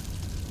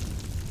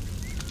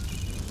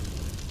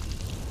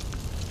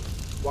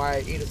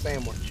 Why eat a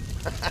sandwich?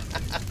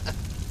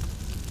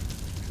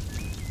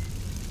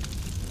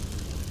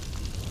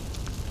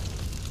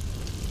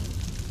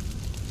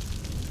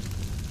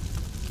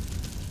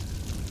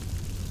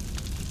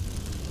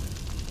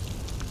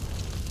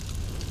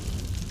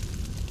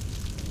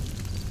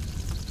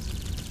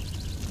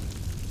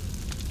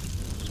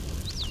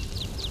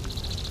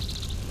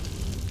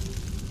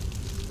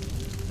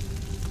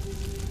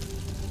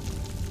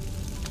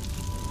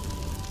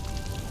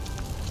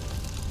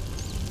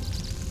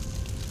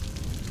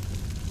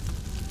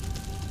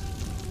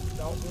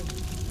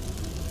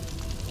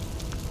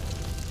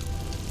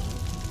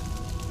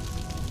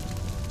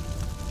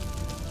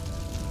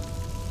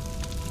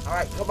 All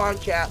right, come on,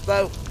 chat,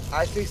 vote.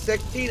 I see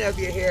 16 of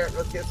you here.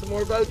 Let's get some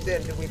more votes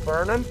in. Do we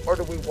burn them or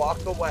do we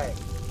walk away?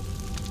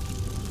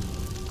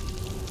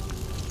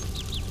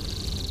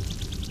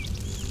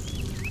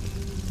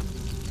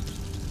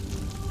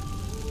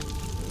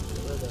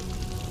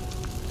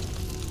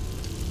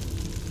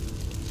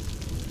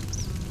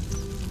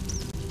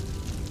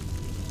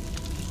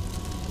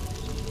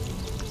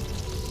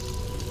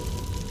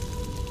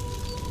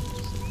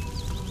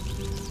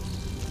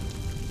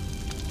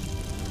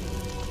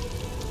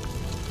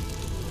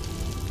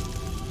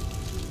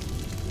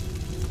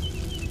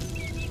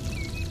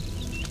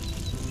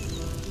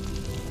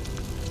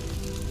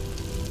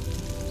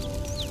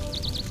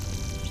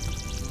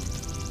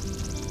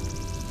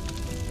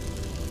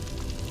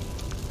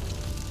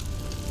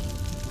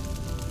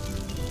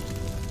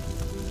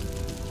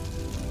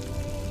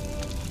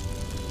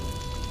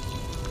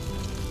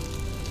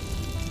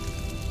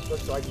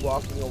 Looks like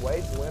walking away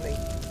is winning.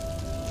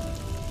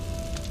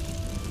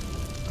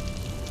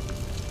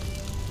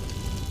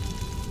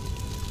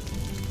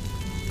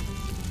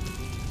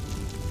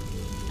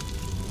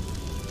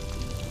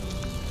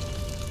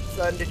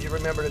 Son, did you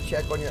remember to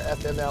check on your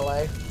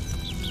FMLA?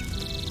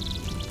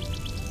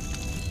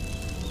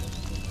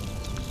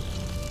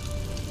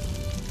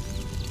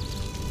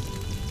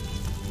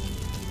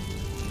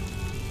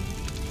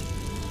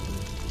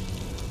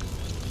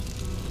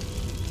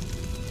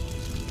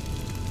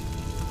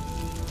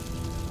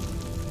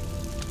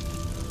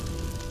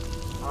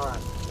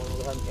 Alright, we'll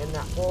go ahead and end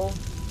that poll.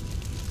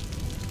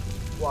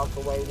 Walk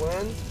away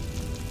wins.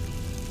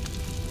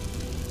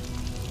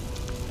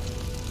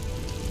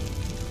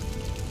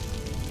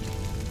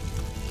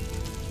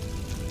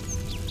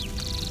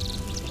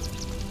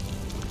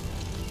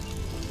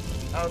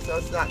 Oh, so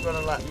it's not going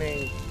to let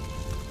me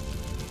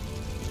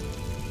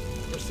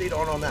proceed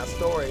on that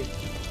story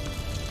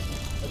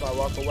if I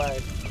walk away.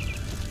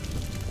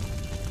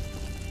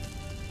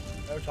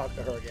 Go talk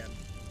to her again.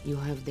 You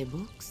have the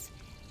books?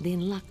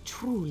 Then luck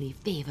truly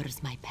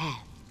favors my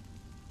path.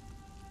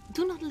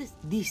 Do not list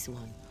this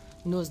one.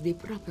 Knows the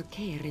proper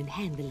care and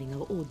handling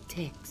of old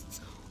texts.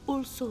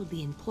 Also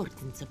the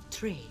importance of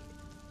trade.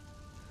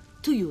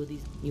 To you,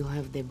 you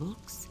have the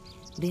books.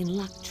 Then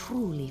luck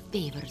truly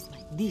favors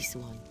this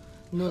one.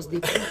 Knows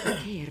the proper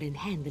care and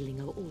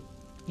handling of old.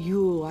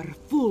 You are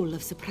full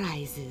of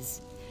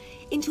surprises.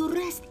 And to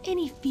rest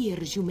any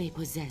fears you may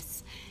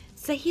possess,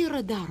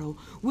 Sahira Daro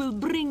will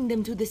bring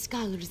them to the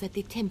scholars at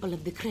the Temple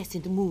of the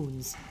Crescent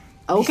Moons.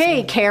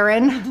 Okay,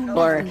 Karen.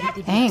 Or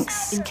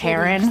thanks,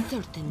 Karen.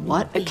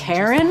 What, a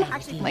Karen?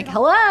 Like,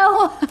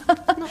 hello?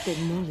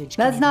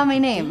 That's not my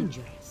name.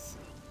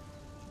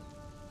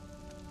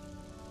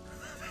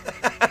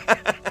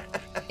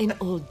 An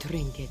old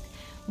trinket,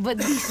 but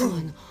this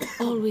one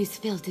always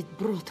felt it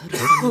brought her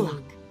some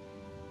luck.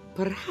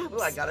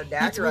 Perhaps I got a it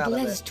dagger would out of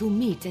let it. us to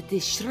meet at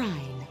this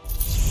shrine.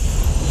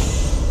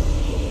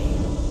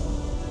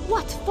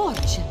 What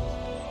fortune!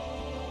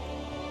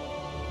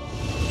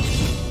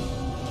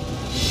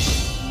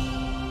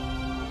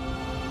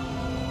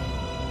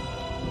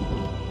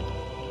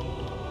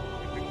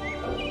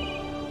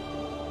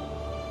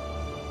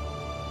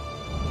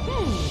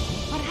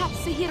 Perhaps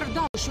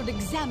Sahir should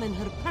examine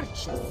her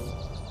purchase.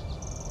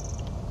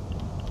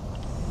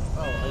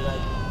 Oh, I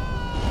like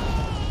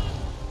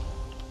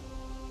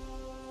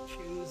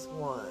choose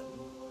one.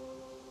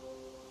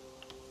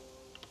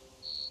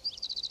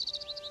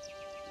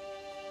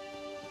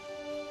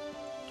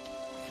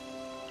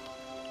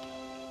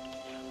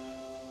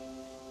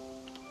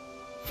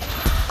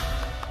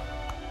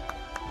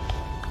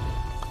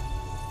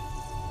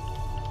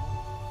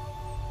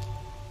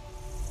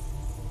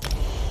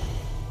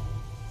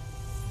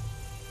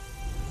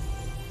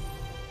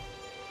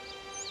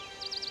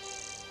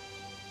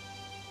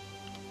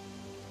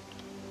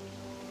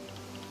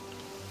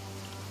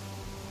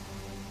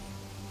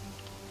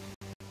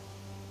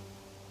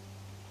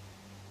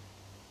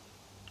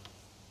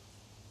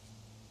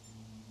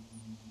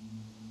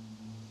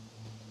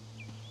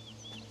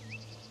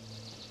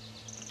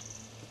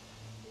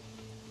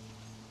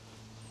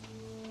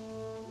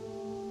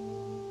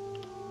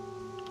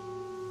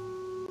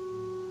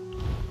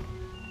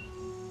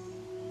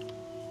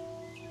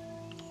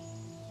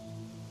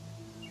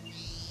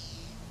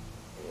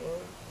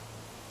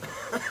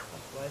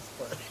 Last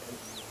question.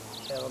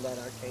 Tell that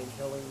arcane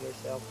killing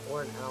yourself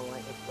or an ally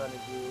in front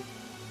of you.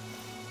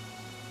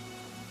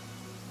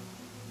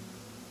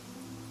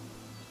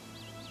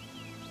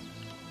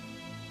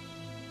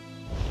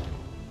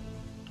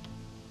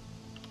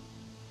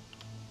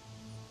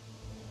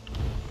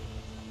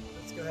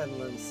 Let's go ahead and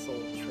learn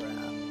Soul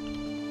Trap.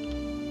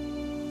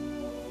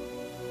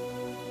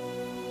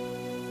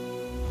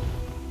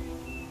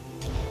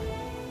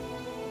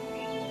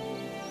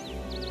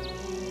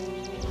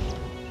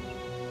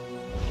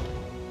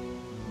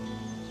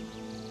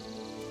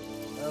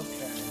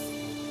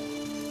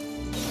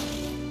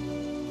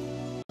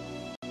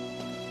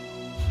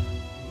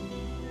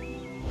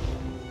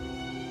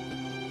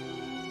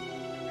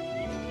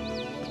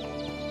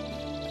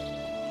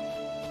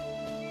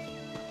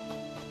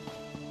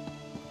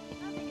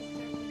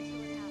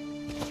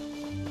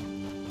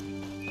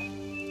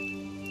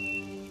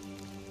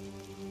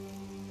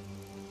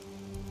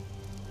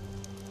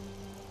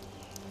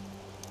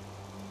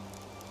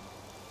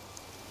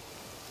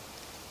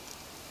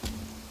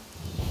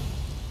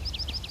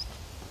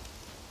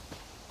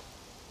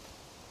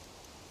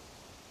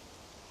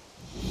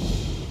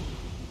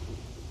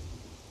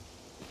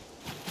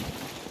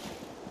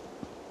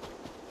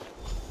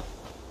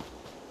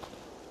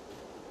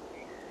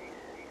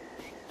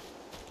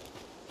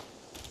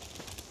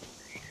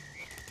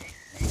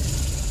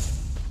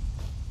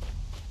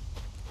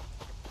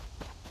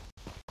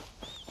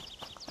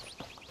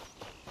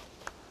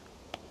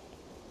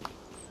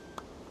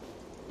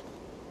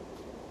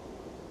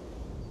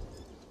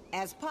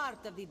 As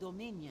part of the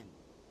Dominion,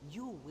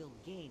 you will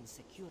gain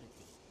security.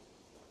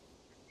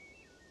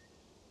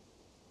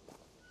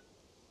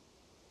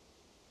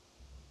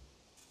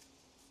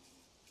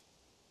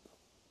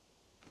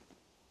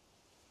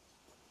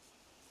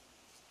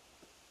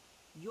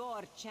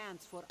 Your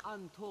chance for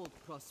untold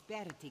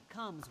prosperity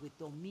comes with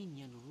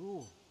Dominion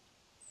rule.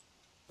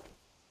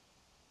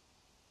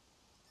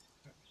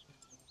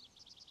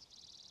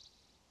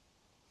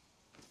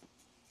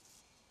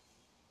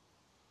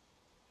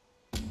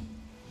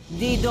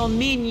 The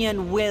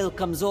Dominion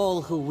welcomes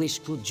all who wish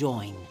to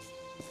join.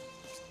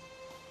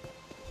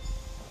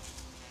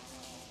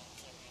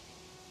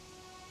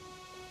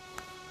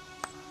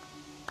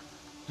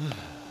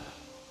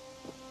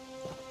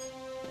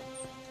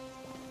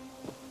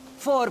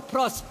 For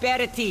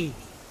prosperity,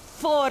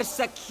 for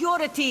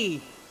security,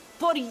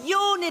 for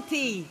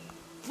unity,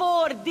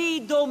 for the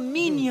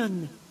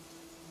Dominion.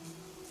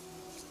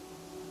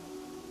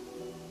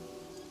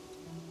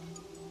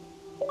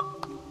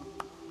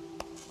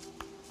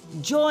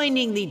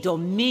 Joining the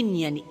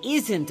Dominion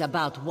isn't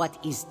about what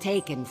is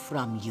taken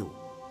from you,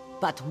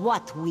 but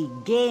what we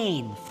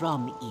gain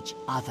from each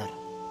other.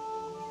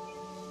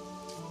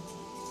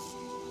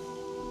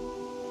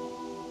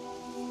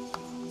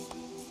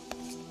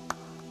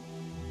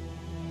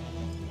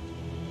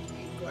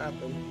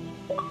 happen.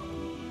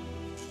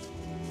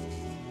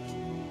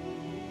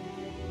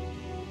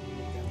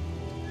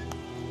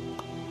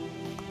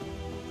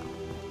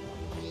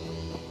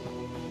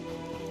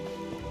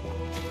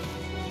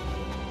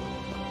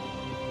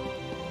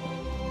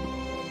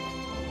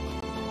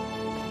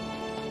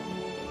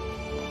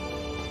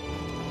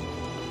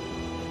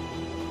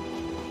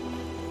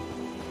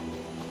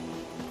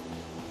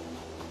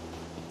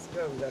 Let's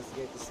go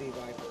investigate the sea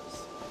vipers.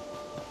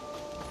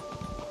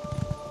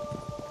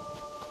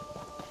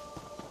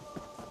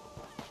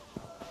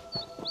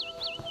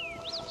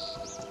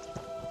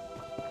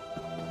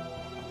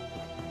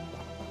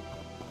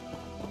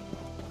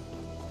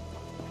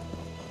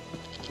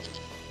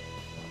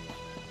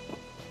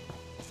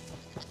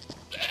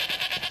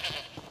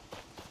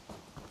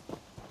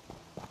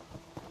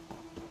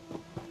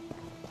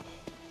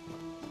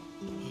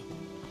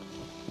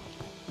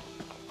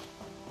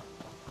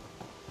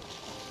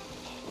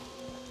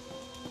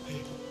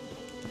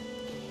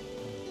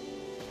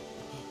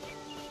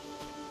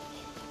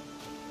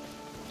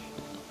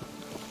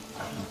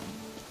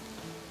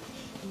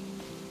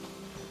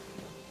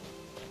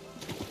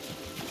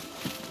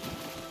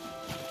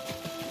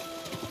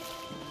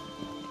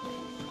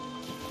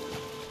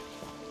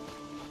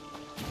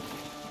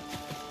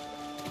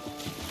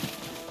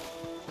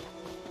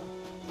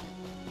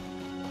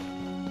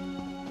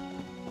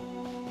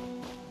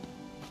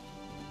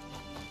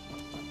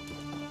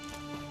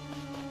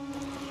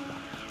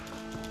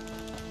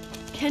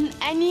 Can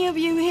any of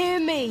you hear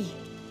me?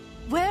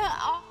 Where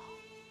are...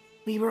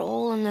 We were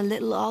all on a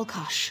little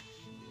Alkosh,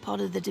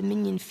 part of the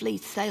Dominion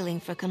fleet sailing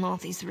for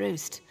Canarthy's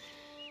Roost.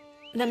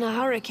 Then a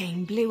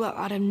hurricane blew up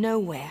out of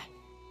nowhere.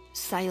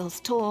 Sails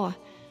tore,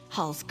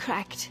 hulls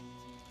cracked,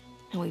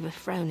 and we were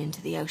thrown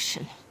into the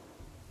ocean.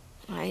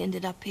 I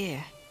ended up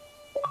here.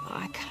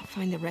 I can't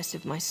find the rest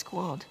of my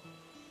squad.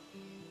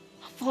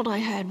 I thought I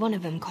heard one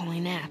of them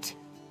calling out,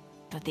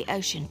 but the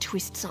ocean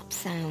twists up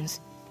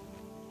sounds.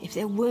 If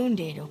they're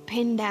wounded or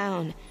pinned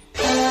down,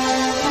 they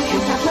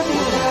answer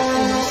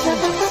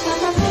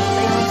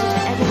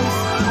to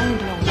evidence,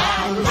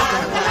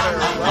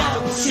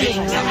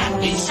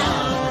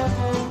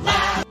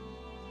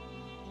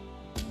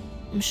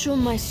 I'm sure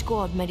my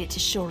squad made it to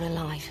shore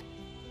alive.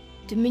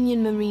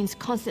 Dominion Marines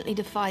constantly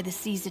defy the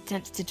sea's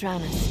attempts to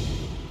drown us.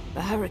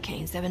 But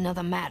hurricanes, they're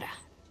another matter.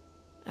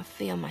 I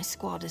fear my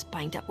squad is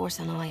banged up worse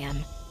than I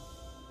am.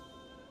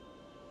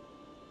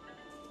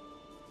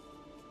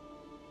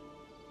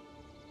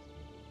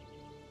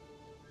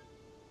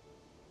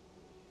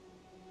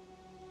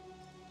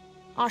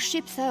 Our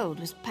ship's hold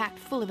was packed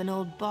full of an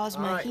old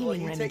Bosma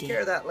healing remedy. Take care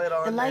of that lid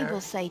on the there.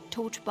 labels say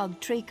torchbug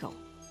treacle,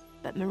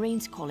 but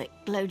Marines call it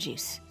glow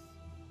juice.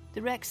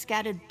 The wreck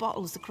scattered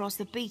bottles across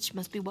the beach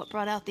must be what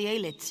brought out the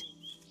aelids.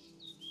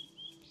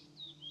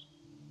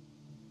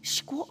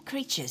 Squat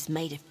creatures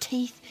made of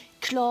teeth,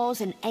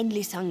 claws, and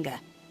endless hunger.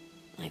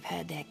 I've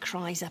heard their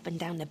cries up and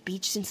down the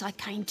beach since I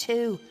came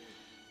to.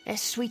 Their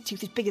sweet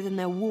tooth is bigger than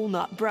their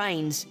walnut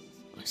brains.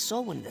 I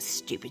saw one of the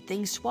stupid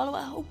things swallow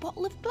a whole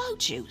bottle of glow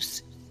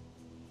juice.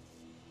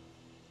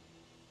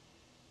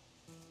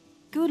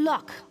 Good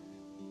luck.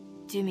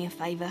 Do me a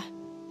favor.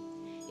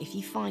 If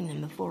you find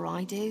them before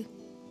I do,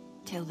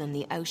 tell them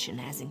the ocean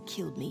hasn't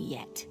killed me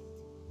yet.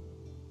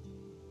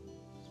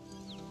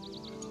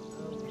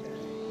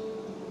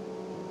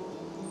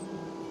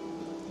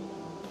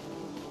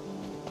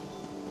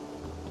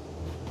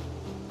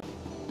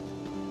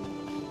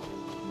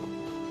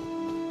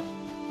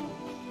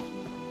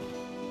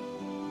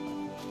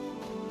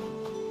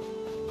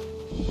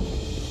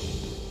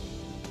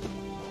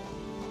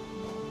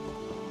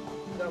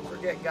 Don't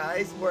forget,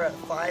 guys, we're at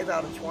 5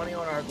 out of 20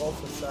 on our goal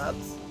for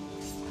subs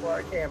for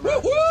our camera.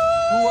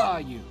 Who are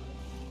you?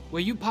 Were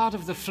you part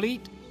of the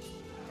fleet?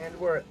 And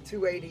we're at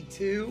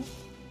 282.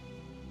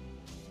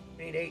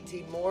 We need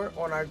 18 more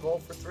on our goal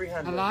for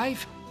 300.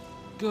 Alive?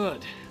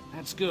 Good.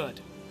 That's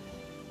good.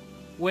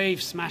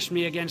 Wave smashed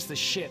me against the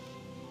ship.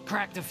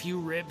 Cracked a few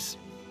ribs.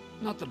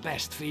 Not the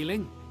best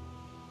feeling.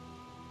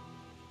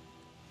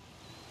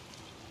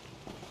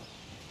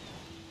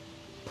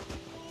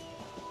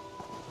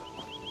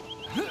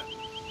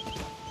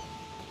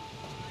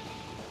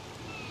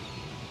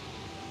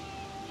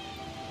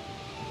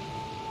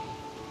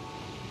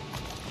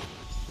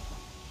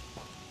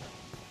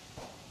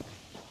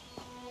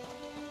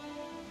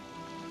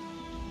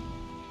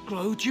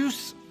 Glow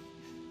juice?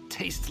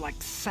 Tastes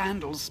like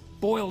sandals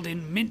boiled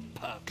in mint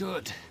pulp.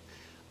 Good.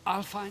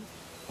 I'll find...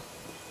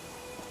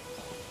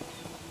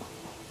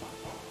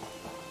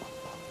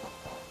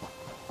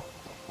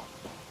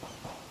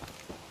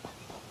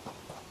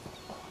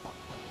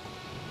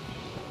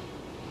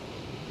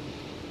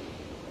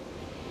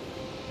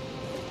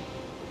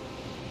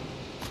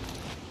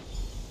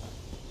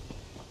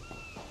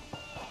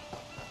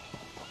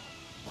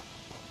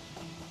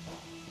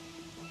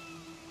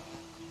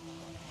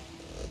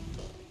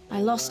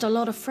 I lost a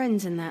lot of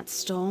friends in that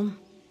storm.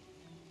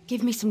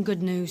 Give me some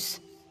good news.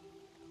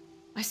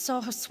 I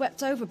saw her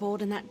swept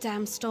overboard in that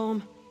damn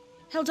storm.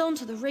 Held on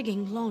to the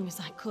rigging long as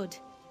I could.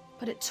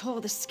 but it tore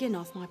the skin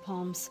off my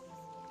palms.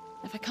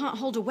 If I can't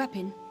hold a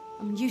weapon,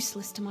 I'm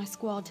useless to my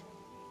squad.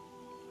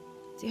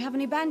 Do you have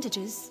any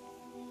bandages?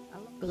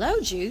 Glow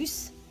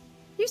juice?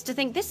 Used to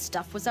think this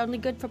stuff was only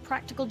good for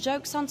practical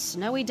jokes on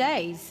snowy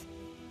days.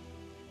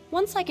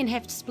 Once I can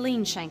heft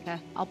Spleen Shanker,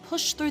 I'll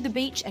push through the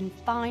beach and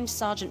find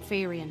Sergeant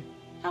Furion.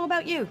 How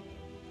about you?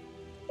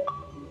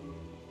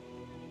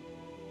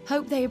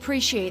 Hope they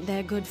appreciate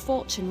their good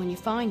fortune when you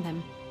find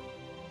them.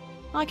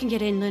 I can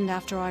get inland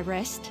after I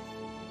rest.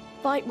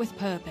 Fight with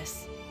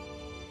purpose.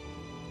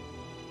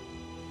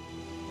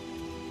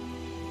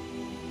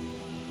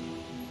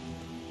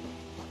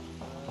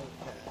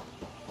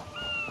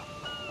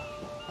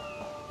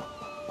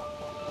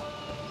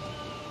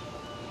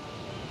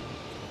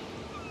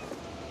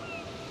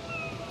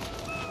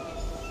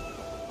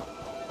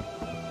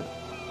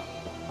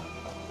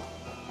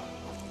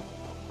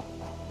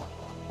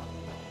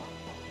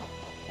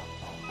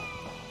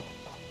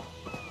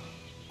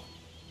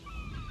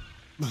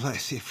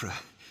 Bless Ifra.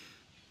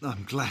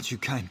 I'm glad you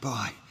came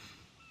by.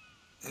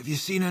 Have you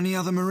seen any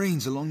other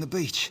Marines along the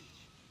beach?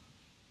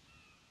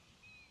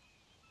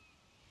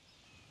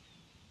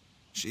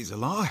 She's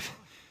alive.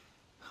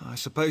 I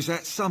suppose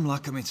that's some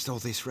luck amidst all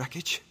this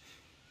wreckage.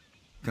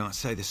 Can't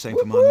say the same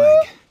for my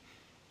leg.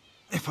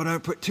 If I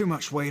don't put too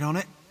much weight on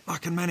it, I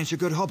can manage a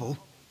good hobble.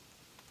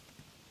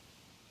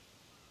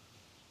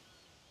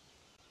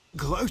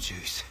 Glow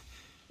juice?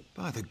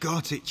 By the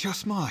gods, it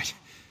just might.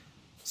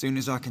 Soon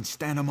as I can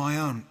stand on my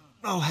own,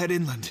 I'll head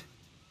inland.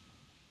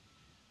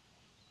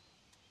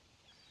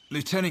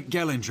 Lieutenant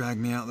Gellin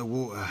dragged me out of the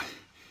water.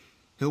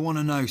 He'll want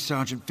to know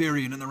Sergeant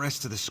Furion and the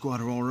rest of the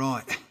squad are all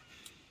right.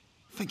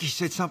 I think he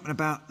said something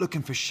about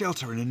looking for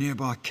shelter in a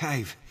nearby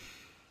cave,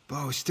 but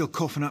I was still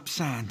coughing up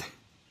sand.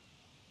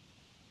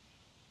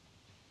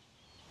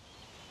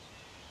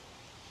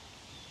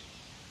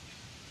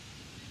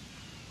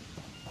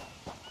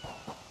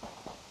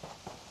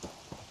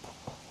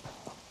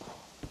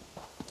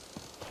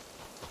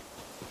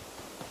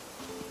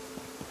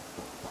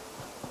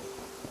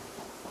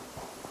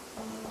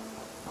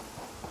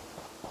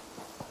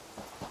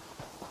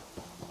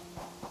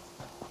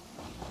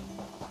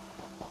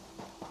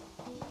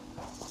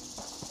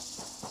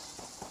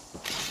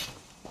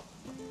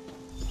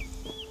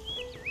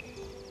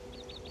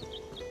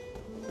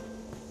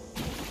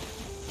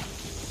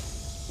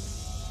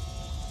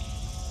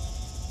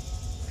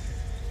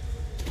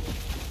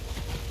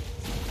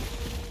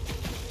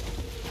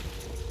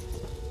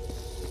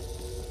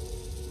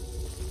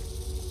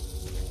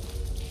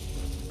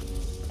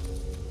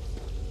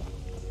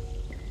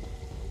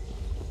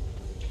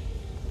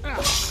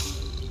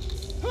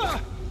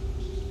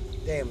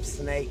 Damn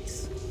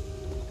snakes.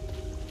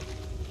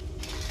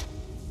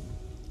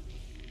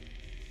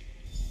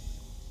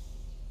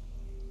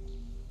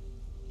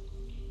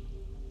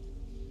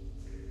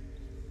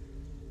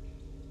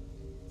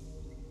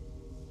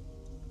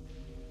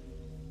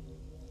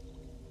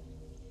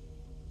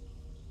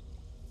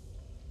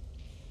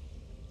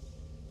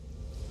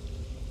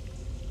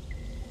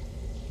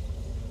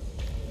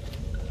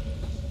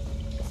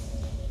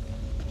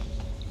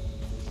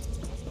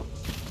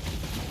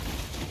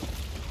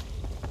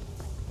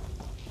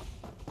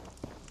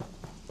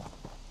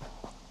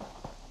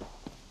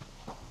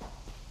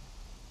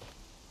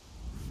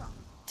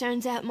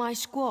 Turns out my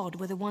squad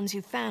were the ones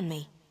who found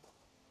me.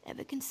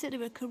 Ever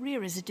consider a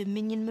career as a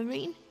Dominion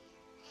Marine?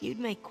 You'd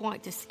make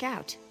quite a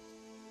scout.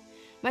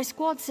 My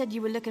squad said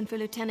you were looking for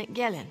Lieutenant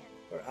Gellin.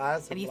 Her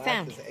eyes Have are you black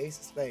found as him? the ace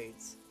of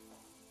spades.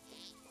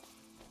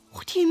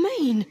 What do you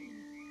mean?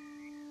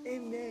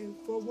 And now,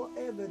 for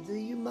whatever do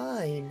you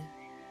mean?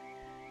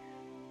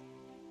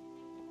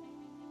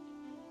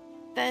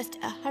 First,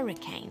 a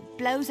hurricane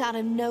blows out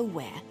of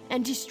nowhere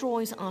and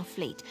destroys our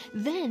fleet.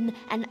 Then,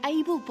 an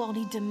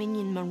able-bodied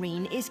Dominion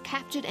Marine is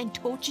captured and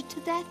tortured to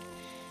death.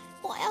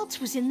 What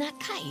else was in that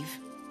cave?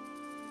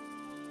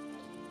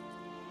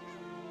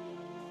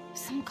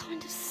 Some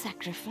kind of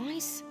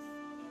sacrifice?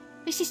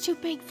 This is too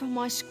big for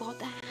my squad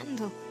to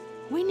handle.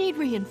 We need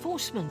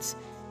reinforcements.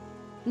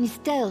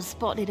 Nistel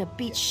spotted a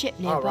beach ship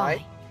nearby. All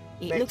right.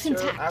 It Make looks sure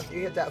intact. after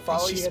you hit that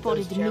follow, She you hit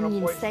spotted those channel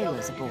Dominion points down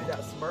sailors there, you aboard. do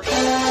that smirk.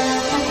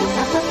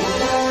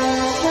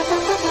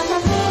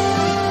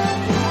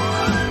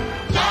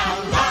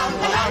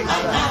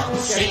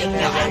 Sing a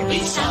happy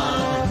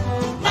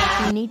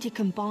song. We need to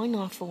combine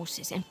our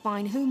forces and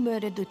find who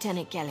murdered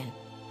Lieutenant Gellin.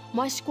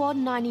 My squad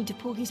and I need to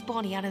pull his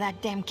body out of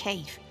that damn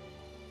cave.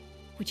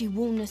 Would you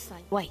warn us?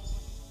 Wait,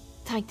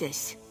 take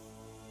this.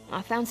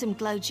 I found some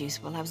glow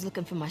juice while I was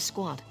looking for my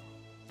squad,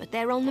 but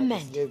they're on the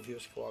mend. Give your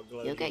squad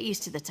glow You'll get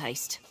used to the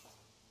taste.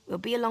 We'll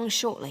be along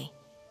shortly.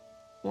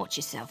 Watch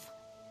yourself.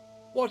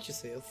 Watch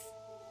yourself.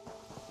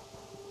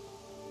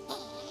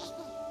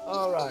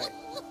 All right.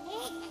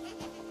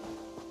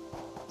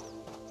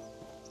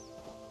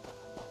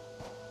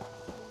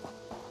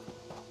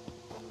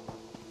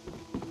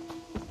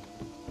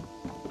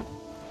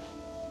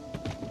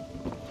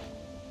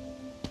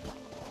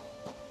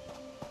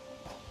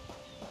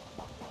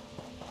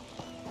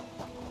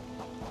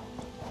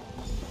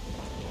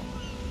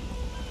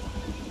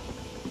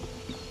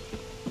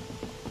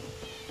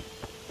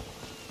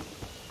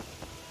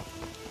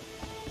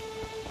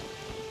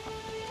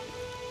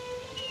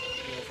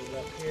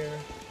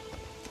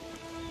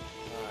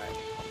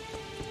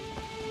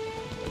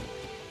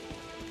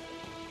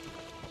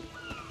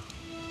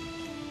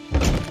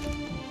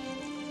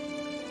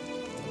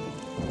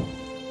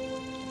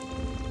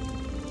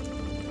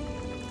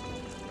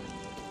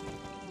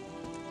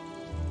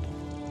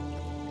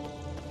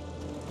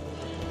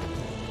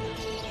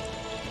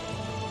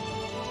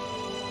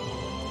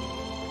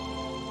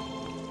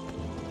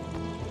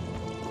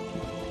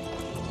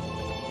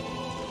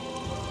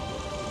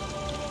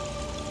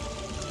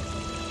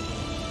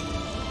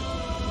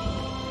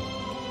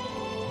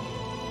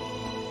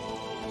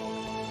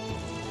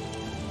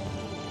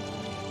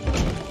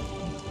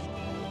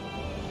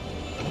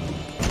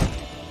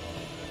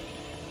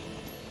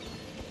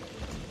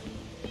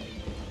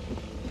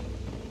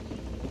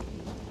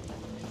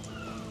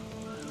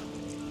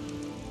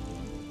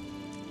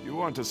 You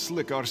aren't a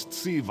slick-arsed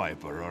sea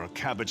viper or a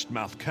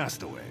cabbage-mouthed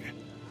castaway.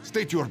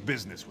 State your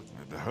business with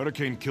me. The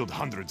hurricane killed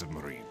hundreds of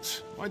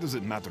Marines. Why does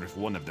it matter if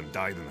one of them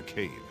died in the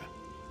cave?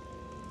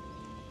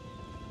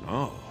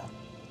 Oh.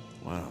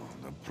 Well,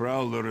 the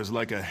Prowler is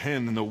like a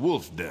hen in a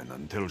wolf den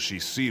until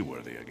she's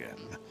seaworthy again.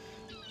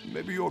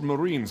 Maybe your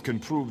Marines can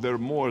prove they're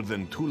more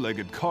than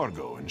two-legged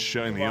cargo and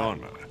shiny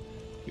armor.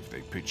 If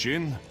they pitch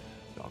in,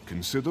 I'll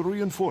consider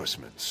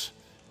reinforcements.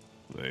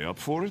 Are they up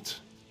for it?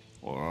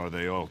 Or are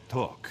they all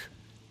talk?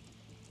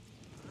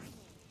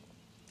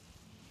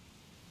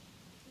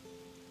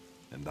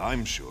 And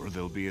I'm sure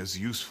they'll be as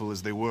useful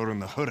as they were in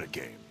the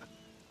hurricane.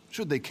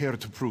 Should they care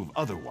to prove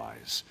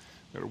otherwise,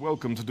 they're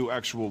welcome to do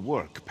actual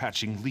work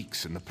patching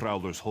leaks in the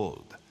Prowler's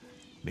hold.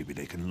 Maybe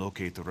they can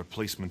locate a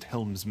replacement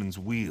helmsman's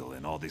wheel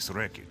in all this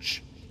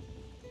wreckage.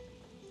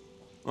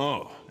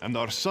 Oh, and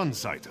our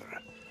Sunsighter.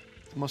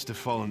 It must have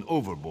fallen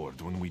overboard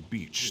when we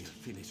beached.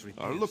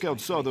 Our lookout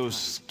saw those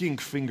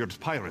skink-fingered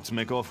pirates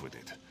make off with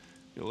it.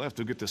 You'll have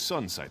to get the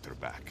Sunsighter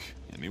back,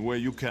 any way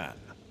you can.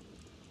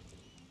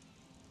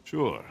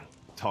 Sure,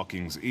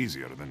 talking's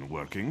easier than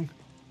working.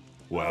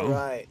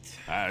 Well,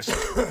 ask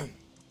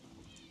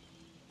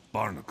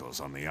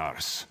barnacles on the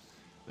arse.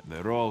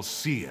 They're all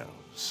sea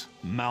elves.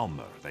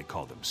 Malmer, they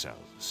call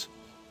themselves.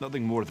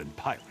 Nothing more than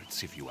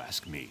pirates, if you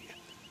ask me.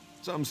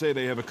 Some say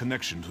they have a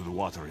connection to the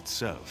water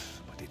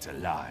itself, but it's a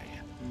lie.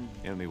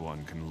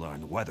 Anyone can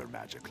learn weather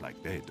magic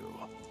like they do.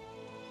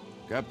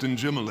 Captain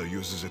Jimala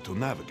uses it to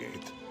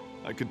navigate.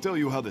 I could tell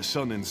you how the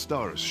sun and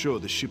stars show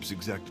the ship's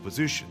exact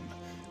position,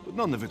 but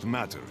none of it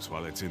matters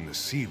while it's in the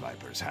Sea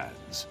Viper's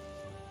hands.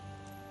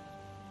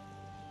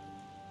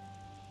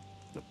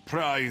 The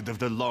pride of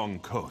the long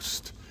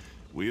coast.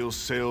 We'll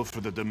sail for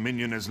the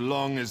Dominion as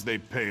long as they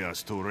pay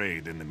us to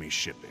raid enemy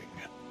shipping.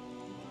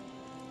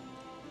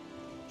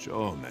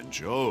 Joan and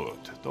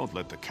Jode, don't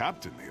let the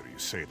captain hear you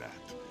say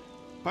that.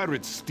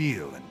 Pirates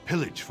steal and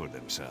pillage for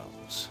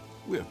themselves.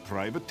 We're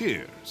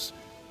privateers,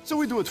 so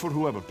we do it for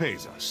whoever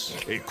pays us.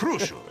 A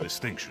crucial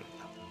distinction.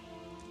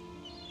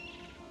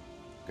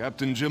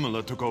 Captain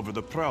Jimala took over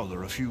the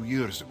Prowler a few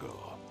years ago.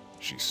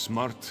 She's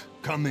smart,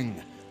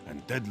 cunning,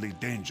 and deadly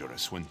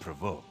dangerous when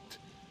provoked.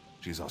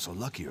 She's also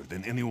luckier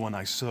than anyone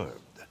I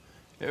served.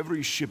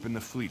 Every ship in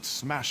the fleet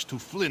smashed to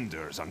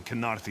flinders on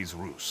Kynarthi's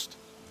roost.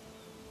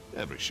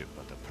 Every ship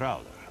but the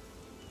Prowler.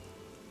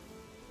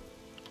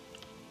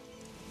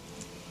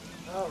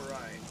 All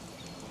right.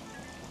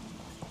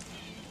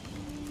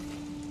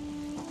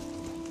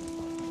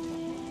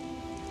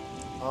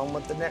 On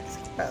with the next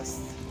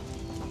quest.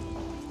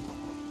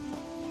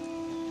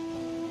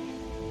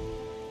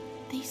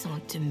 These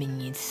aren't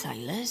Dominion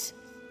sailors.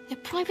 They're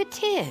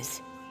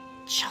privateers.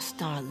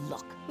 Just our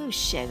luck. We'll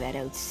show that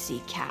old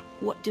sea cat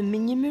what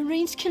Dominion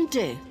Marines can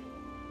do.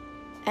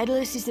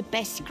 Edalus is the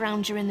best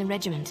scrounger in the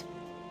regiment.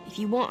 If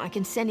you want, I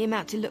can send him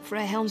out to look for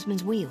a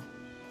helmsman's wheel.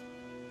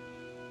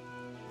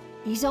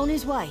 He's on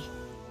his way.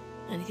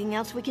 Anything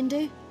else we can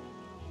do?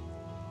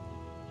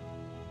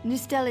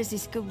 Nustella's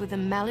is good with a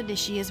mallet as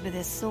she is with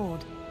her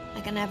sword.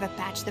 I can have her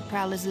patch the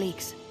Prowler's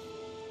leaks.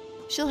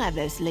 She'll have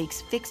those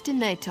leaks fixed in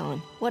no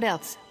time. What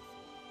else?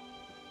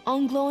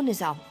 Onglorn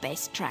is our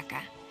best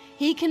tracker.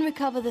 He can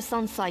recover the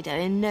Sunsighter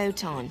in no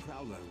time.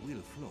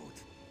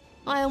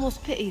 I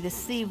almost pity the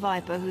Sea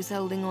Viper who's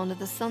holding on to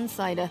the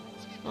Sunsighter.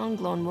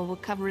 Onglorn will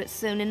recover it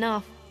soon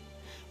enough.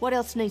 What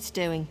else needs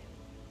doing?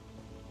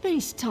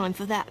 It's time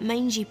for that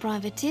mangy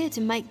privateer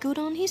to make good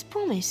on his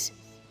promise.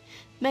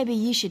 Maybe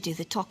you should do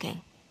the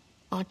talking.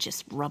 I'll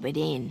just rub it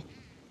in.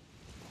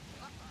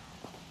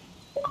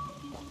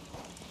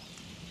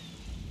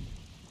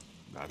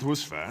 That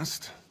was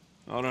fast.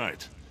 All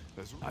right.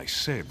 I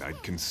said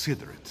I'd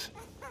consider it.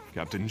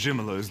 Captain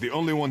Jimala is the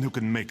only one who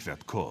can make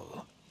that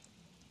call.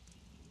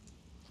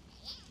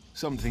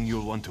 Something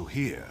you'll want to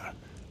hear.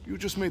 You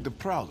just made the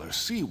Prowler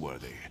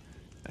seaworthy,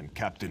 and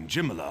Captain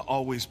Jimala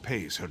always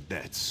pays her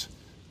debts.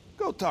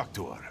 Go talk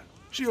to her.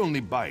 She only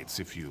bites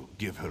if you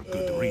give her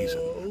good reason.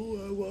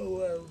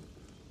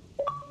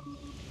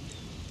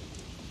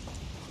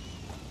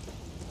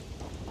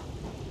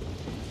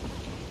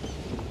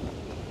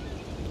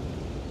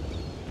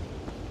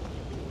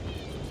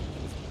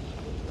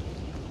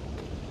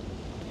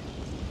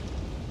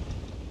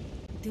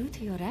 Due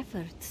to your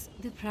efforts,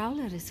 the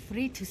Prowler is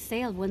free to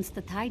sail once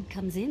the tide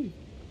comes in.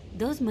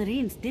 Those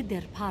Marines did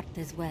their part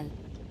as well.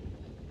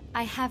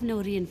 I have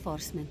no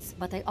reinforcements,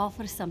 but I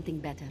offer something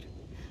better.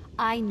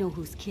 I know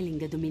who's killing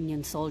the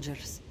Dominion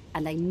soldiers,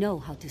 and I know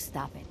how to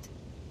stop it.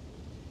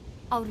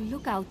 Our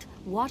lookout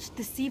watched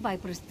the Sea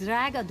Vipers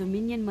drag a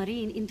Dominion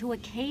Marine into a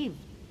cave.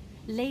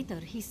 Later,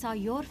 he saw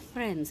your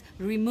friends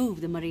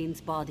remove the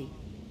Marine's body.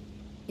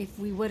 If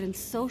we weren't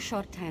so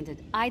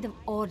short-handed, I'd have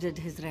ordered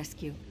his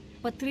rescue.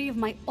 But 3 of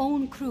my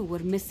own crew were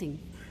missing.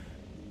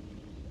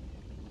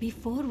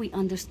 Before we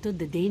understood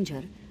the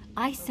danger,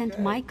 I sent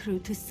my crew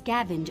to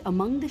scavenge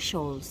among the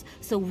shoals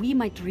so we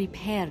might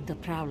repair the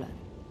Prowler.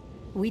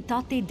 We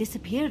thought they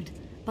disappeared,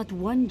 but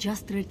one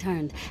just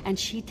returned, and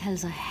she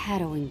tells a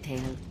harrowing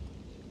tale.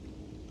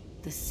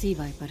 The Sea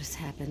Vipers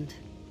happened.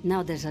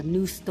 Now there's a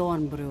new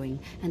storm brewing,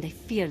 and I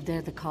fear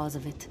they're the cause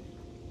of it.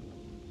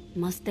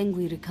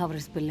 Mustangui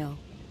recovers below.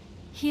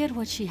 Hear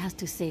what she has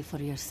to say for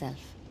yourself.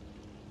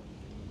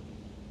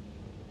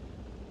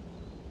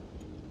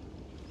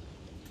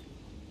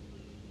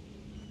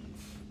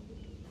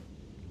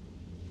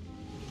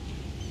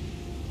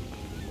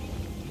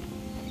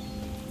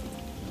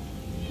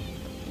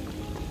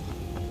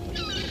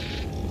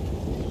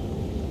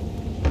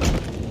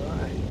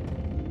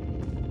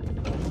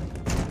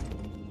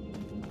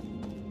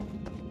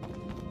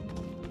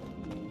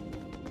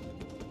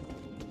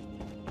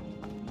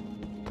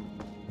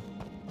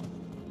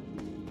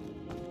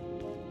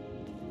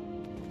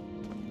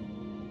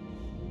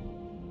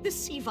 The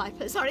sea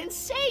vipers are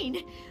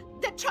insane!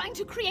 They're trying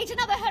to create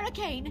another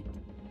hurricane!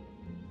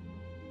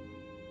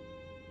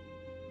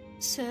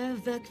 Sir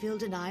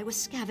Verkvild and I were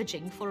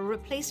scavenging for a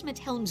replacement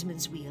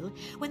helmsman's wheel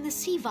when the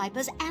sea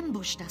vipers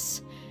ambushed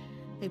us.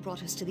 They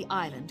brought us to the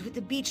island with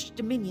the beached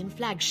Dominion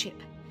flagship.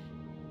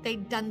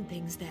 They'd done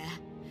things there.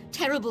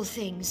 Terrible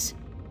things.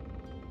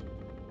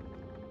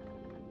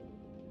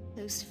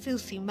 Those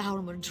filthy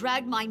Maormer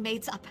dragged my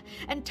mates up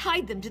and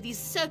tied them to these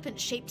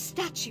serpent-shaped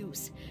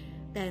statues.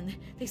 Then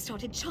they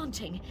started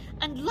chanting,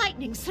 and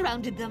lightning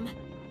surrounded them.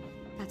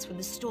 That's when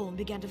the storm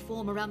began to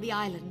form around the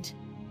island.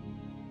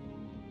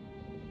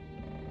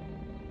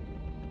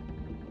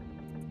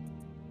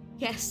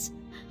 Yes,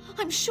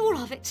 I'm sure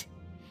of it.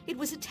 It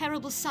was a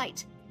terrible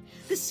sight.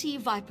 The sea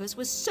vipers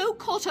were so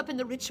caught up in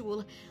the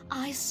ritual,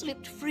 I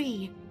slipped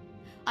free.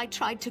 I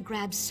tried to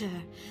grab Sir,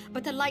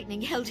 but the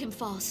lightning held him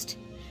fast.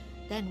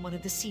 Then one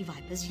of the sea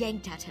vipers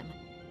yanked at him.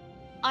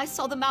 I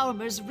saw the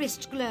Maormer's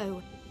wrist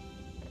glow.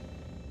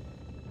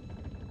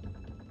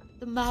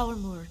 The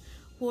Maormer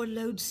wore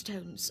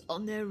lodestones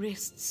on their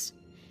wrists.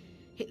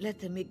 It let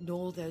them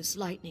ignore those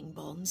lightning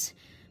bonds,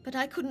 but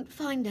I couldn't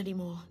find any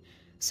more,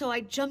 so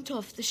I jumped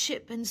off the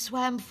ship and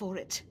swam for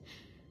it.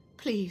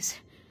 Please,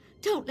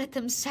 don't let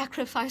them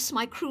sacrifice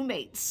my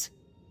crewmates.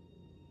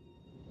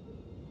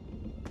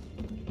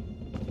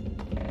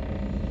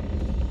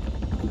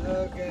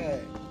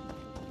 Okay.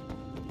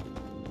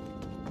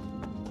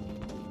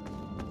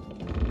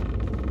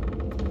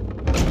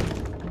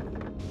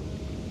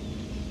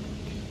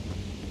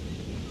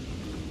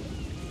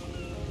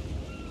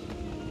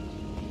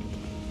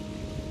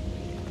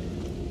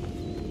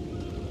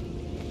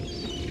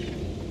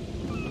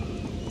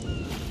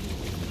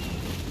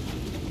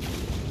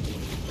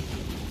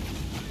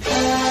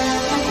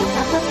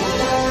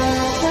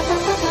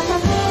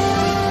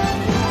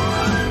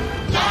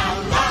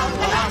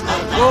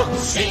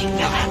 Sing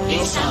a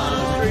happy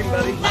song. Stream,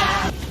 buddy.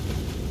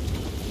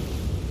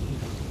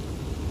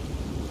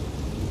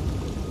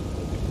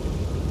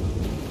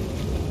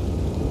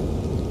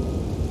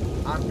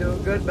 I'm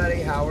doing good,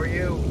 buddy. How are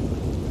you?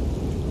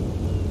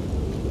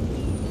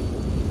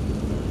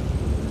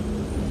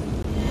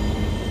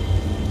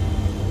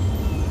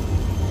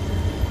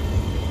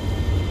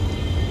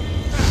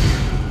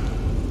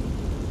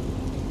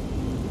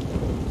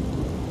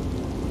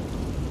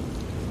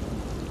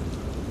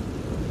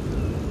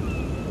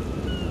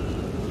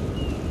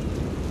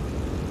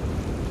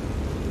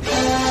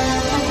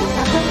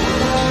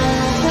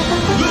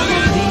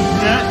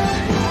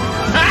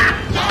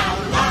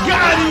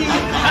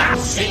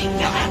 Sing a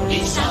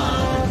happy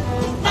song.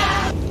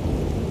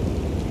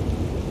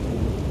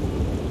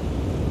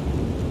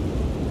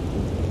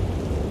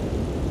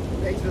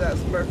 Thanks for that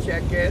Smurf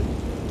check-in.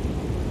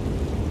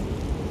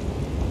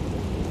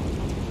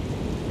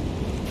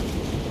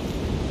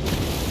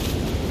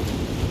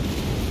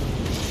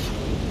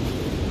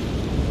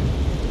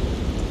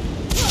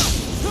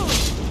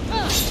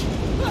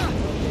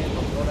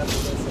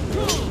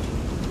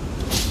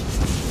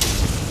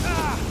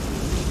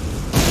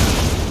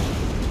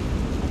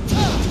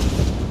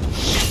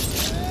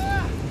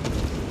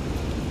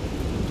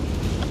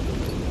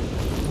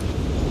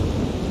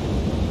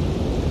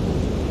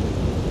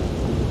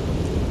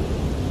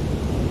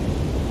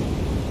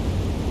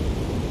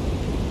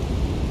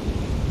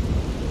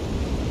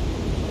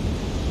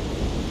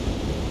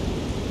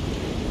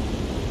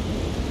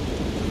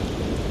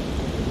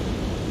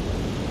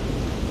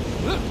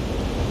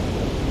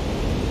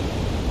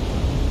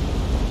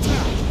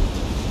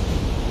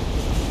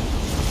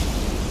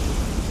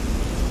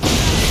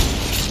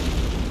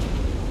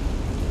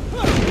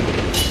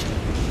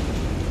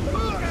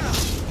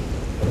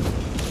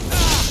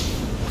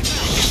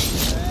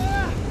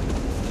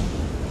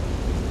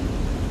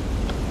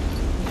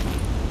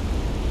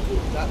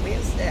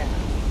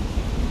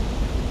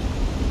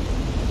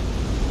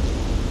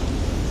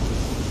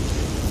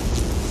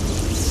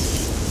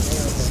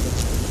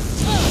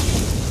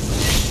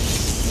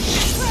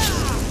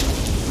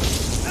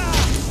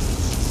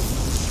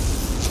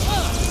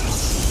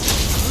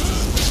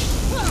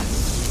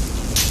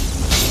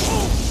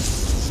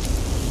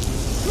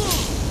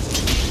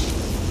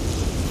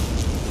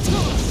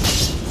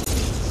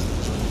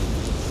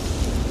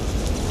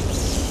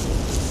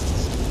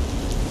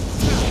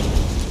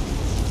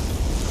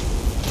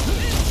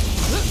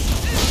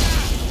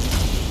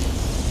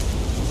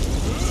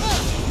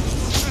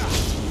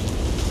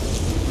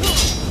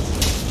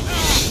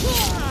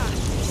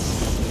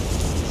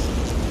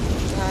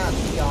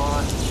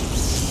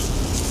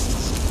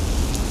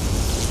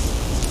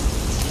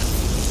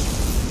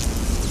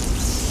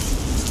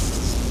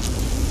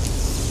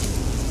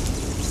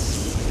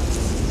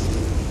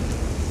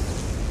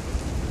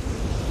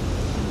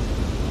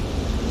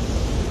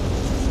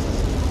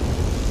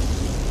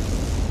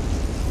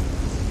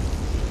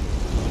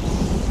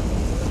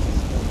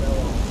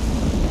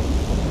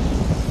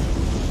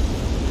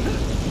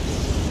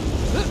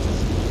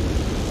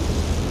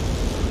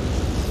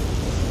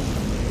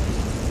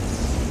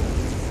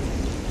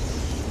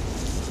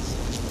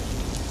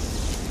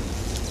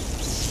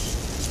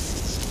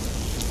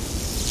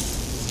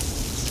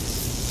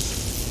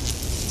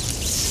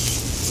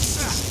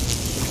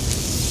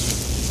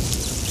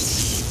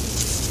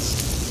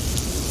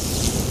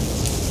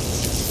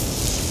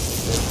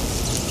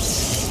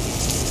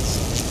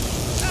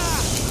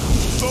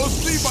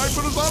 Sea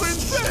vipers are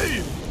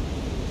insane!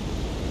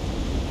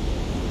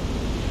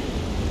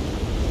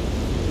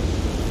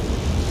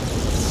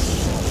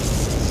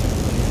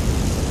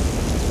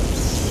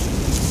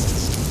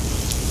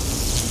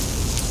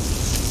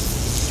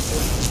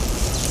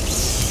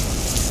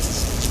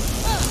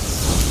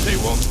 They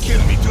won't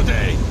kill me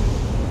today!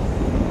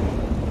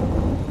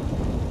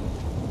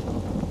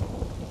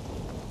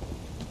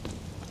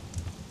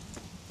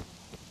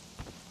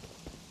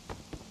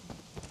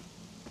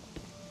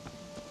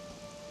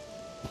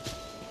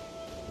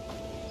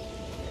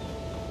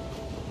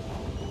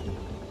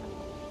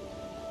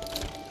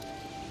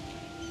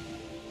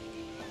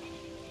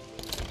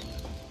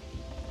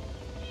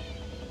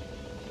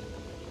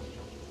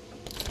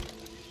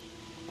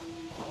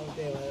 Oh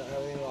damn,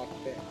 everything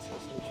locked fixed.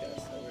 There's some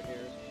chests over here.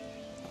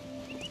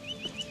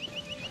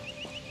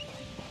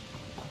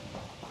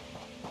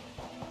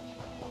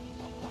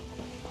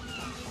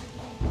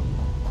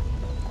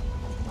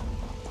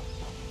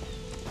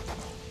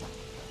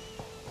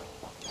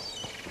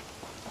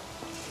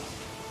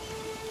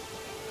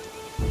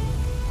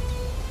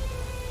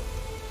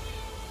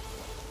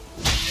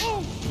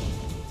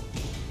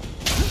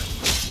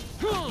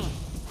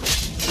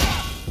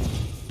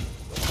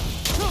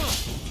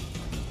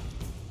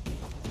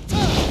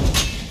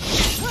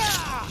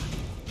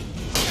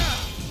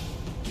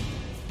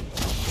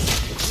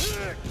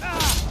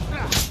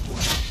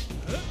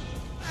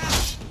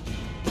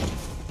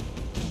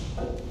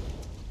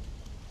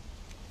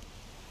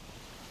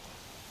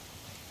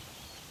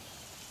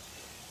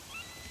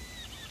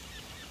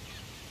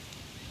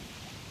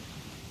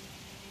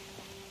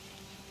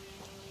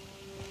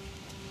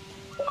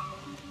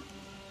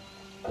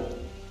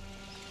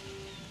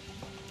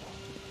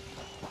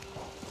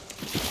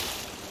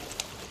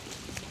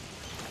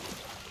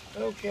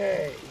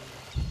 Okay.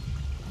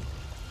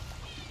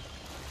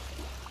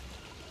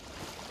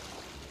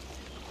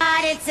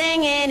 Started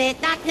singing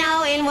it, not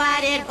knowing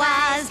what it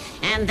was,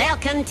 and they'll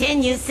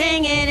continue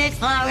singing it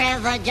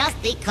forever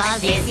just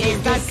because this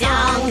is the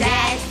song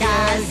that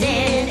doesn't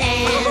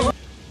end.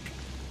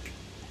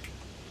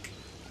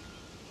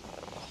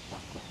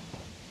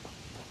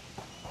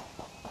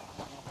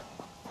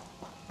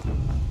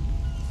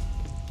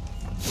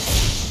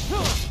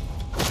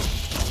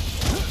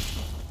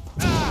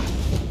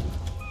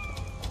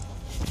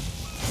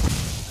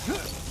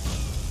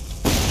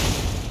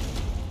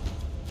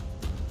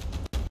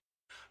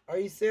 Are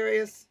you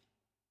serious?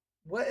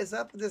 What is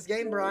up with this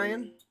game,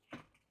 Brian?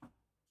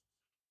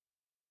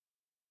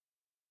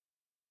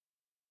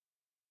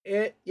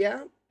 It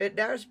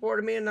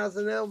dashboarded me and I was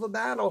in the middle of a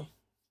battle.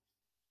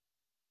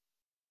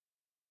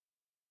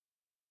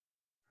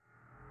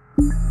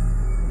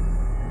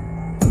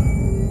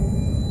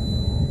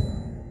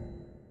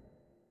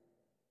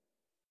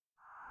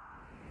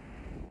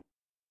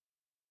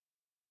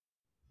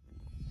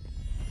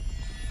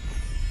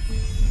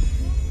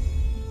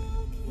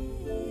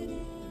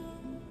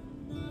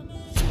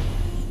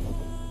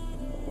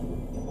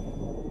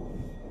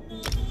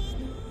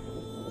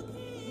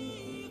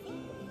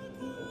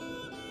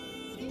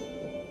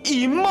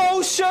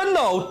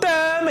 Emotional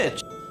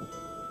damage.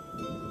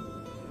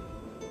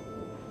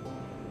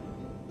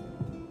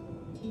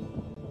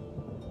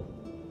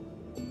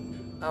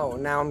 Oh,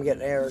 now I'm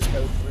getting error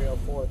code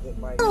 304 that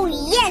might. Oh,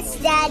 yes,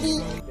 Daddy.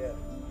 Yeah.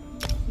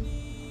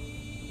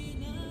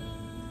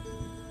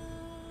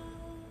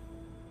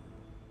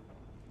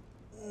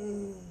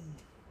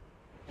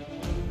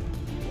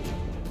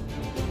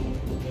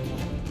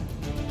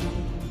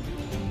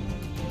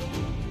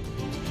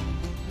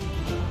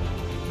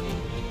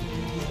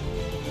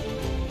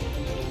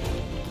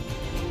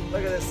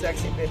 Look at this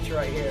sexy bitch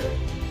right here.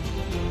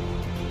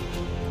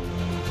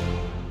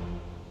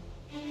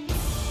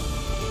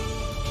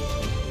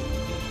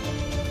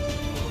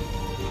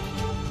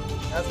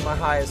 That's my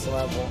highest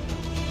level.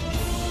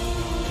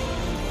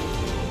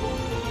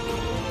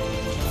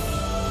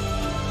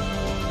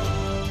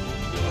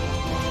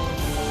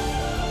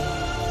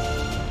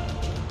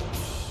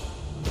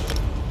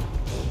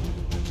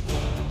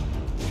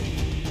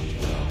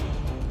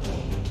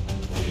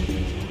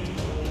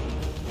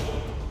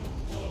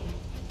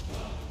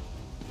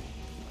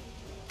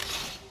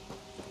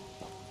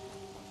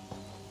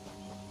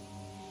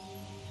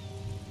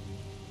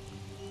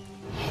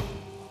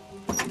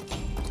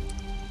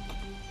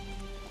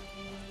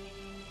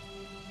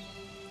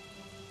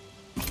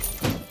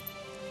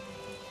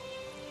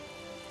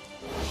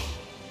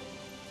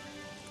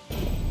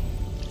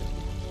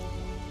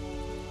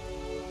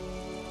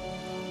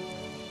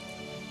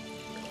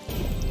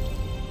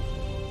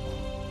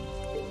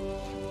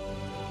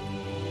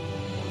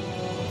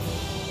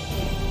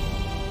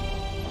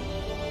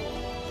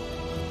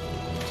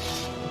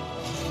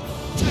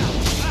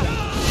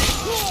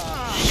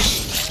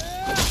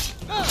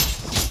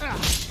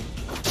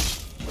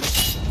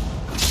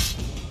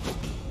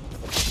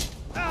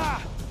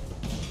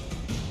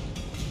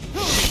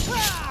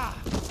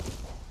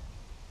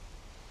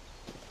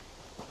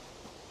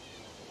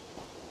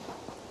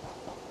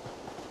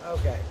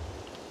 Okay,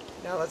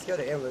 now let's go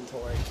to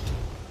inventory.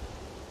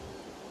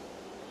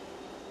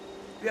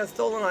 You have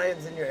stolen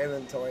items in your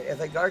inventory. If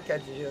a guard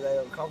catches you, they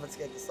will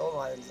confiscate the stolen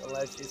items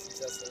unless you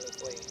successfully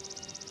flee.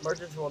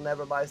 Merchants will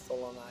never buy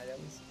stolen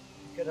items.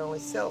 You can only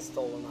sell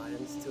stolen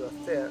items to a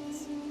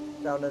fence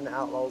found in the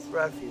Outlaw's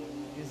Refuge.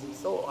 Using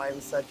stolen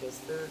items such as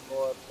food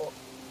or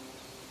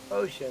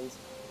potions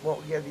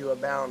won't give you a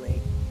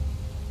bounty.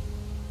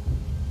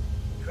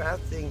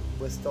 Crafting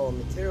with stolen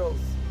materials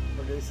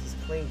produces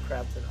clean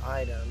crafted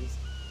items.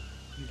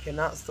 You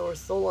cannot store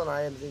stolen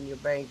items in your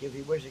bank. If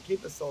you wish to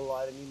keep a stolen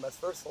item, you must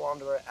first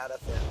launder it at a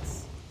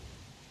fence.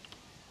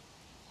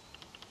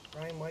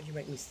 Ryan, why'd you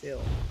make me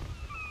steal?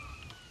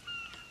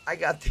 I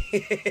got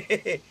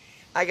the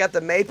I got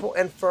the Maple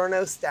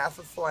Inferno Staff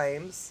of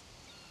Flames.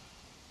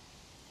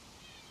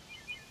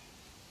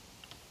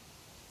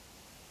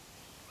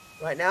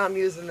 Right now I'm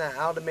using the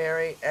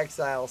Aldemary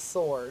Exile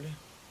Sword.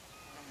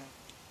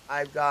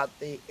 I've got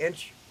the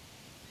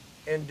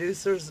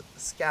Inducer's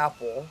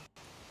Scalpel.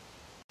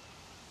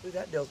 Ooh,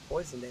 that deals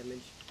poison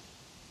damage.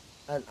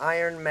 An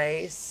Iron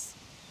Mace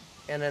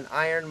and an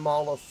Iron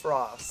Maul of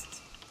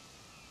Frost.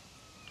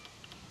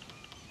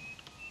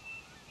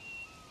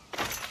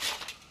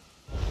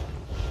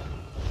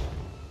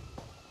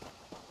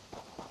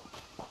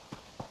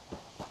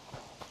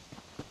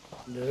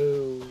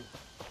 No.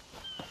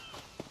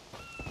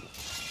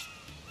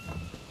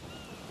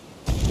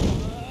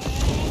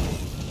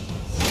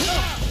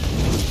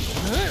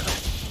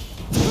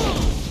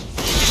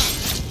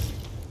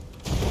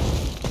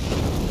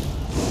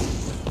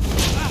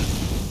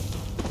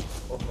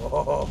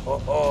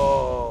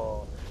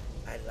 Oh,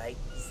 I like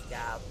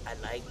stuff. I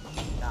like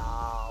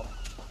stuff.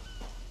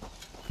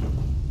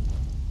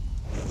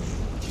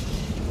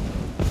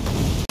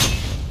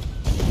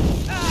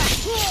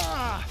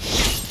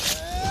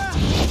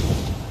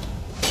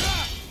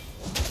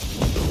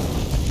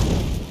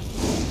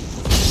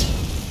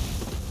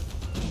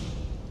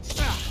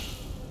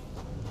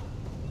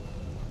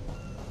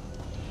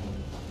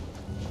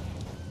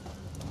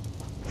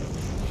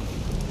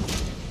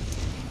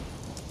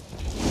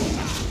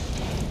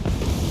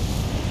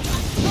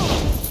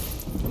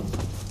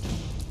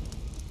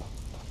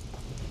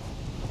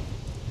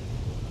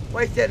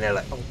 Wait, sitting there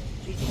like, oh,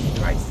 Jesus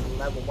Christ,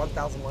 level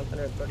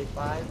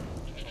 1,135.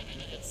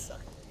 That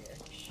sucked. Yeah,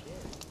 shit.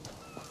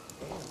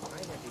 Damn, I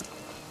had to.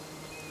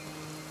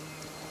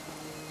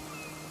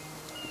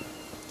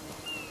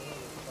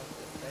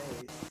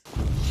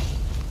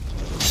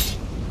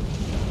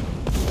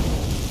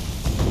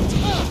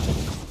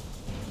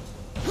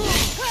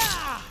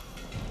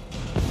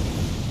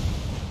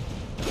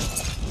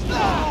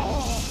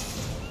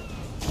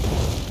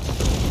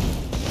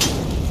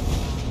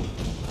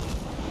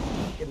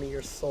 Give me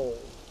your soul.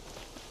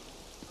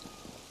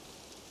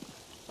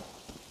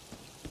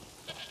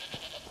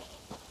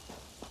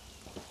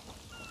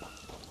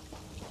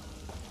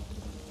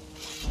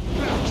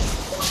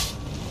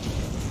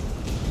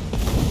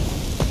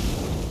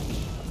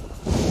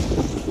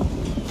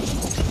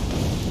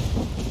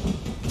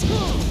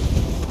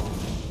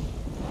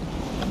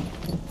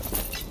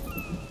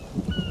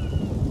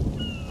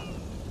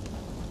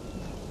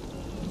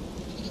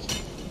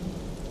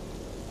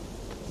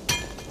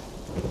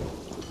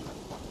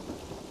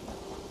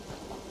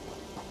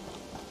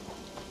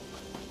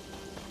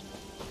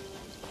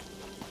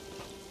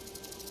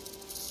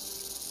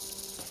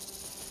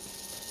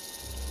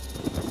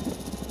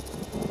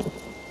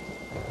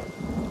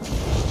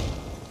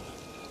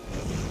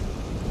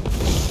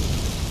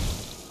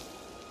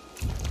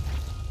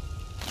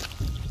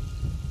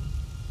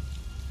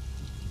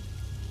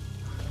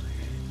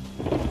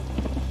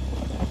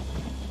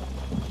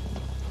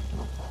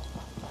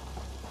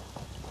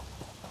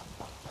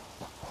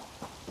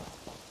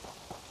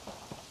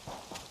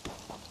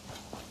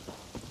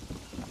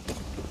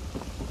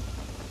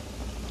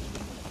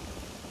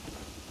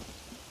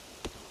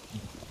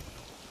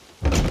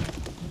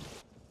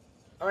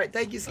 Alright,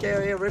 thank you,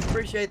 Scary. I really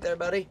appreciate that,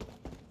 buddy.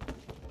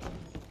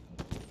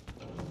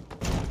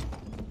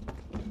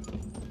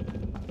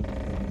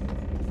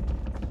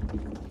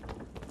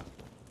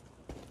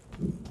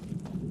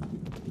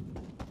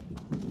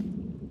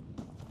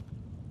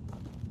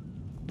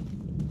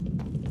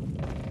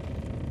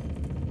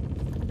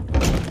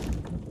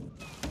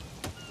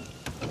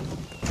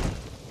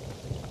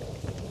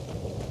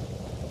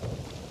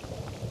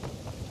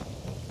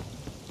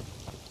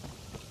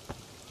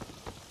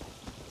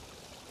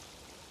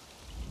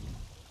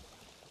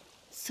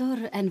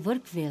 Sur and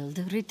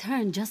Werkveld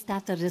returned just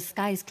after the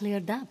skies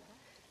cleared up.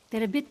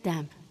 They're a bit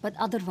damp, but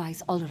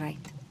otherwise all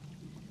right.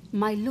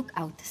 My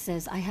lookout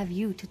says I have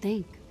you to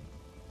thank.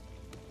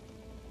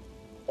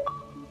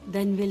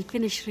 Then we'll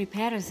finish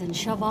repairs and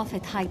shove off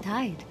at high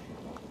tide.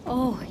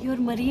 Oh, your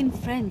marine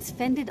friends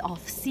fended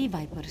off sea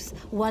vipers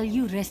while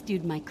you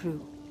rescued my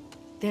crew.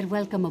 They're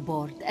welcome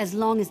aboard, as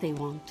long as they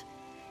want.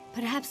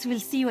 Perhaps we'll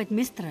see you at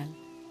Mistral.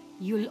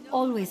 You'll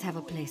always have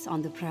a place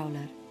on the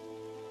Prowler.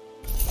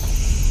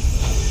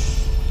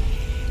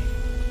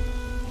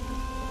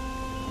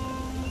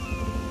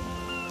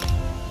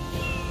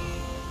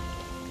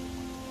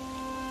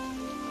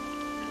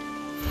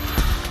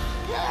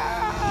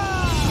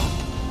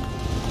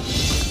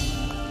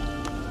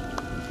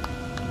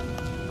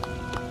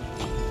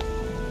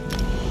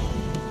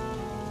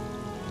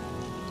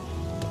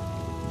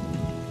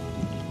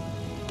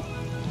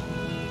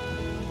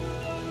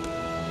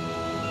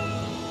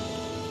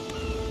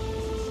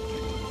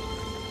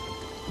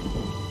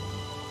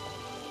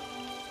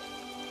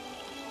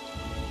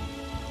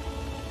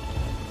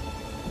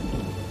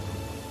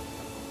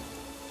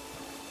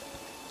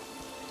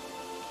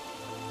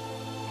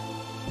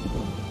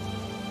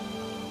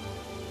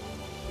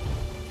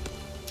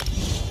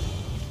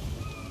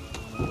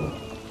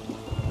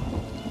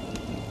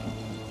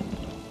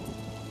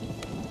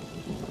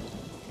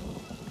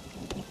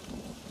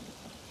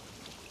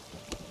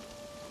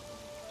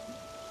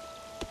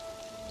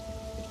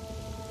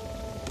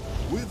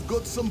 We've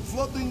got some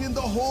flooding in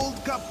the hold,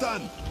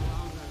 Captain.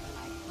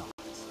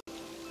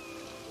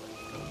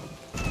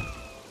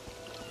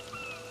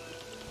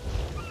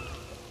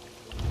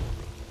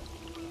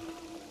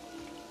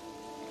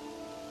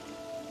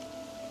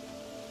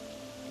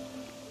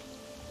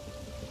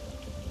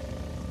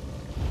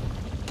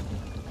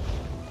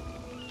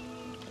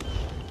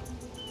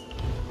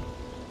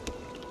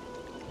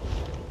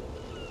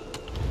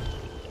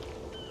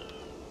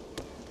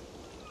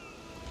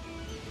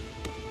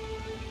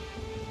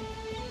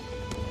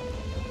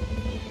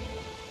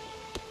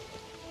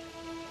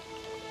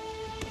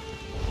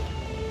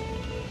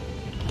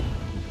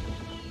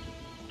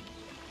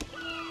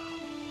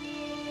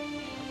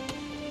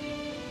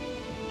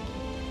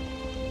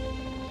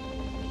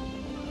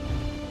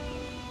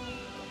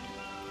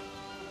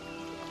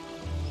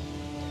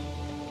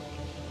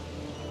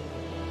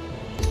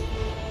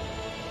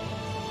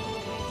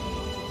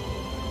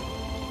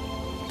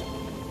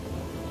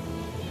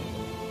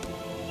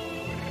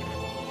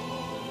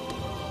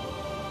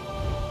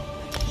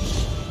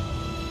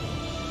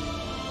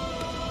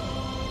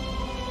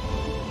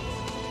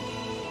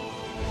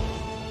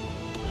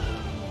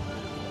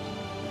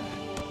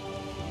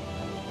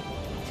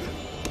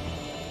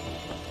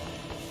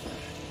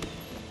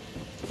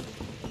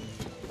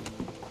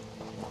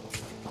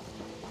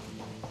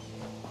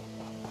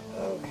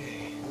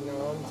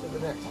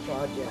 Next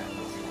project.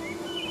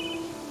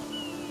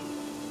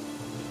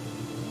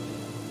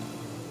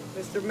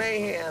 Mr.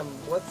 Mayhem,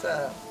 what's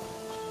up?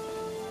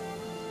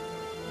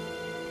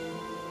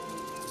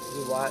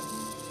 You what?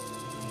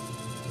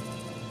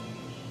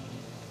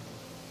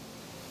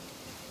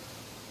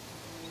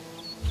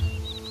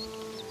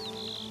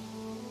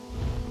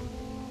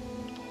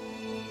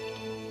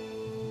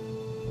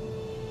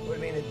 What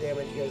do you mean the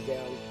damage goes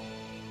down?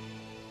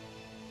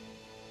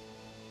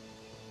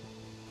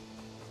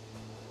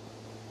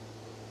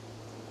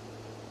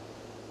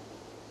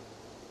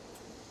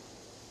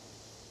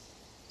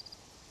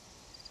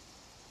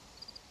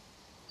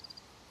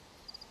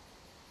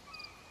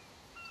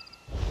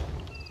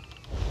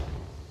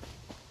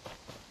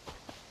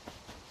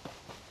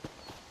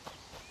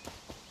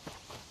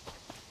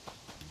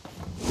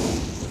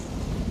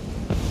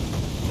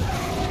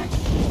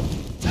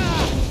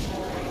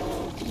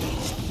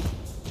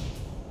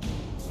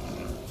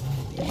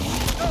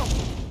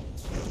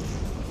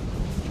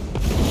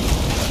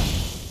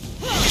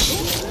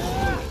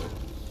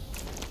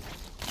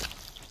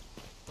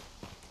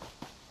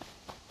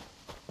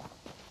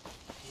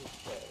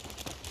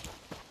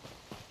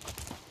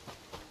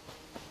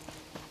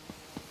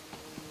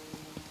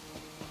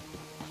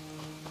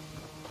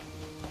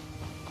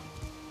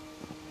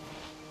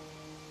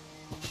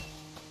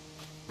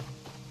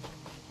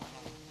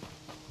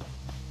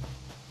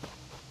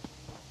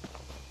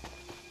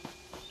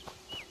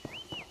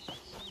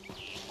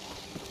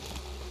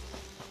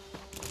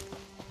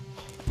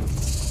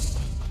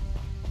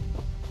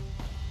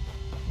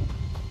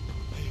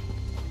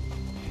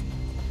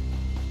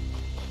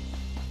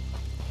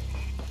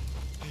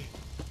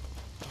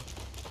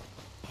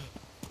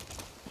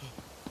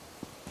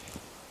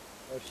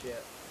 Oh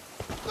shit.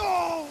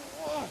 No!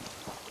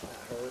 That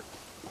hurt.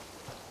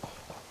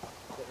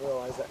 Didn't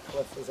realize that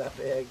cliff was that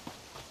big.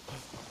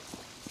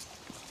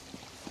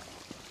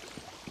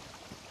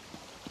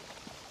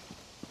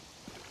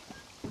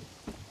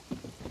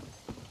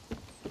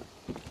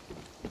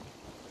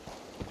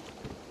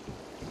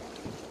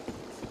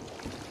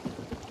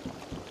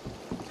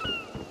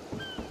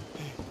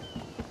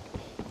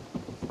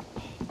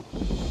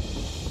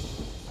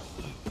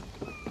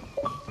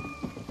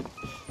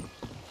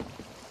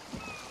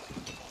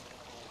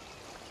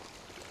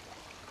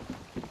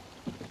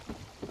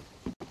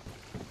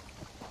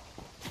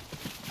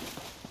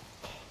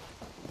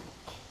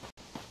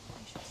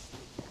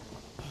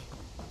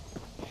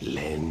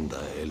 Lend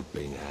a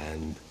helping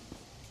hand.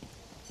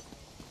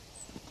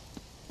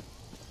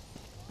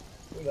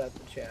 We left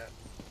the chat.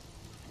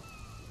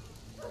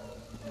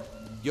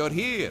 You're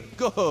here.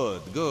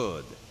 Good,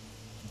 good.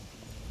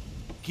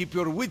 Keep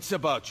your wits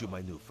about you,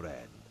 my new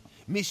friend.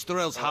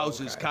 Mistral's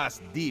houses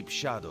cast deep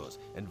shadows,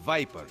 and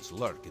vipers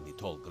lurk in the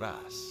tall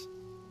grass.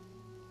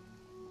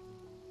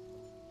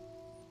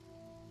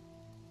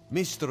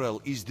 Mistral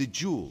is the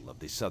jewel of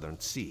the southern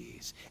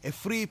seas, a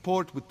free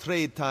port with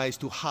trade ties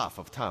to half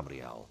of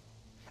Tamriel.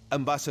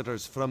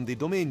 Ambassadors from the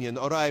Dominion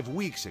arrived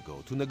weeks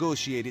ago to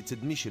negotiate its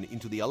admission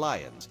into the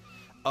Alliance.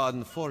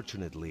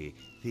 Unfortunately,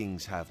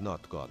 things have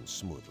not gone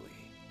smoothly.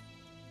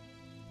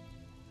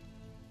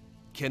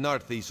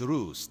 Kenarthi's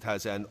Roost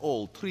has an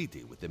old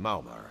treaty with the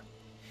Maumar.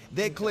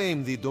 They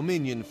claim the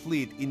Dominion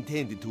fleet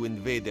intended to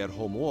invade their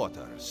home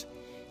waters.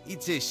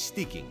 It's a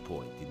sticking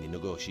point in the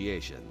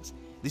negotiations.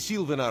 The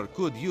Sylvanar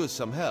could use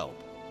some help.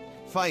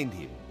 Find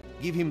him,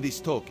 give him this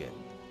token.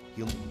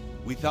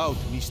 Without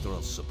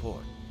Mistral's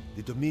support,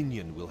 the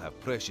Dominion will have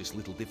precious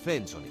little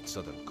defense on its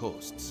southern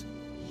coasts.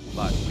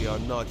 But we are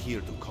not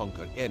here to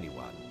conquer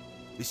anyone.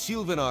 The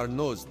Sylvanar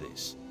knows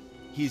this.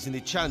 He is in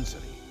the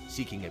Chancery,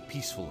 seeking a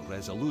peaceful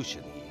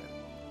resolution here.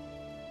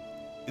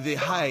 The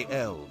High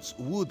Elves,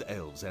 Wood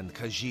Elves, and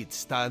Khajiit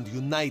stand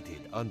united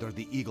under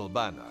the Eagle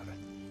Banner.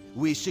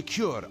 We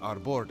secure our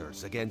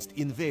borders against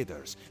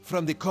invaders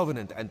from the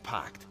Covenant and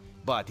Pact,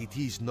 but it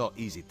is no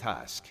easy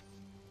task.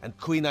 And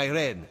Queen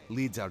Irene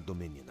leads our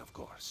dominion, of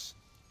course.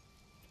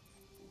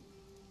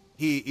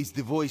 He is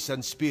the voice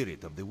and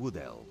spirit of the Wood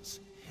Elves.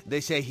 They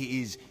say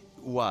he is,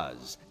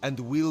 was, and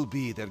will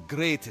be their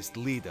greatest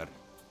leader,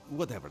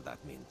 whatever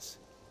that means.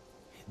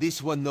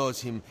 This one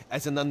knows him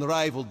as an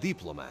unrivaled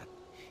diplomat.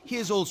 He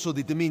is also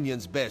the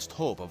Dominion's best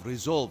hope of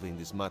resolving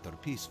this matter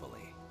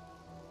peacefully.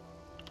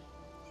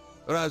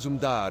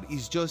 Razumdar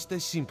is just a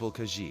simple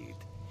Khajiit.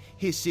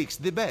 He seeks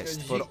the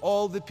best for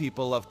all the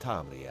people of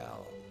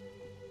Tamriel.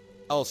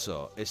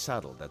 Also, a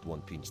saddle that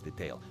won't pinch the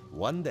tail.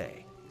 One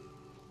day.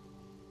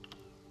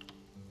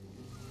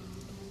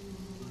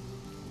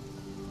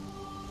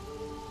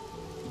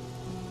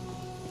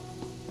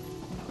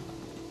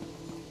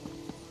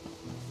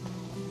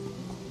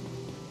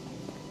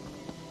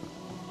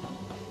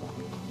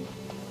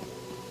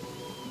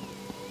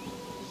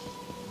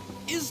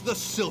 Is the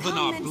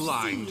Sylvanar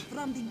blind?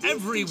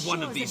 Every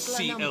one of these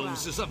sea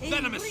elves is a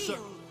venomous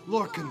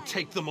Lorcan,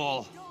 take them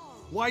all.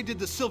 Why did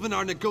the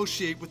Sylvanar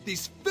negotiate with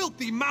these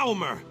filthy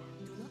Maomer?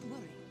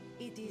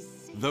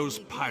 Those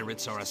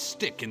pirates are a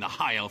stick in the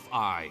High Elf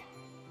eye.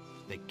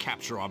 They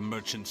capture our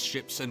merchant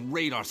ships and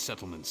raid our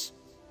settlements.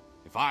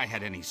 If I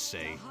had any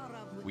say,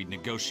 we'd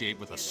negotiate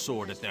with a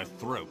sword at their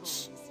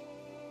throats.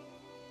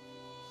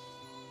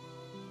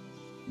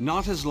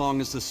 Not as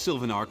long as the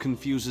Sylvanar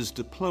confuses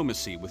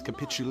diplomacy with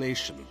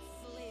capitulation.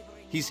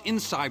 He's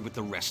inside with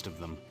the rest of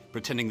them,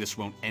 pretending this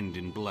won't end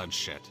in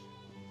bloodshed.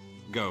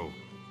 Go,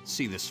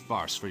 see this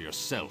farce for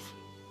yourself.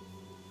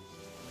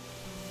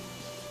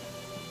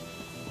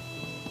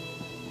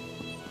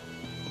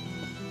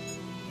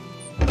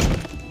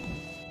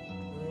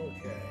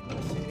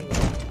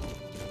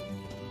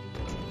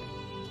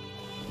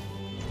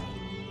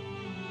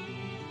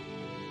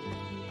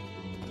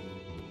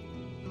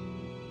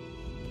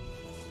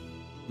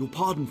 Your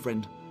pardon,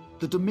 friend.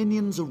 The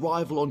Dominion's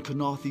arrival on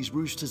Kanathe's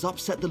roost has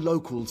upset the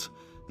locals.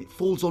 It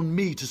falls on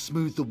me to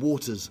smooth the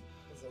waters.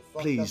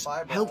 Please,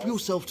 help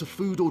yourself to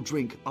food or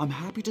drink. I'm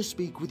happy to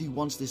speak with you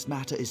once this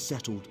matter is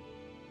settled.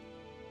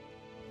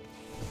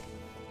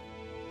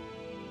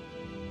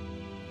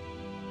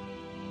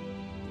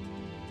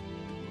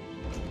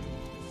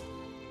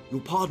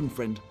 Your pardon,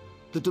 friend.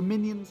 The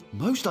Dominion's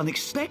most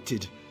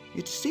unexpected.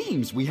 It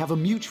seems we have a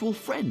mutual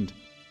friend.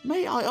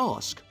 May I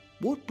ask,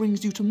 what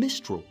brings you to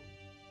Mistral?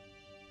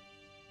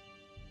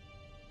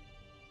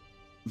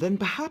 Then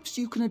perhaps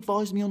you can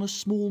advise me on a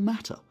small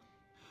matter.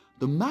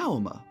 The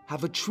Maomer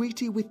have a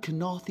treaty with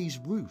Kanathe's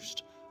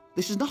roost.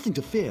 This is nothing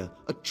to fear.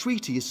 A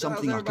treaty is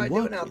something I can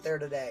work with. Out there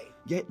today?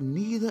 Yet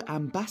neither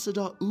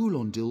Ambassador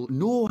Ulondil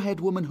nor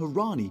Headwoman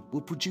Harani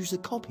will produce a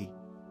copy.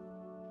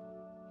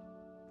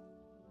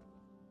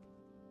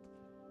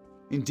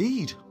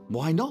 Indeed,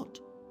 why not?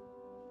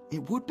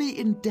 It would be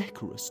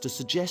indecorous to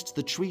suggest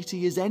the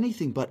treaty is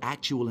anything but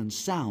actual and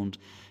sound,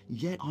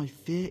 yet I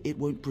fear it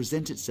won't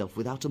present itself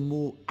without a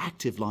more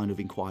active line of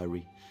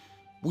inquiry.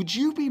 Would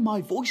you be my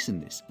voice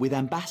in this with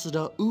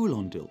Ambassador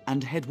Ulondil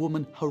and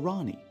Headwoman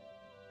Harani?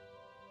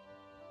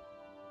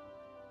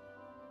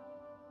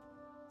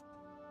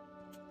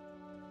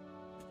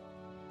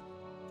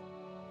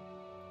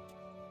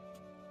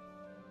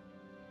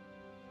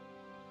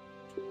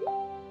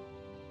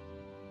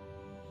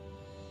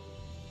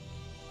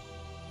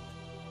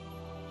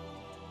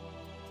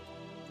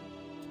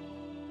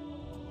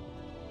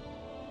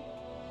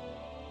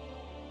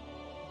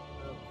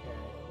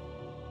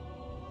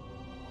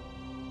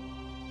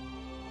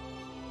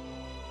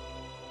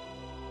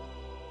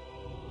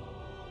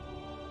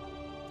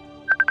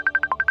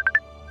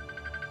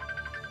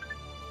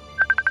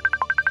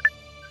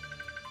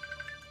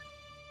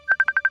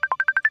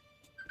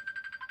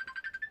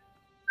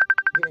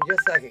 Give me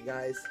just a second,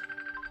 guys.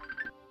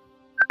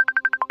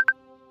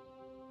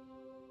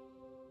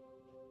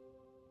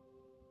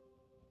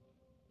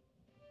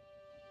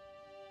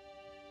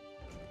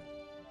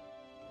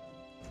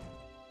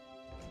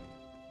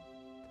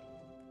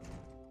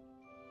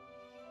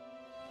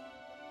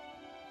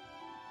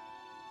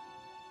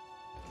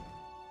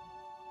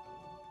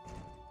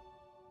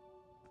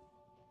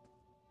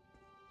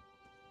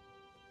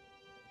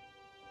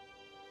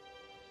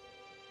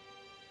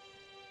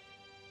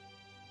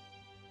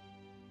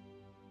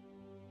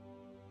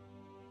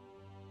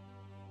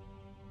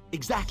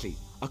 Exactly.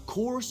 A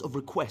chorus of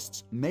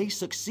requests may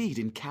succeed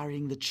in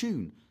carrying the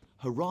tune.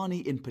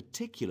 Harani in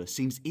particular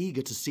seems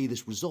eager to see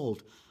this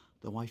resolved,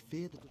 though I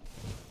fear that...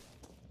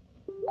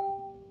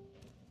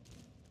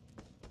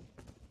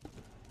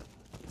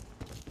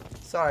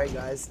 Sorry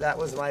guys, that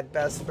was my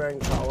best friend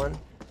Colin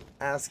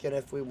asking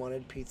if we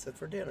wanted pizza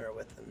for dinner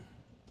with him.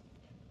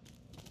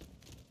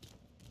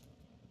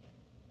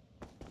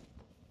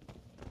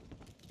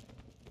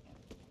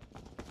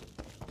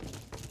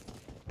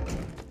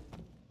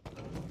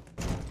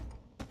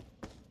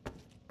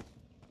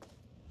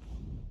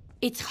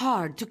 It's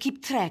hard to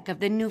keep track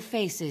of the new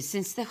faces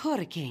since the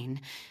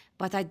hurricane,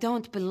 but I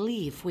don't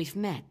believe we've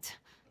met.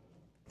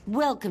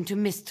 Welcome to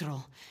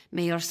Mistral.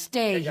 May your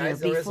stay Hey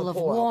guys, here be there is full a of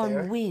pool out there.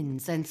 warm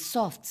winds and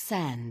soft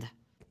sand.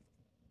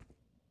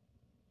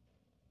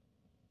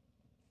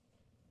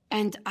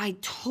 And I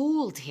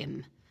told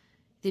him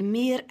the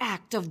mere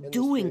act of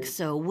doing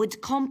so would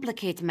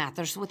complicate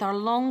matters with our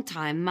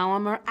longtime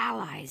Maormer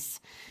allies.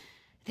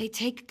 They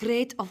take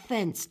great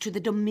offense to the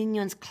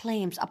Dominion's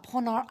claims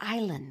upon our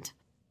island.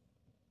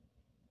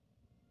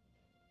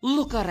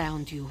 Look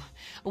around you.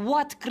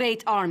 What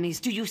great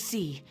armies do you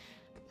see?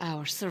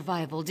 Our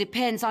survival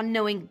depends on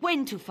knowing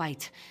when to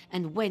fight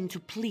and when to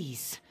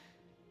please.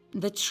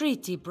 The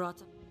treaty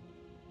brought...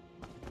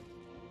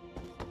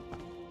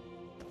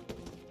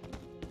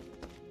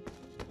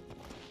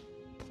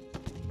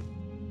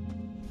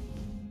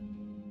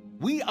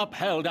 We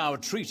upheld our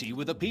treaty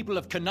with the people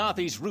of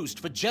Kanathi's Roost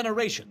for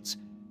generations,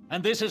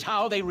 and this is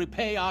how they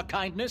repay our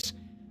kindness?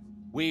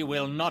 We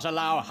will not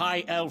allow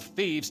High Elf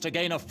thieves to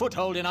gain a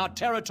foothold in our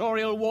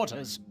territorial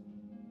waters.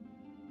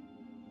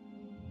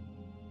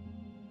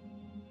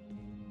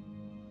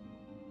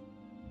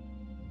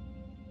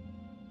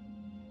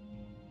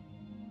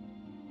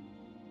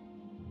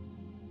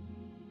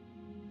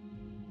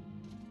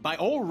 By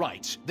all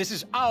rights, this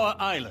is our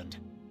island.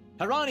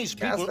 Harani's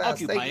people Castfast,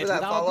 occupy thank you it for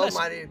that without follow. blessing.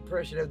 Mighty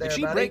appreciative there, If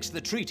she buddy. breaks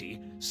the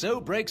treaty,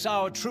 so breaks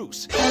our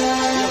truce.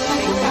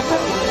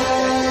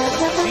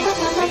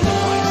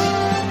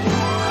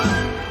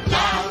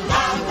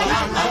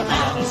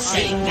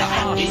 Sing a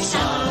happy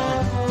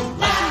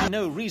song.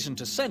 No reason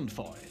to send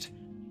for it.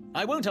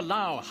 I won't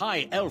allow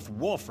High Elf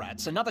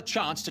wharf-rats another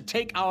chance to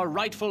take our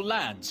rightful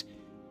lands.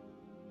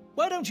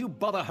 Why don't you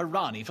bother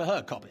Harani for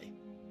her copy?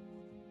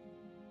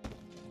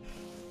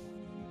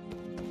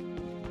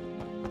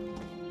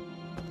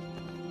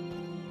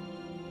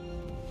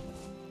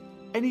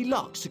 Any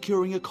luck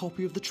securing a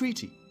copy of the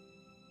treaty?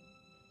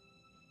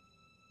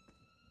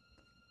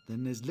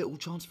 Then there's little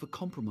chance for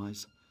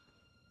compromise.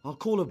 I'll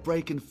call a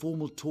break in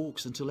formal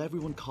talks until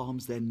everyone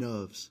calms their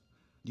nerves.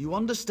 You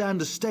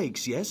understand the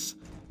stakes, yes?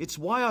 It's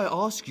why I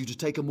ask you to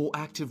take a more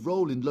active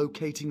role in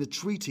locating the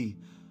treaty.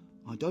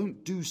 I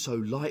don't do so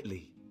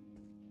lightly.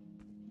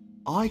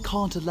 I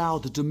can't allow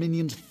the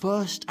Dominion's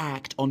first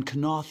act on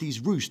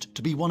Kanathi's Roost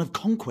to be one of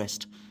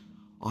conquest.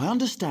 I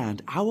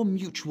understand our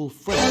mutual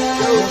friend...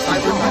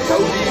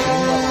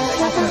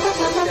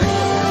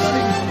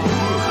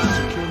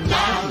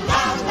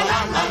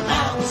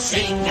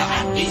 Sing a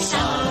happy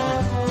song.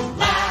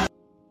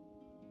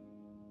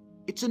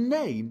 It's a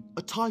name,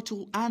 a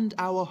title, and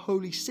our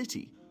holy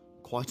city.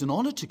 Quite an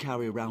honor to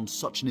carry around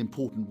such an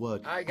important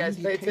word. All right, guys,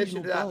 and the pay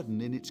attention to occasional that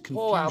burden in its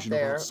poll out confusion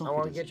there. about I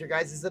want to Socrates. get your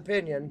guys'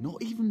 opinion.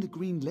 Not even the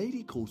Green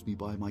Lady calls me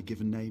by my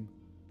given name.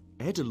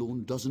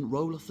 Edelorn doesn't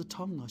roll off the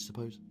tongue, I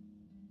suppose.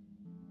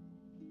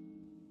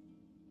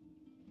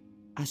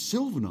 As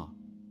Sylvanar,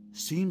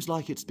 seems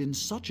like it's been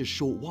such a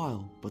short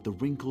while, but the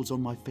wrinkles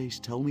on my face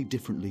tell me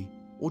differently.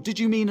 Or did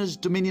you mean as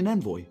Dominion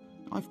Envoy?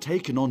 I've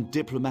taken on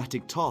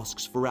diplomatic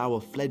tasks for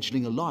our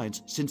fledgling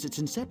alliance since its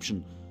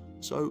inception,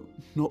 so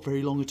not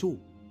very long at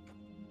all.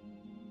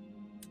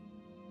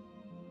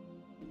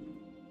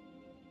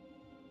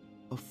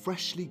 A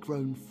freshly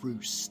grown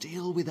fruit,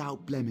 still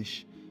without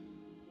blemish.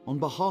 On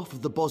behalf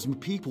of the Bosma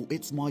people,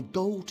 it's my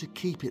goal to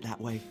keep it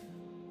that way.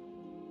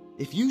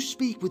 If you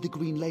speak with the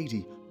Green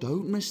Lady,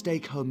 don't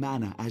mistake her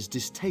manner as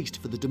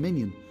distaste for the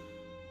Dominion.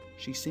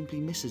 She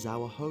simply misses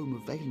our home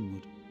of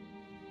Valenwood.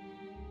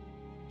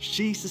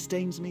 She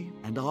sustains me,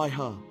 and I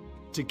her.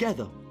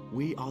 Together,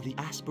 we are the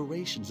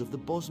aspirations of the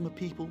Bosma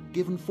people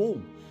given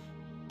form.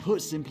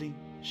 Put simply,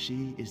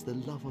 she is the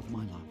love of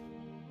my life.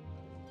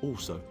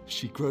 Also,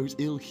 she grows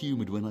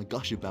ill-humoured when I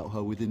gush about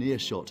her within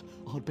earshot.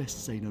 I'd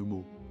best say no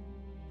more.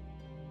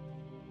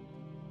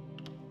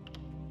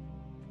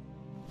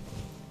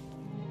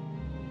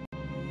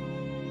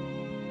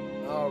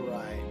 All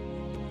right.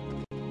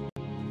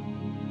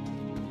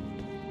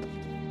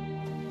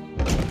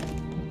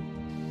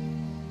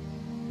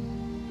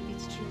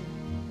 It's true.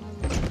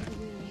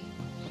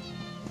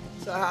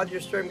 So how'd your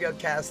stream go,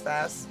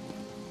 Castfast?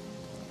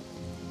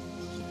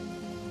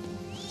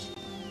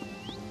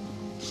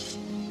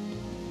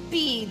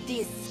 Be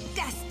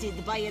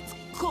disgusted by its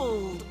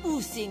cold,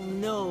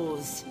 oozing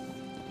nose.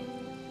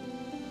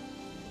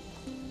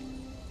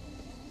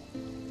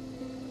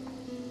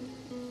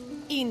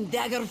 In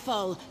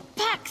Daggerfall,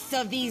 packs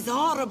of these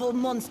horrible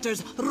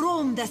monsters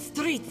roam the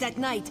streets at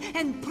night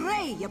and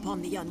prey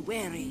upon the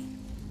unwary.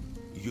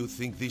 You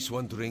think this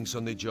one drinks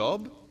on the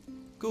job?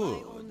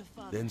 Good.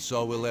 Then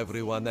so will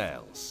everyone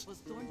else.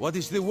 What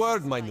is the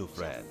word, my new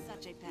friend?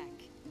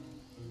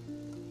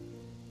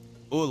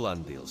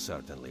 Ulandil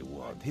certainly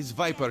would. His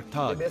viper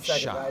tongue Give me a is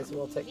second, sharp. guys.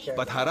 We'll take care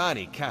But of that.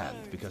 Harani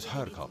can't, because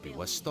her copy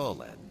was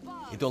stolen.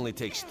 It only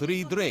takes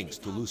 3 drinks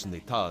to loosen the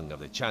tongue of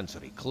the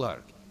Chancery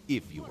clerk,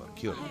 if you were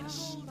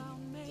curious.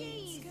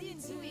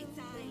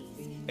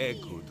 A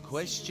good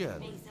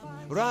question.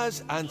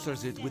 Raz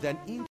answers it with an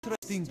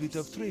interesting bit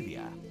of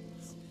trivia.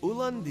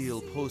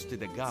 Ulandil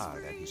posted a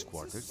guard at his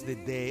quarters the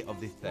day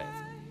of the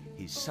theft.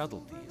 His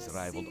subtlety is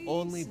rivaled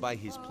only by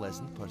his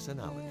pleasant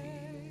personality.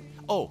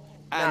 Oh,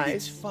 and Nice.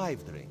 it's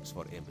 5 drinks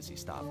for embassy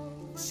staff.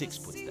 6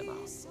 puts them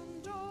out.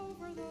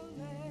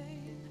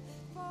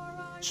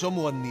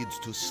 Someone needs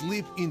to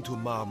slip into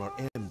Marmor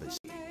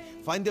Embassy,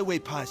 find a way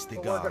past the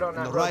guard,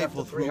 and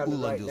rifle through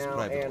Ulandil's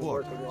private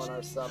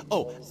quarters.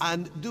 Oh,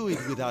 and do it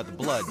without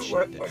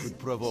bloodshed that could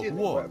provoke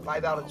war.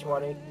 5 out of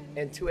 20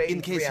 and 280.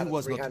 In case he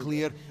was not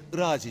clear,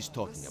 Raz is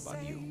talking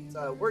about you.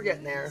 So we're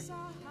getting there.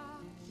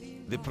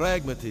 The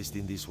pragmatist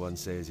in this one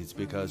says it's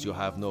because you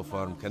have no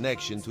firm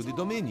connection to the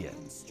Dominion.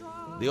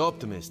 The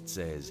optimist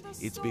says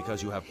it's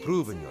because you have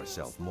proven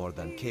yourself more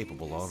than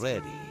capable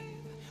already.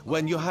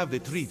 When you have the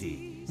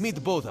treaty,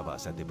 meet both of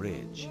us at the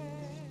bridge.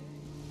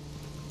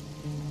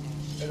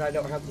 And I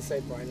don't have to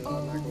say Brian, and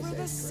I'm not going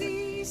to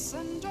say it's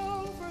correct.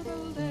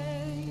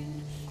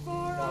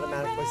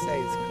 Automatically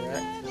say it's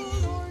correct.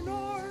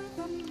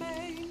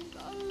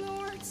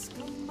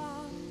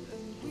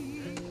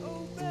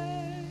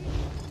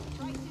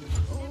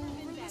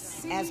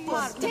 As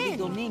part of the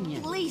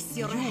Dominion, place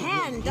your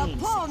hand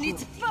upon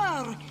its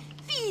fur.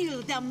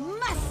 Feel the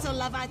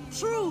muscle of a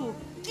true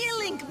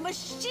killing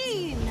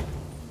machine.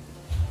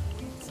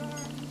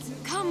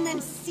 Come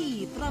and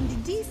see from the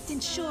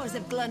distant shores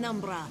of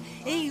Glanumbra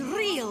a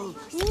real,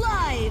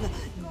 live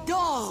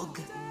dog.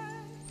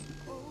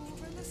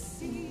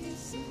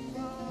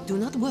 Do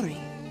not worry,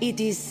 it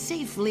is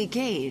safely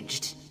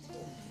caged.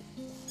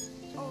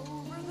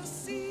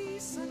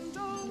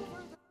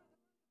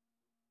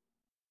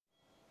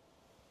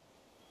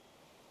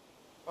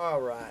 All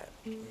right.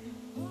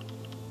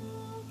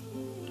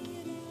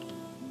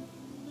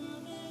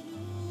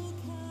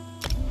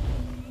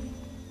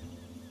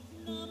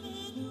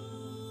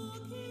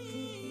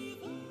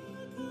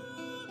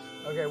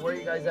 Okay, where are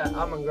you guys at?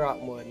 I'm in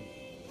Grotwood.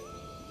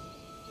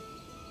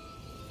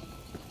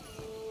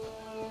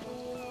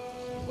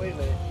 Wait a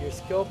minute, your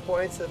skill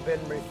points have been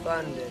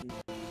refunded.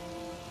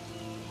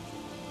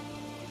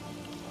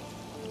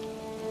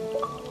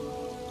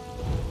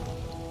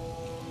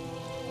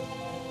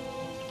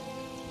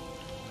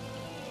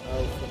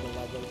 Oh, for the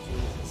love of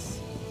Jesus.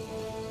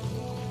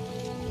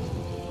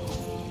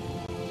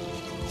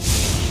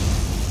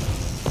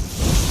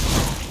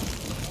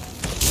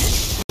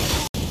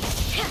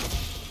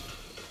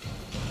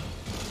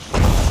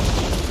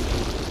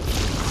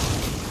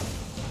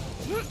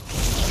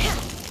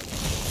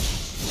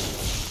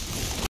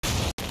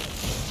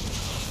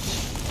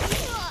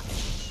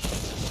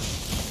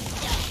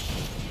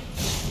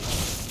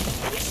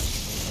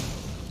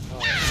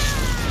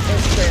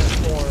 Let's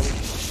transform.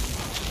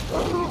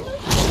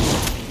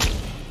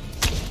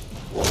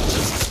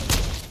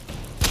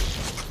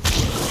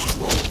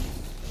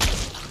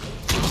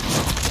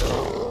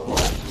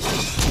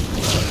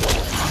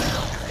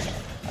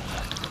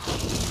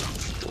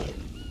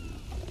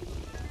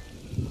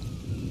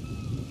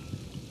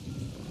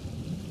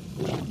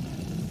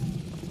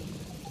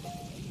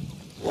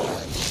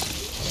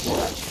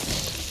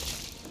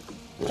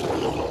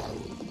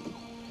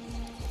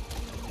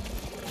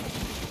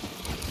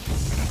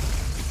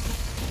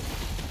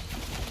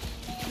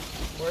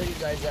 Where are you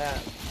guys at?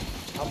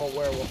 I'm a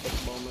werewolf at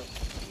the moment.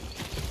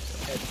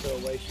 Head to a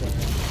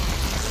wayshrine.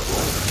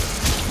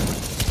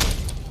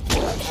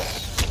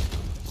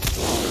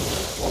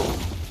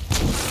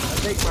 I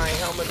think my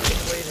helmet's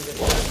completed at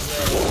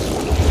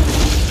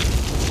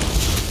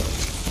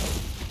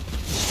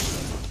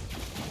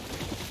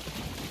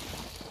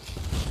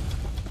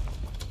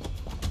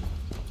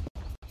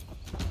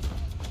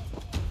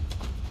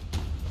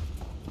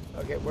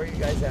Okay, where are you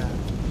guys at?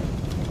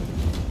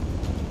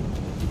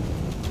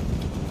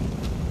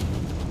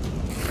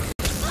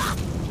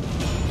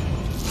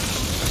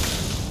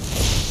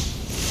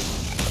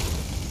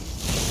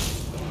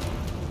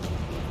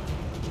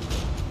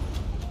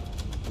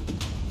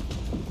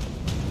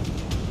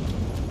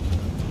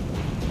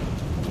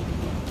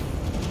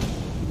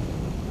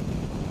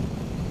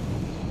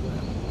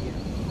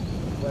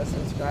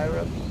 Western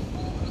Skyrim.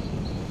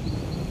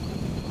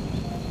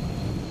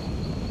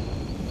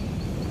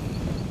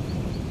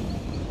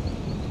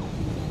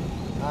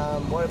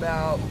 What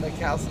about the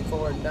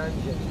Calcifer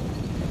dungeon?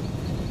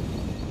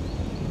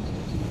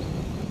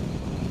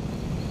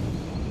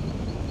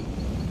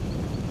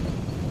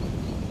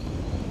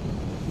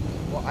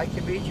 Well, I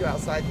can beat you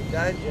outside the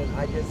dungeon.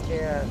 I just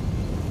can't.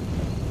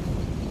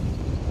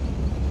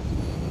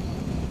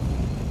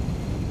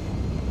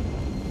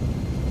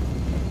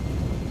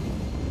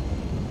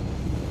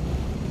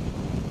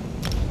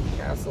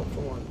 Castle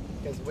Thorn,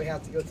 because we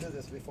have to go through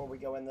this before we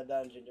go in the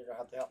dungeon. You're gonna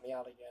have to help me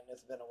out again.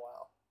 It's been a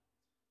while.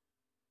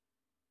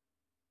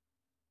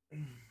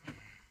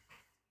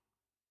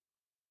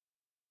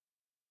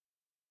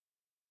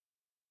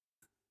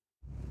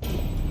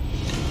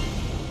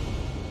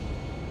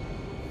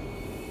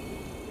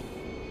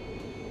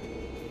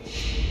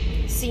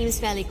 Seems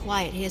fairly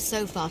quiet here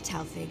so far,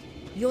 Taufig.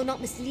 You're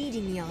not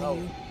misleading me, are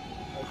you?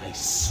 I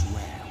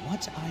swear,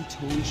 what I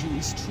told you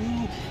is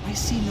true. I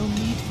see no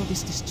need for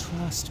this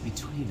distrust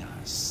between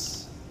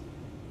us.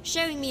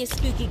 Showing me a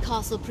spooky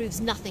castle proves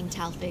nothing,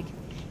 Talfig.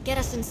 Get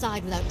us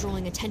inside without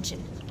drawing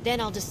attention. Then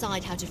I'll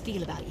decide how to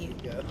feel about you.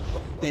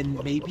 Then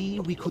maybe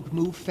we could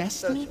move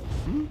faster?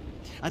 Hmm?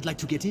 I'd like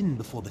to get in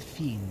before the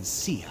fiends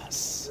see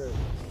us.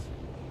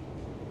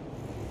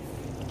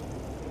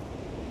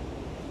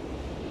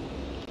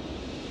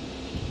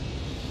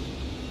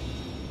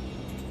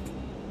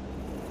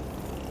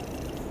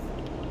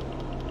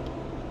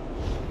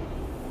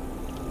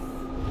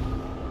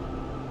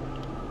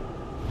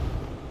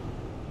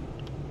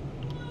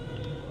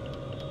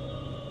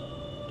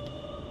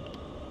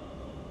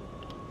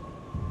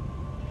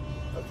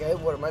 Okay,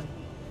 what am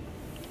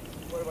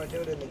I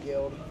doing in the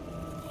guild?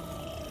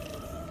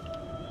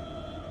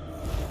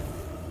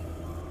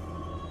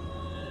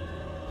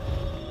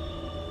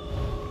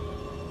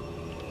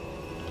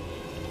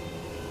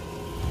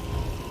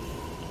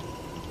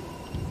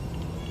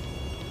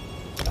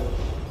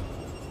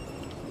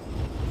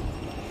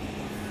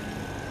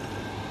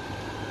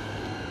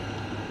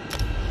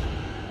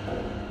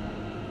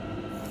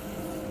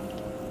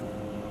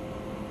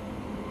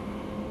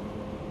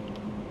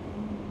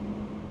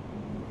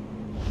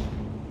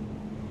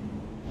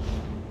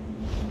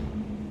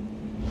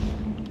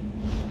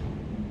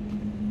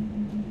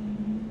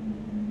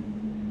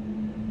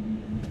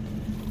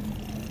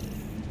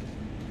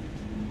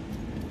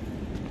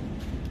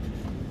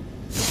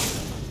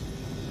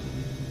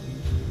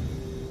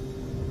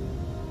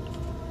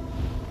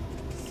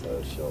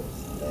 Social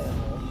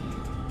now.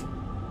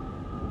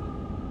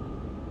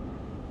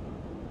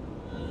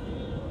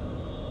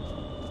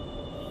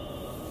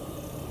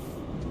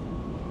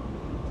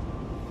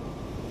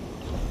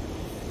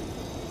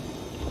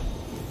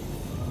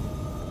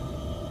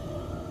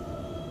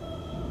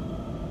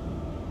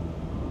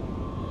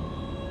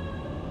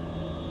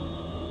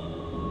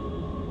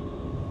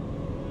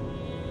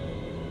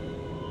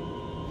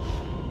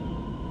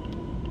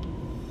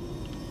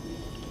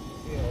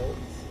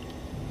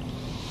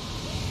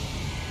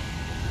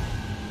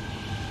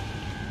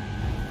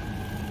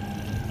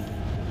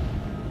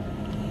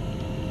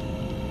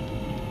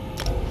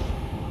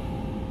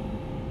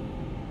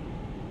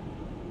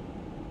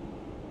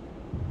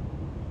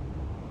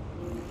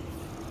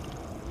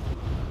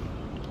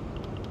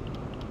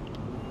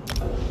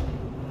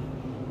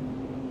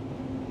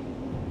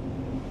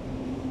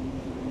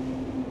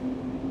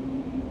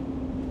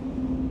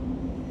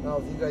 Oh,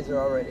 if you guys are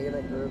already in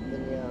a group,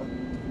 then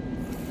yeah.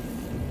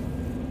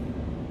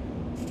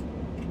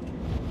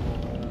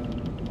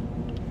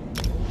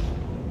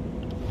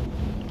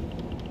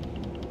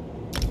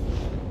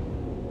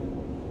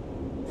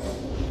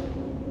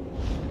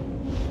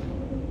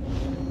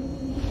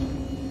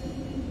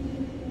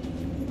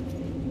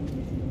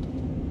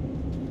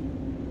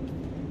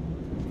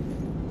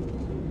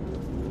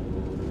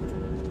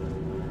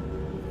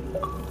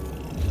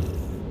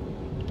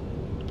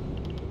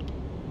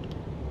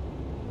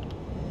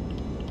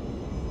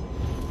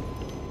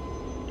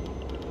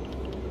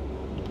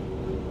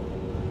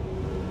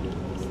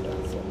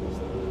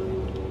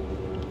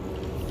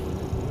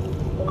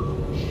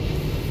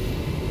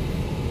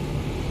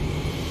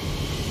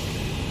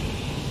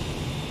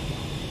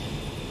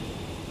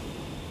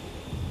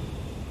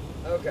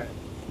 Okay.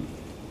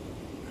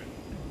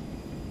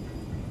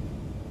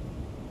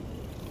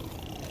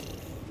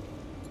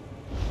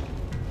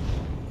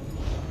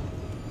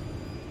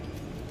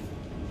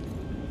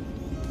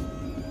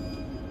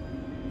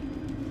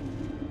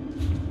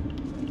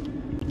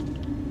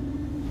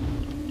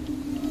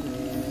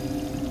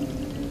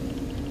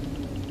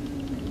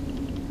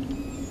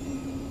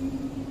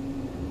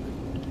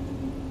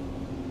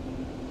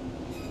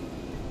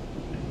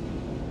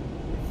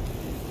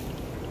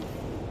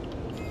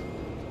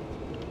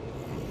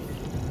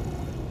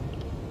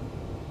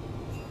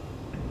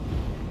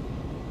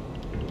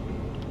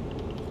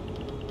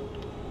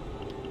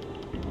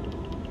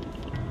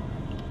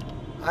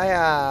 I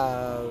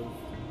have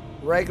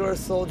regular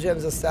soul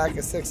gems, a stack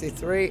of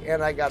 63,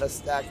 and I got a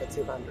stack of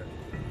 200.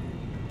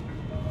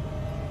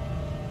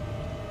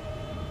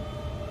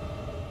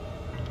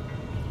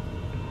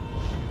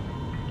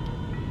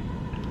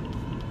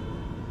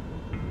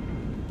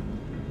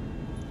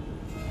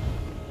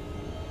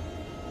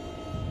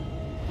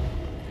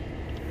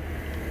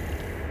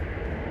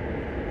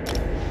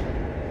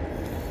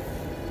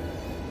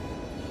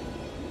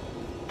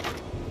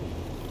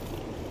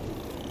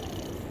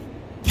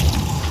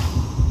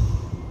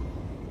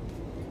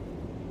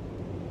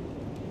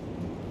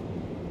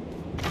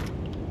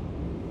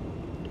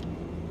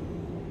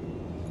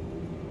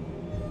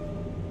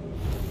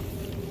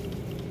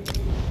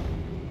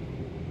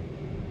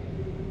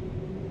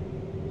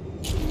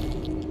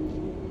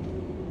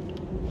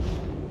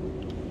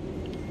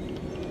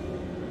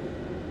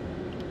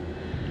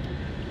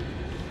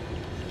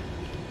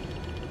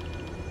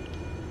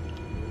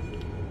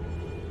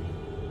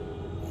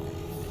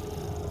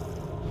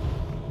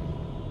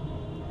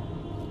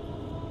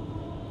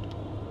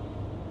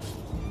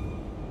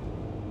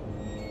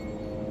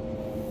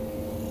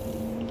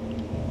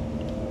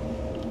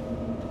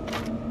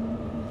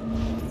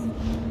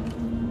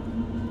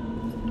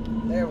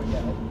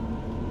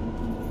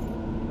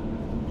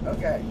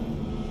 Okay.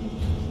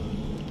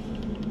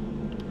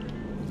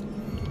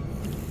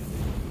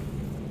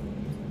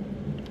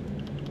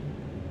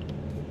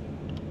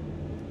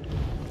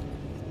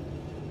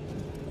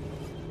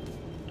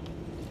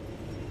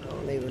 I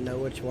don't even know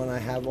which one I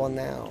have on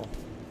now.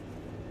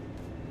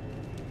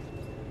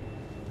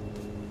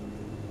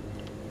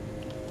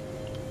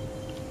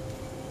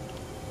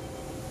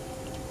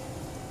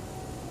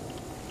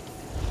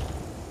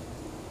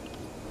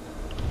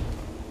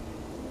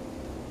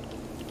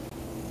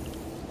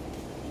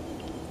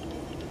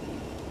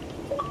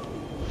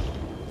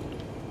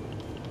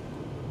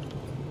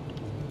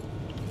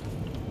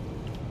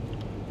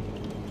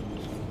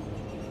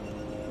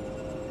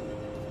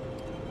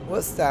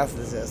 What staff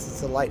is this?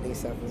 It's a lightning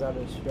staff. Is that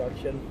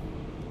instruction?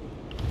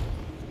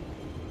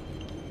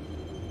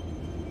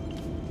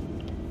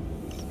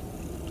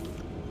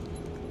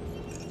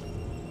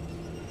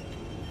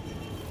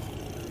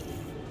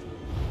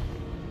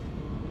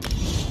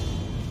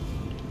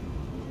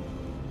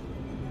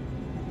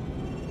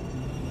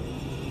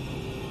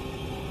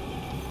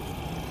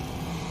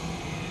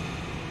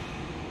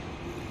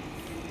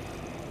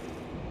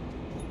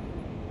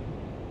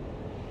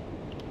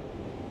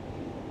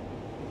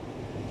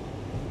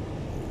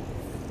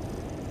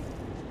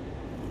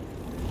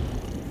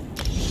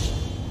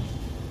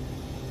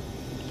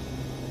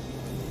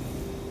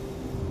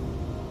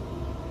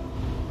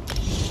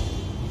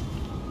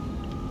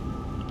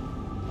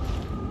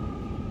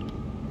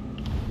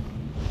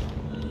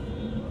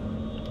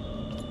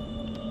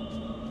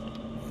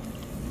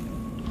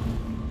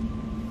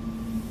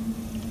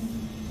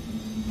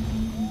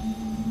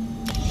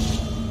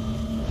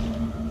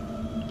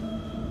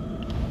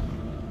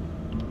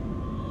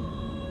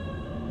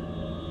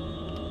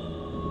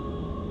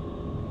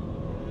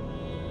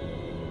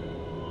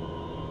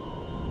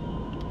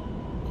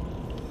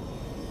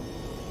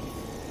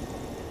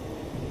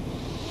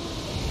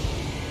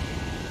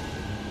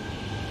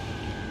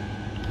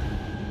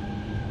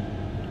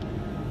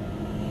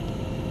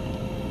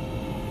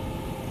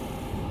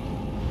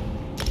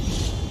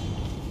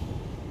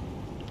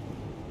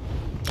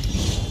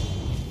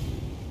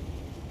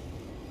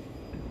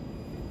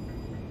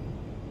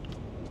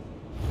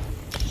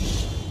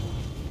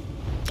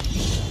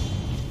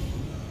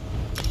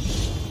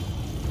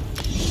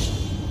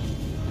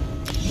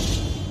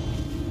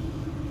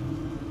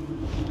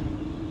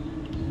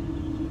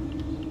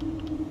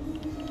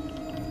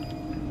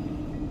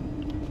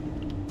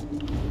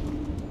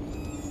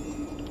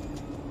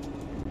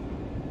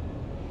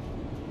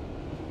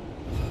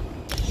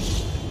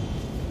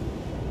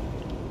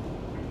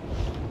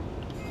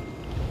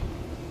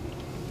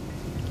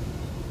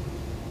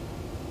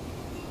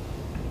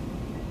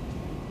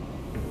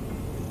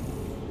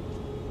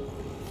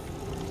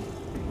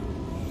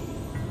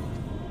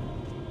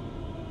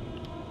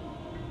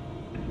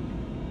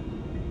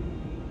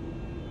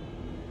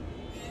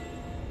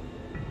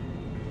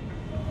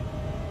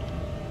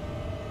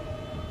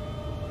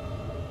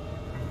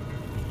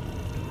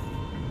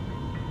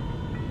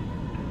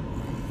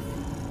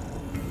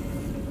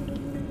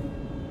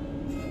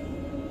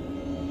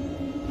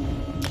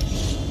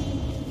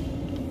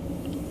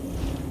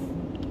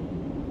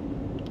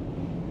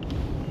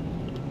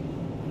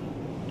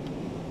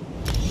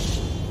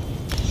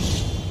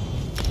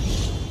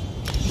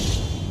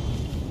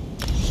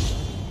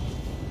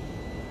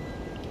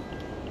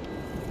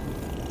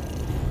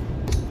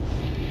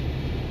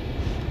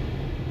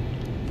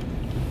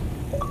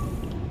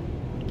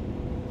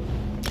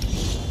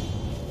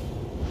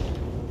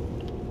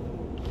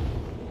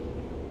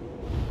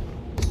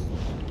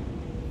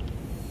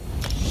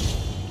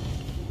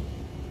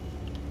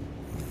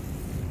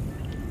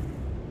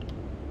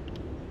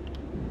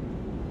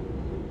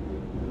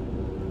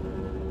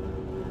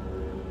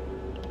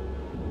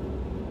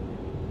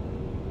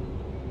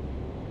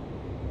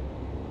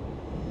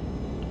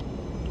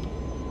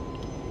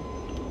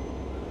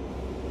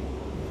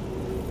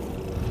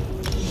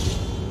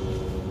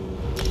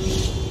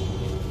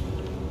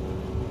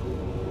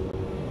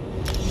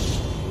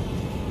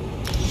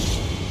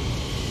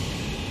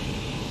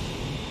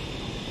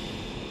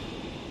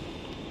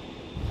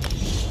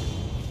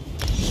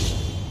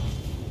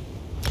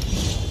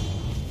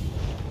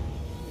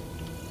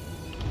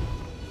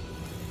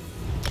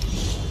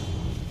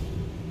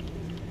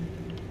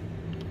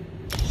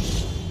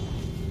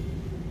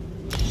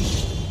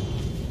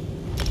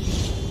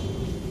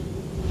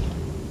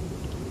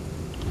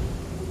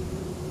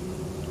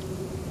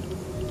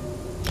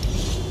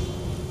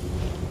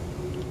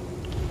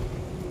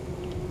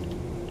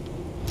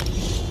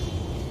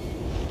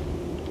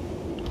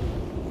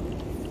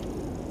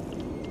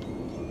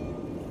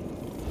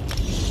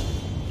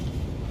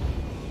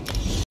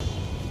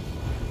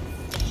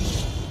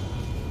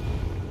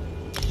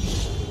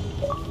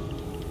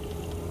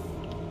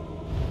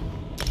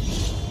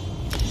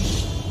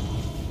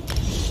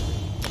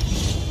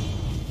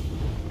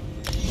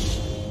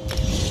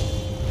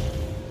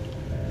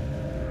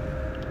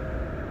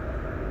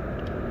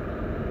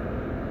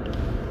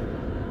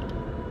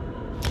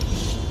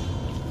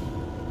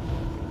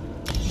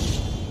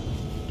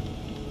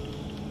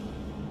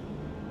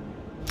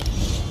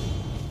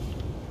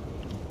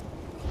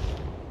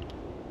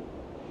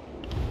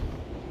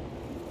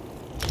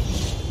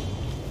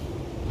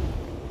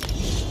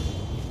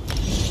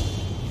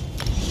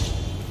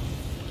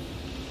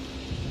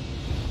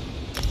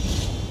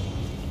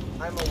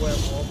 I'm a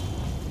werewolf.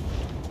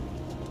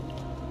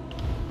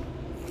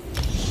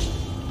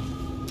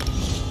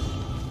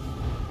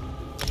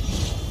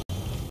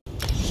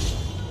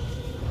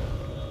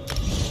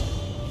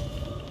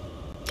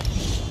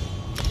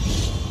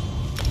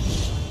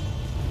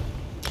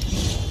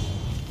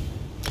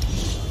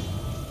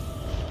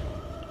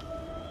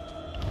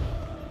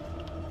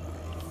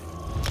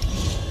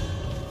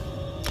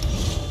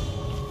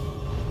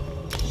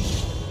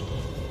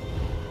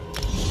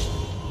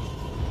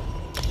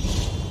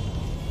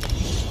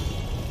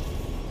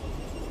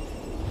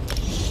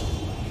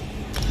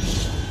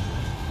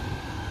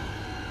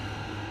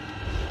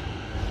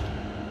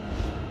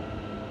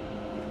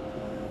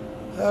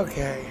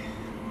 Okay.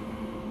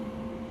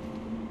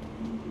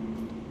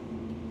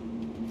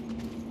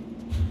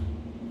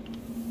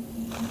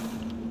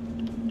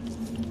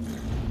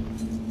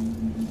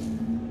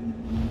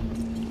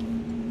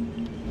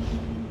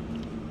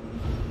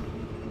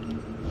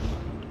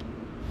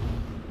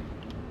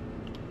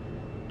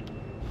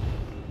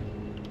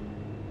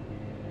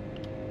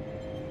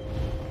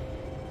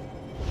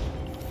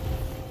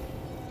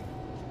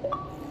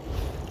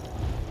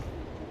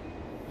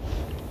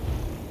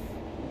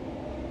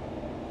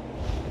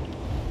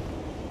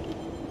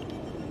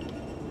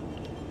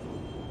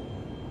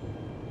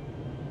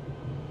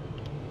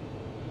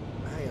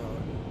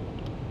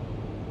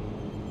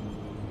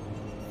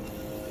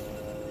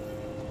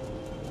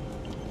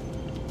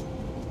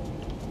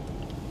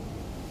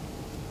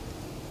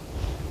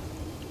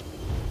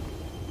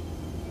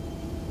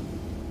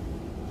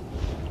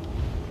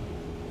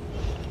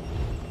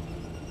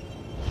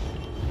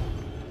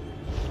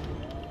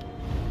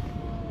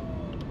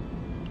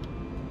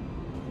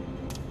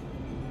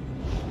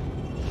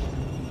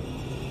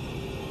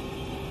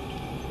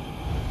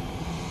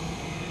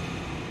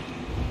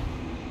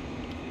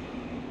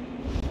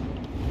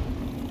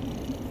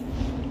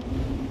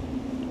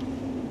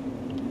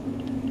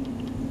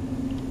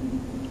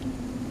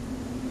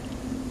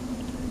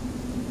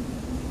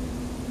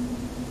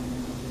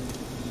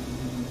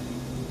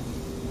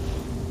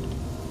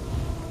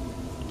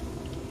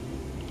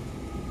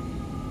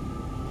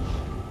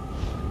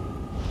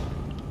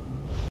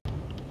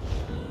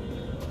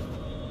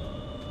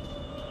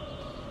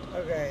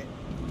 Okay.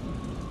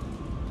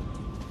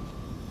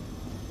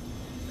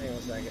 Hang on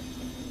a second.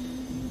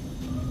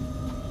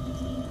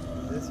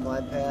 Is this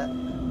my pet?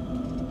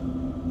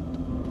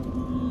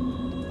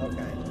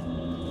 Okay.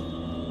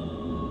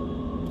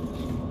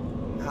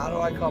 How do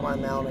I call my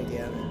mount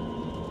again?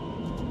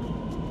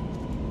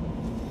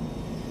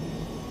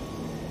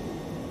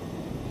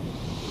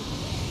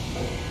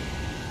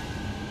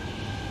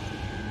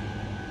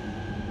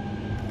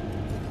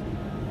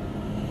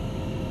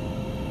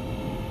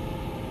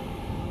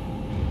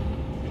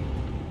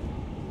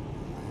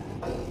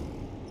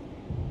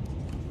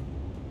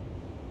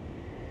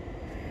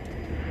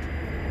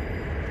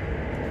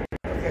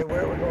 Okay,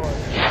 where are we going?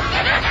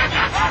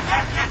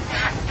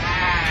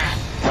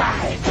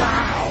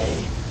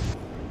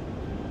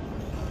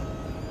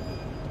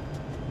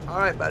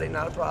 Alright, buddy,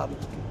 not a problem.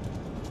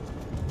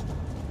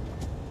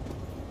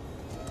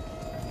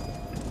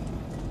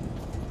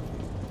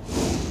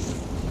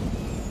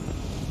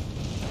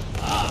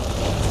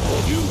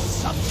 You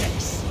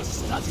subjects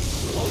must study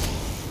slowly.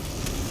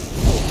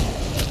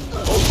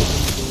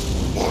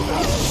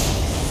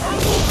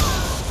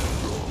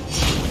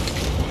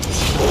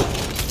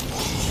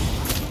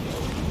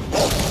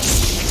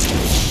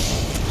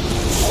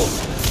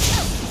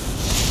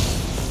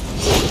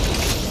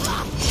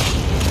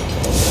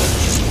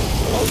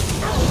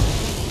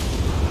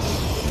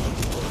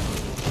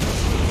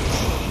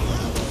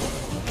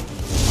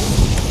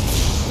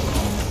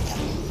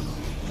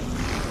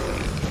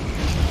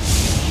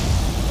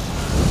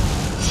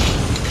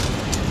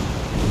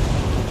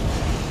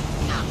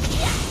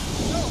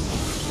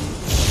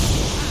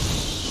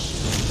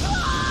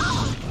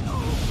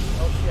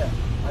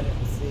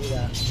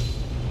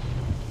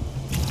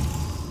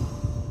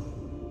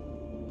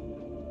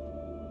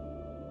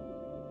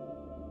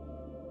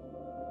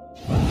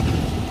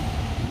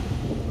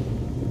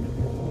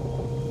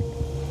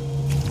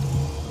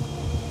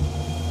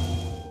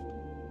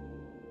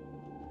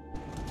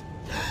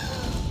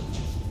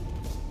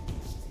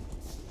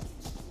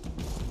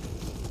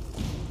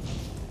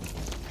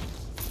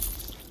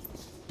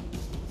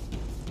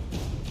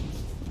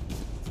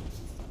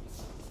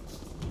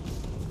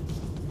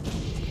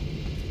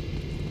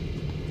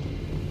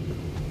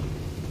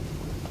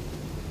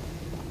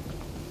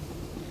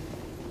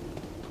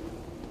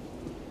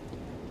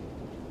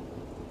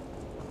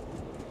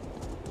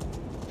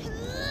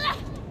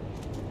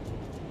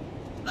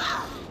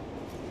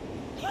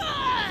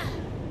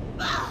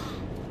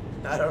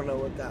 I don't know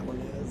what that one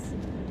is.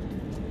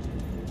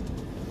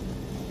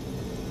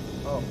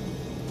 Oh,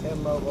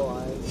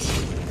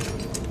 immobilize.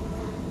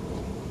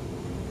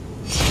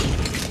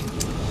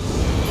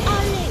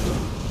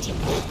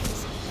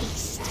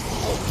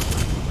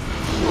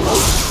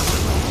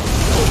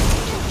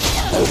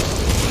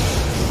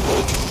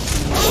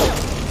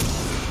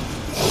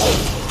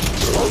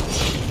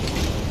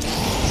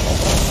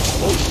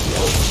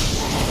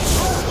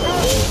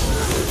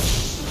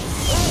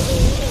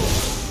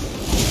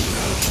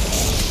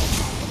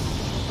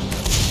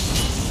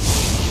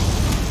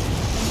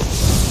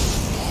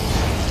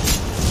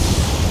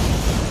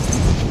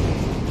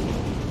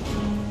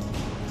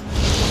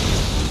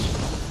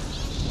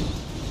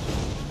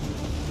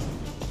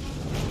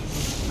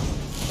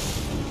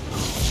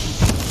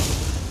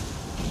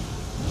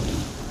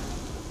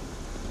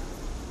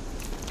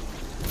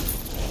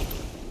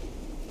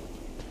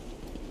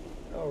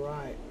 All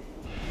right.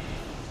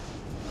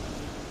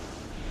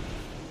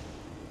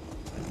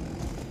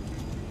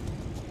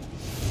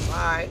 All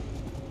right.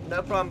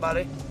 No problem,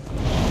 buddy.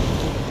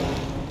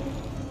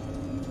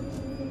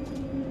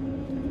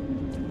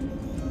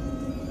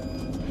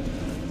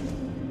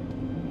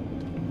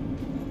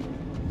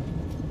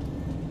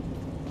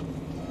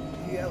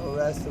 Do you have a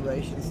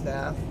restoration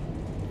staff?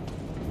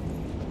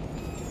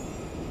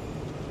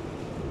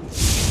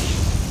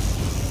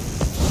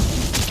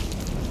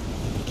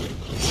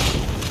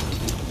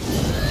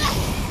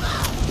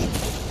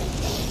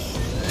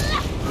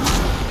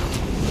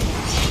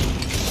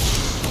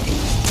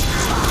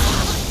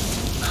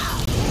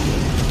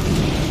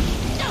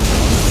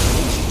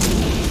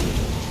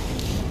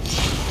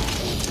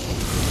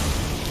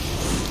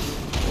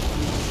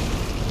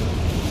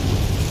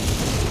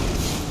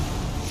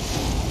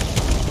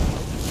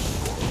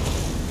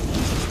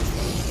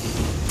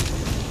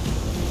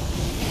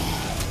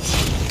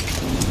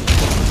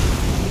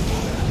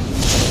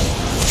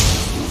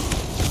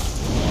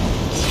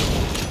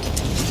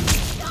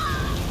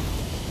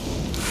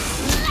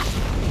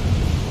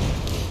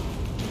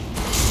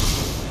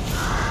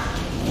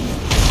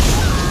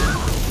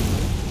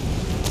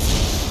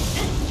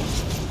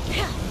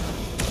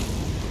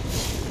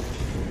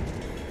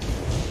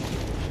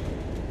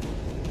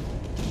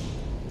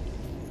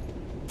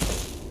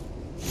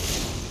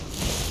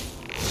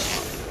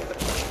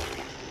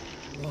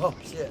 Oh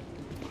shit.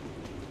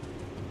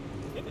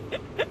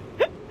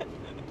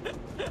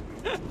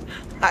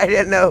 I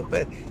didn't know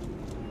it.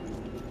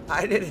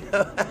 I didn't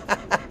know.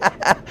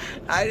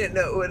 I didn't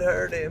know it would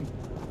hurt him.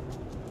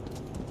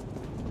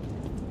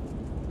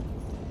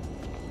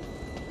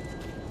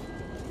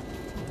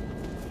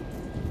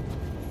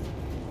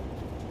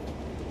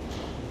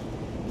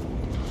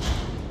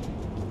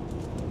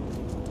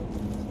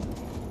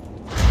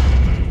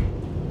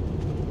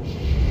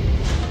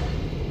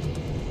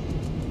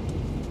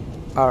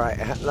 All right,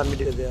 let me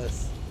do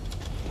this.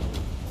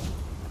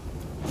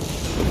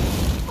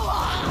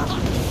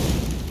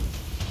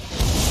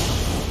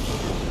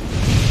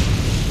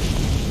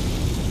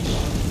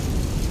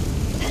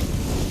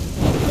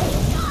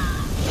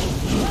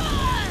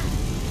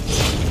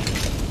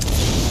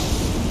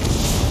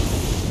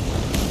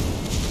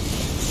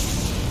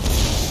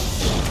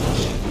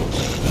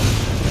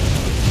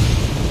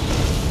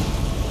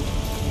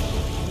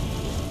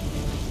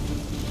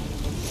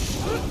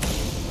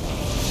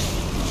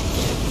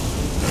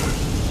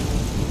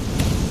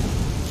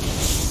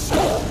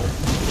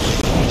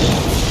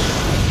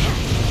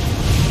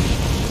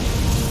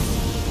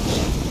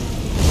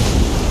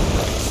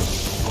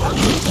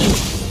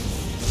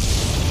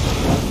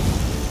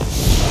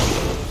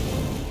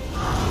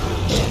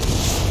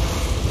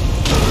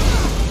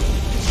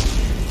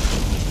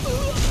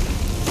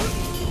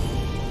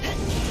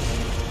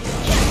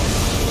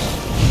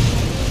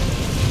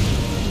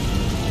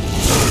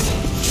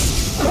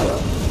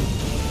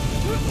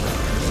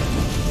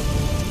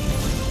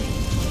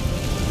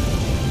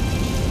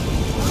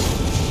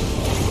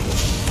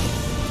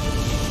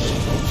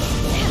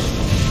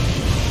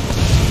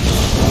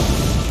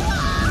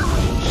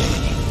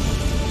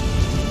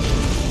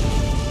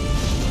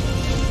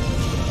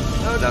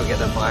 Don't get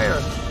the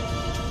fire.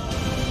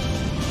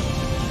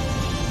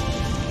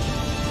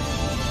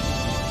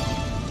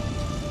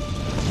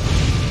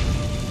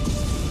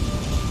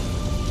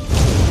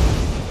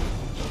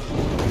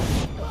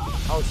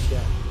 Oh shit.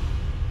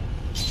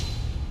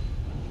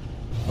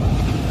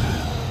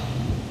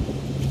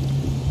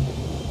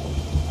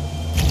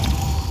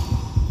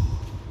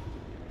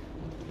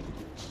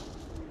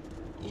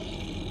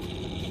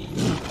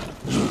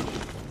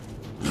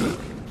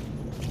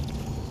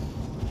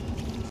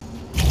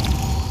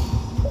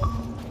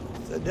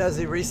 Does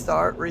he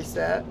restart,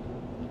 reset?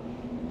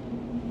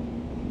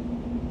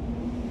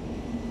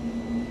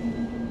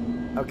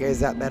 Okay, is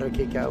that better,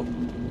 Kiko?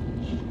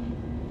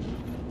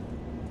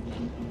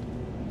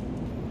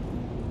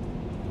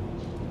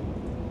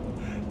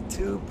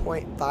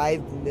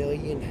 $2.5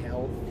 million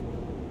health.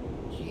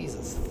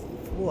 Jesus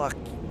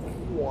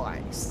fucking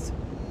Christ.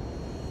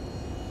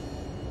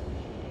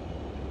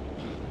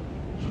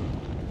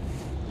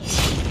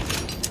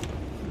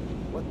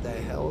 What the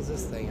hell is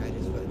this thing I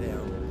just put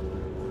down?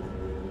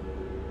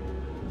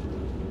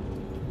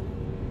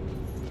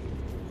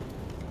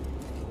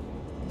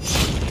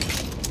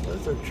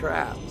 Those are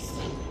traps.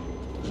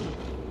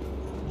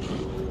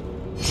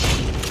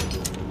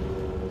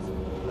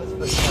 Let's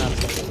put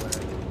traps everywhere.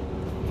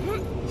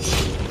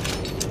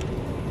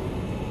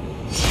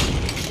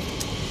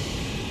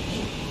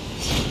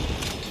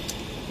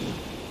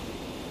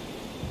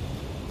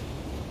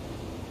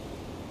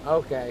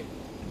 Okay.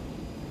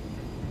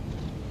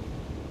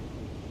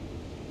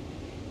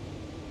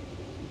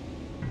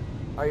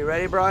 Are you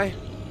ready, Bri?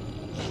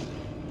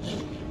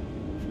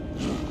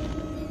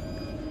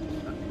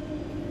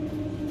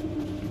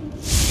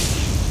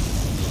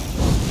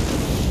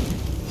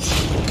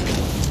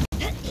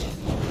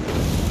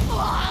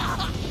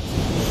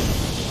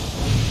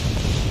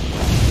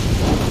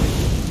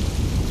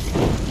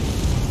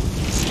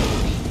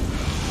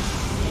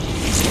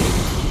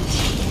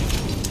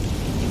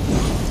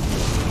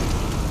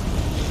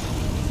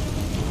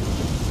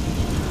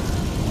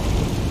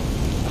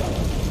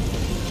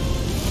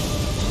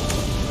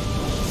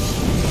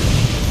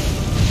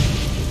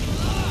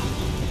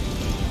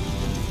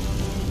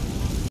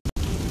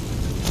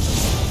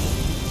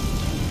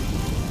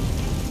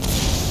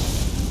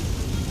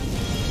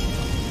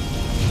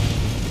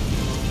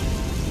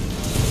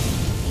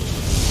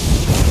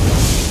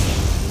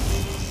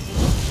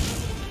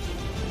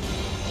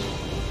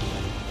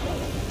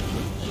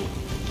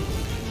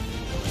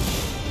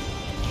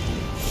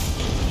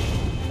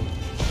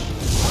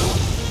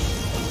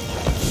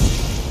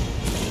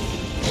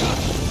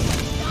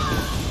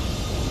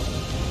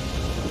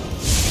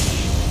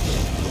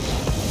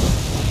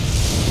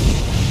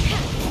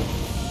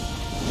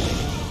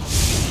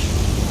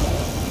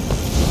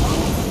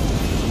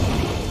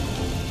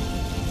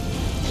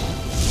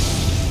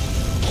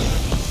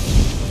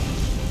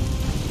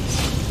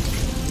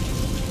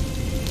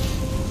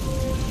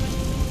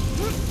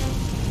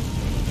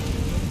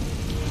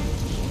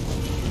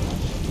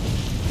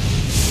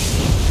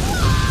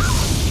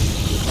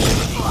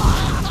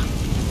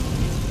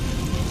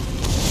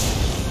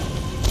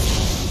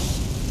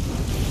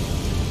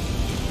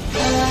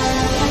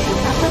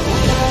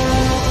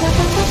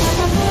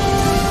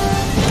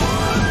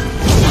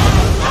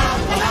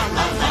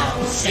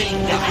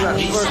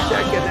 happy For a song.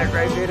 second there,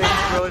 Grey Phoenix.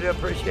 Really do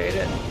appreciate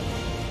it.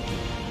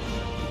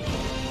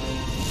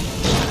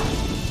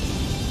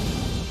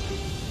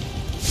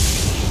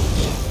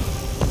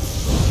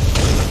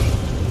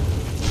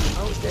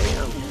 Oh,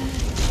 damn.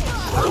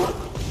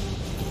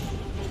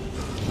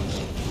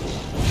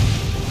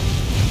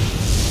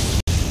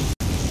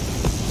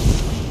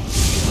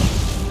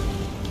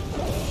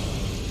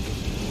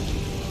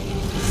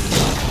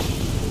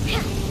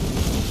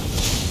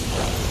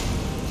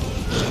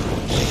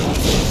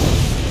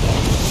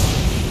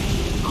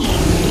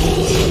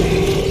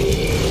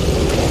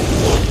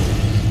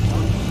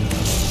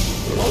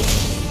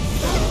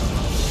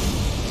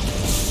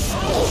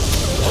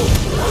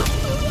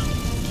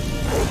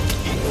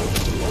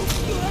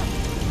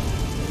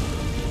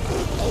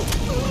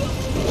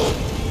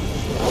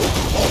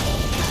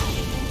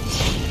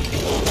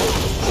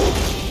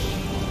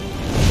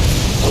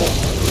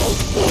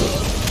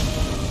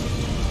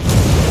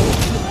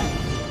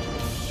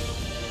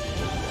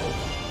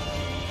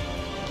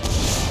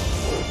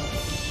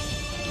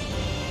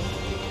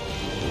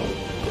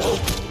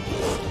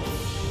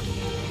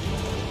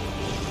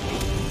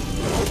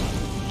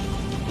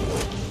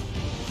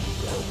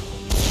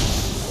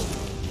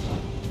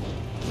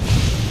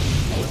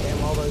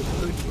 Damn, all those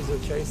poochies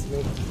are chasing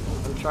me.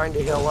 I'm trying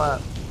to heal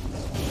up.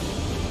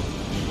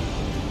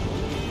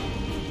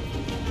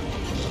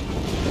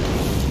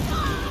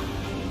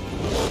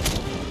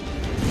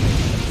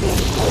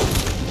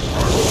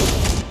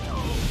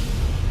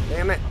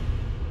 Damn it.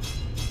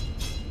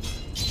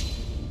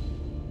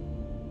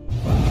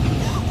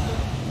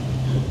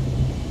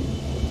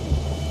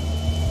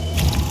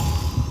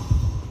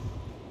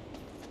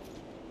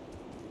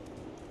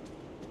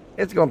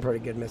 It's going pretty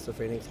good, Mr.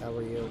 Phoenix. How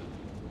are you?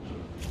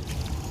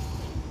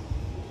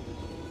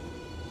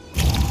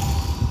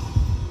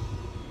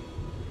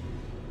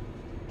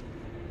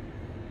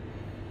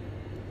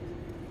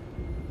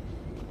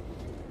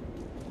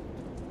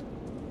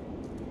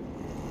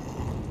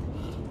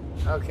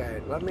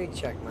 Okay, let me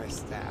check my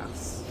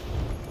staffs.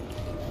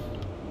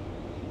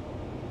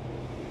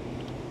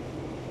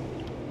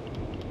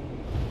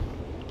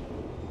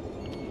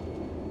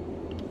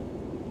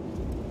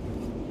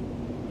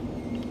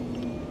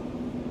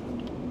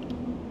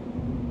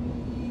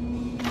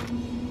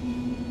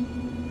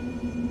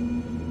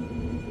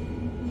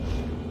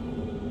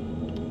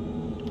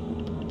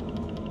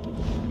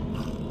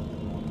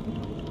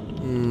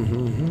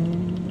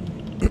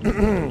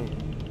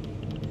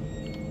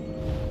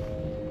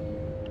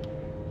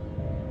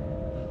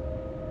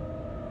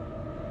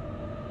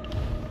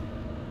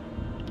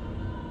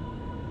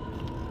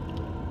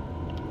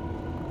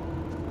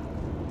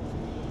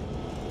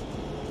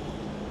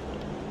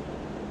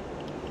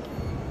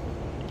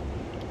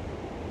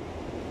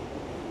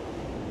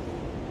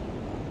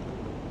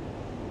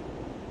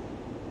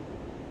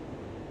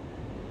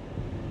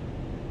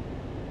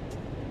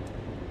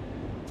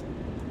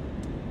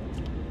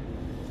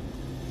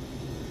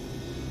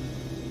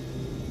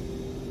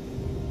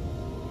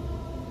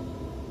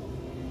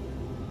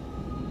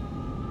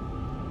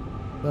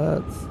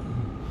 That's...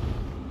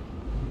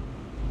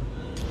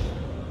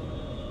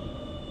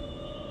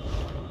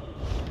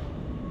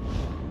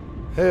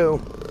 Who?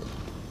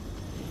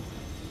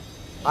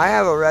 I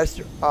have a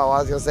Oh, I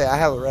was gonna say I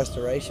have a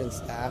restoration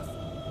staff.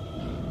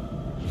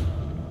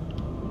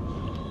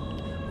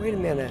 Wait a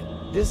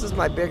minute. This is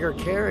my bigger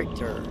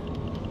character.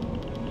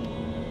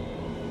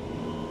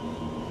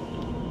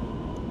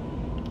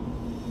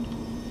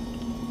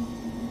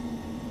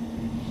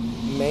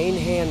 Main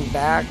hand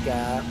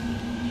backup.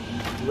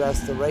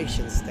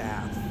 Restoration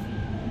staff.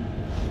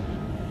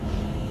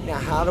 Now,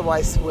 how do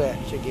I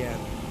switch again?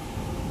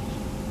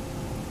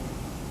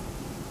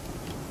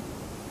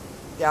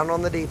 Down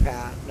on the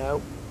D-pad.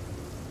 Nope.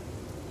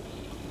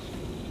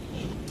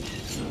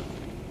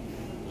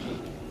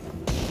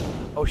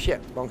 Oh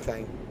shit, wrong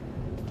thing.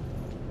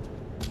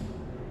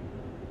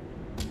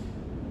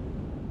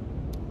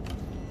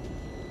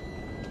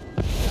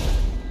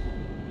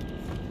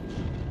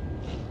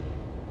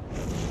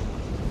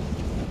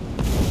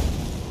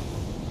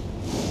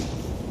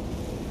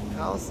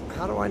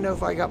 How do I know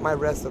if I got my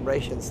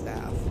restoration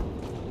staff?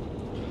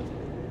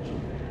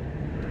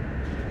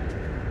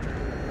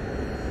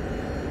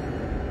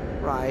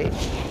 Right.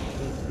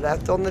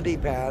 Left on the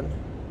D-pad.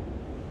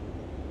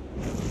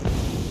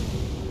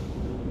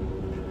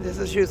 This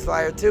is shoots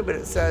fire too, but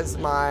it says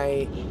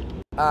my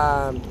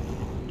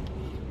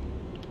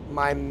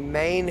my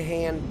main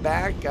hand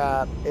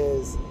backup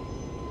is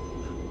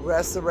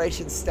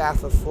restoration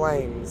staff of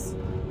flames.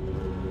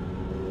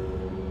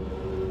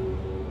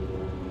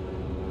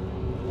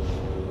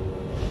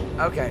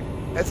 Okay,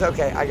 it's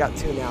okay. I got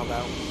two now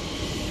though.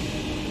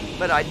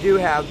 But I do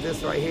have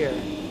this right here.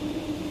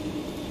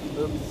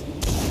 Oops.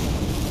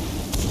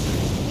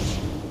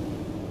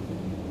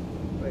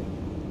 Wait.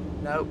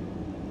 Nope.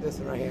 This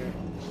one right here.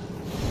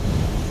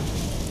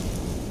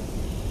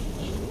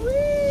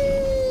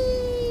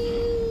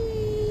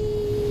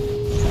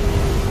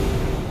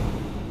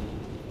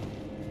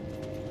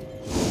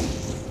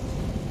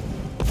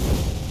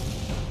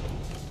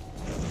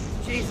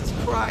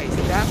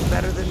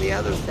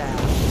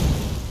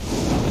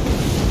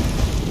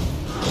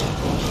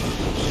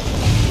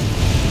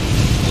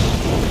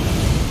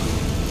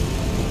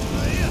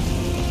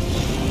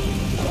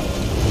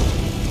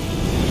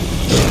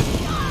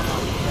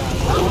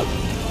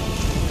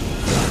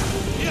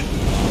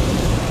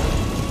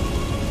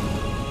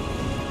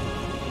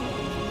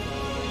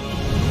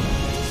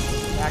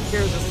 Back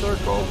here is a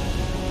circle.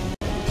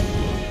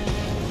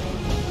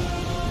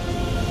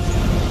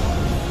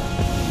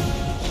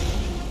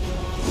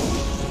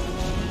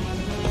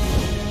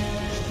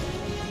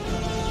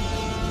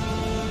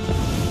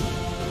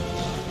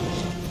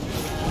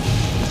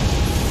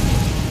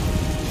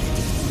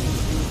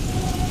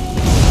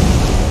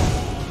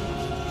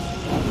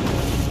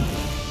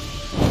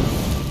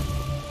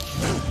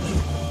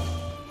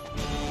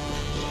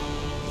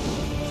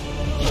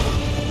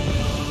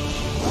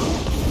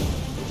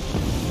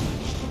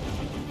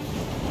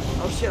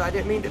 I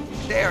didn't mean to.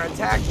 There,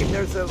 attack him.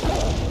 There's a.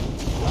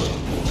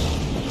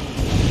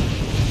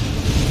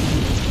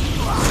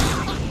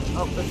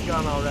 Oh, it's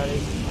gone already.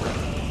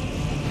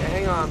 Okay,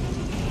 hang on.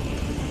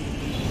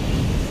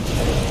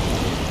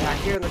 Back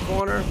here in the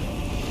corner.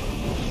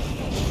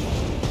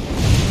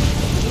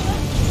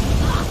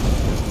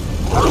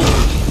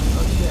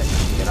 Oh shit!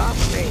 Get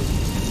off me!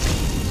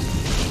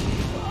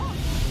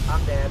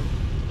 I'm dead.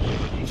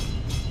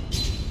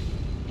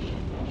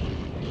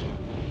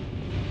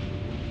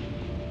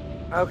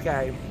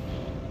 Okay.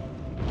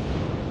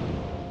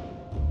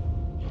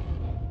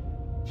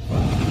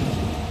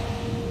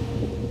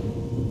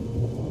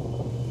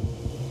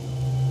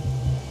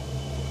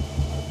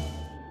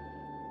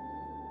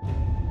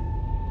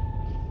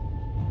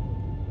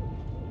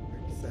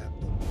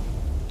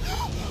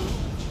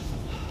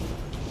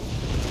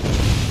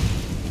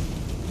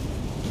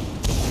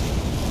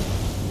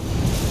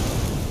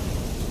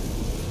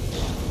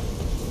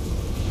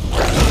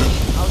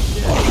 Oh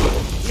shit.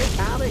 Get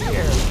out of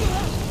here.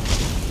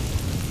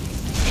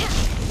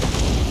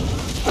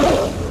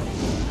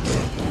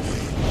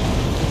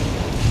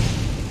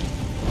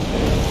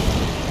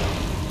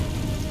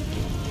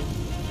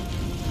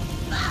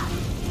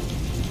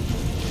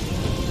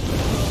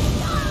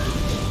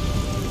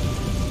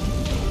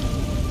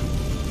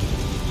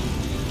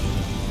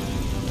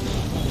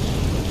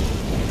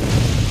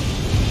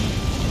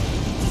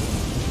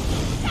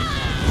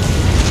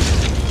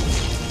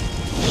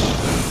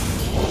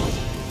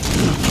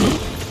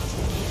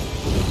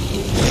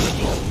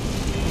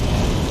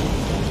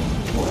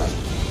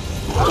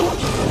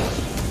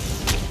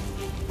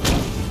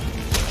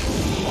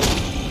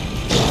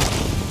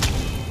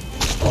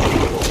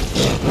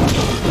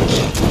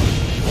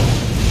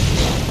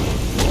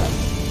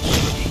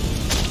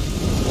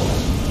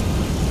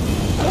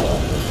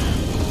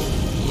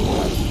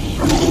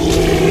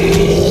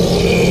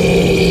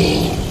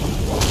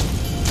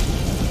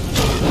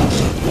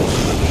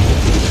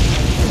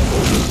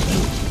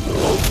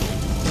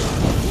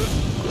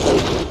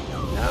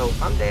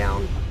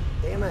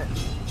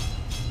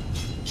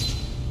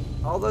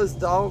 Those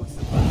dogs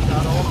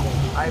got on me.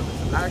 I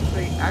was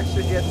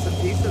actually did some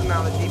decent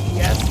amount of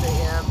DPS to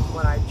him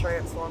when I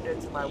transformed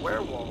into my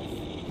werewolf.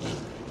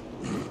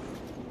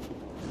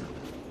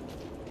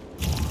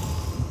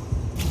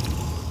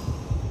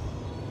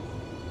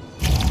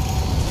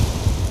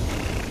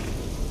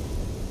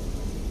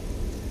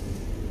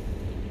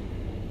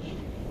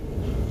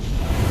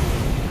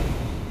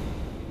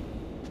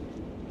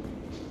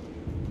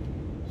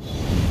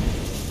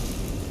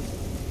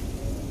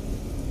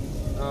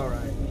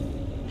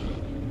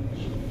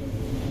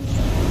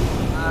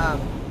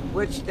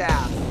 Which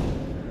staff?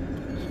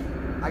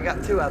 I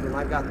got two of them.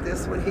 I got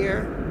this one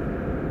here.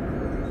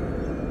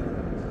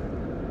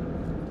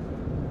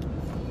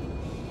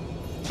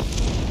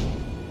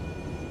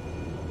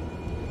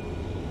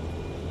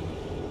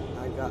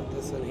 I got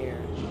this one here.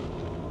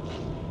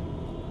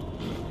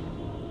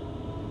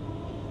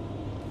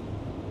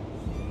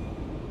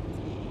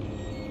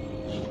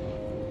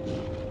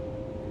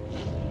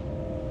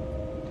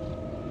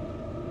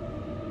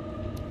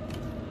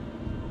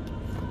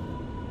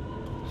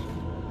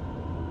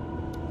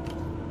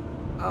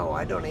 Oh,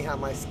 I don't even have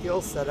my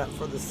skill set up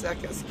for the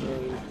second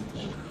screen.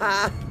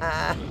 Ha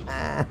ha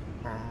ha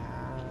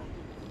ha.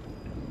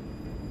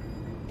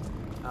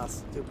 Oh,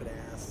 stupid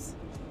ass.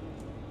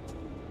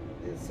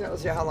 It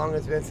tells you how long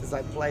it's been since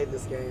I played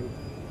this game.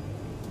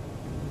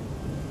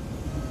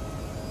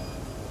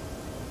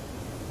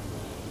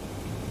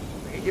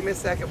 Okay, give me a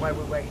second while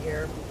we wait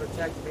here.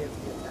 Protect me if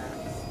he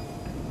attacks.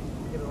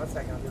 Give me 1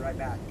 second, I'll be right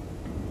back.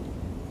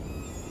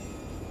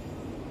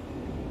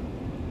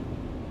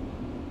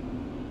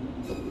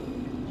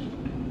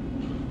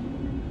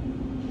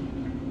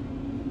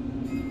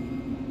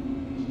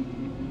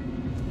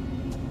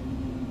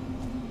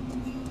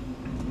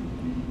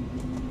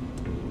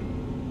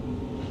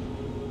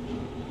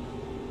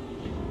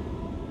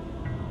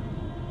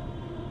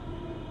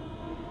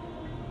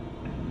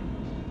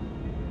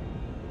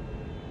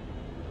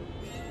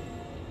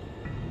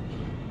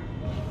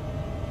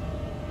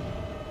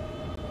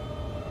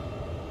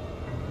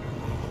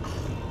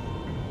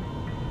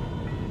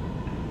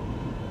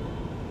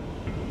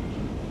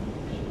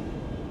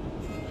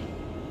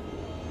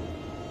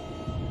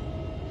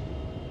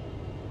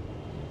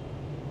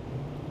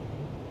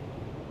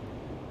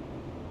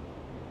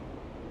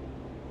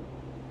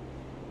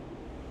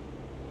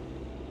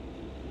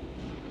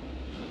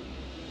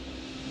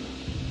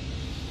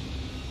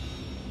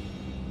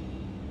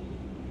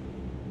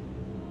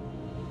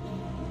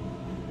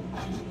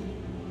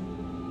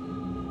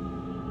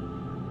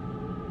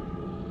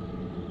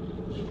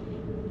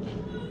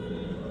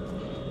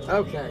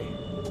 Okay.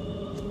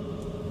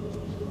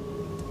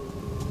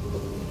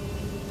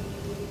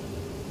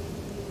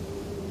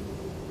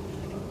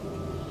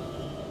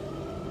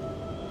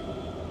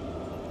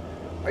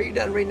 Are you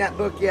done reading that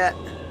book yet?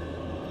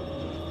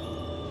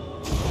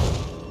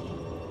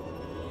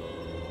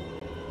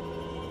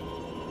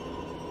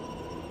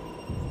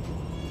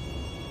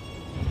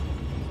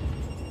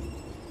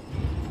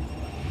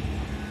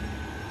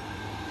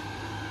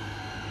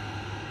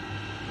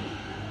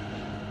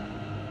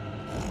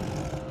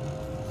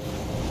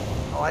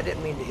 Oh, I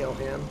didn't mean to heal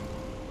him.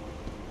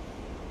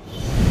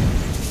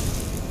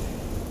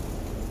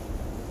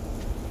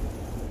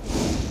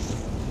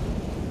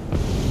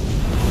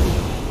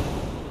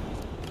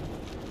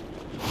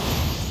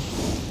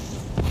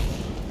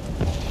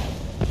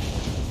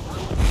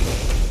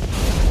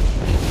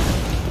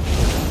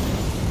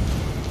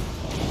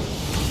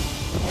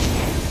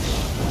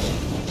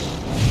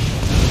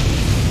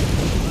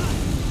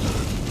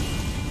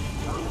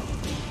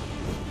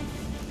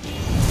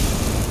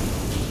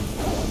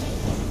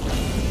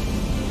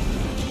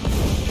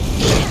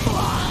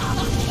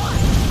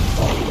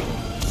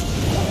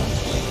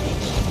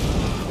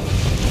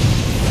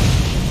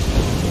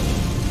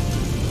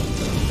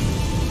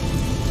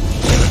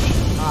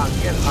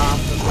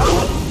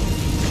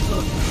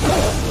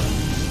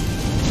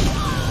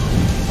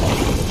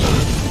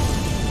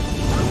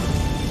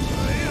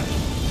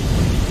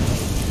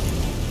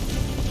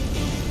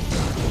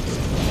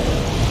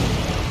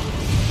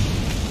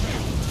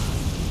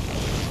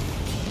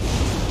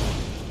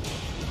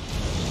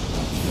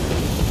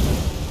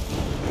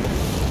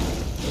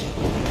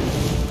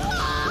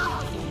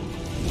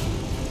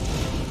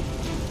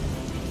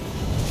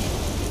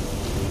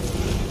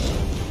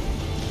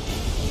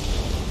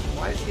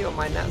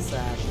 My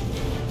nutsack.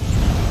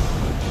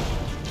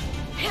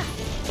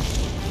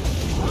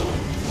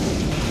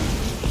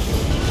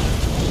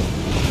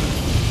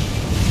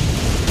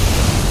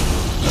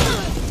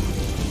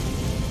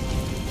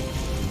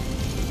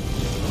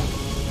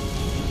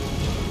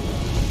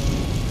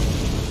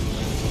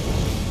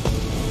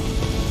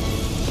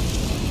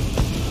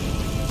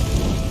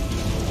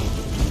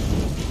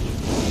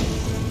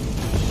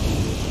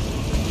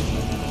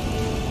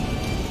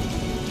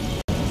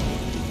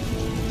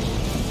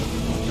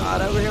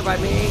 Over here by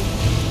me.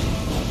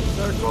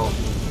 Circle.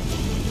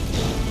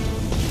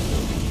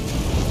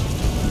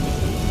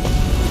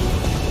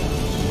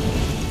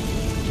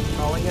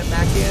 Calling it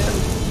back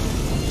in.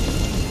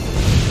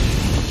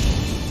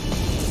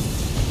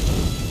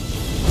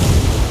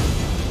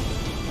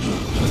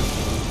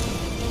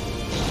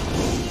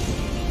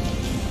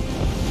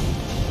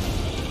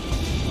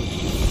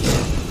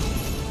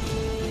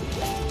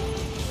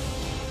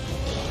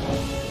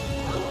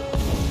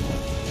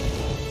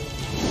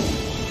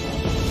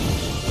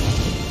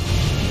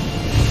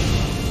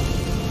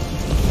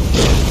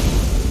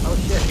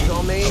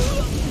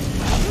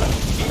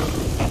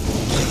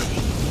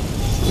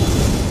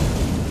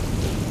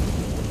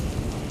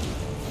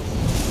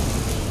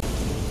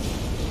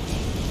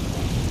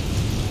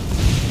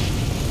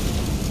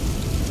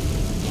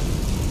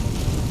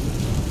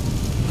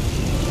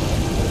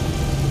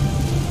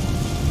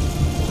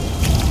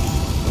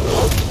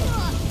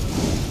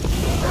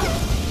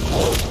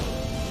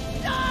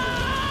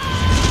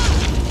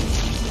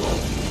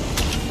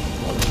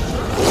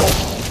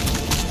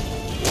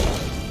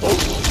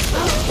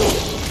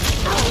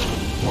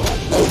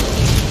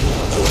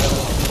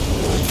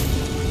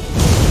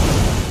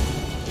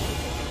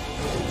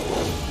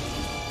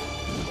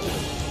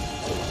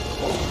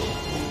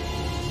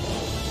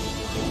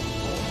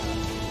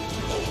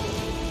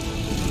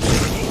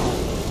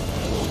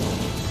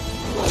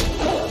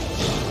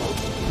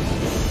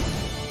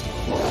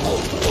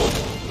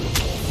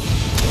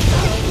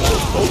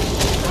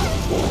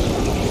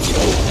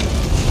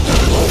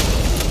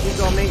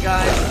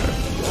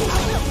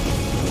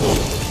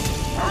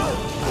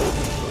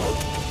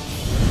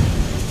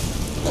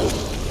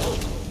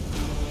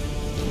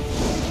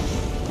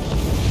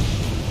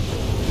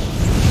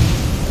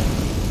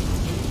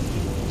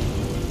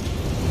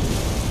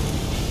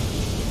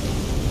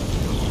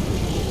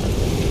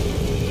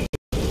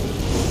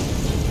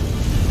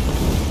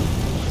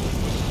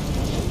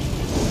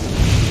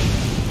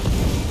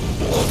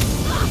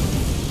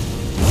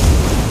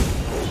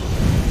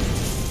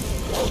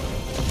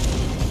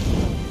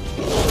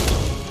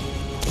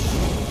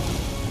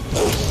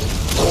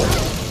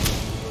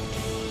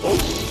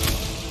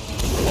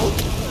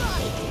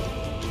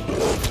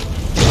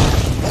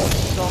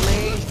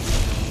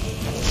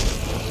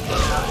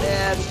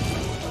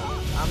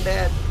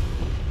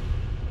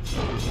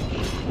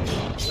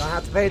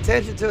 Pay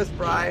attention to us,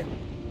 Bri.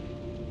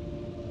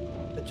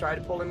 To try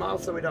to pull him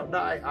off so we don't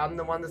die. I'm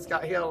the one that's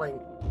got healing.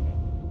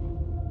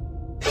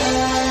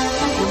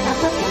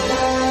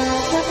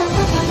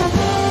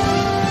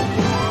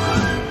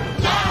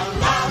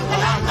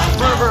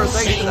 Fervor,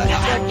 thank you for that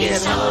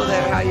check-in. Hello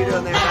there. How you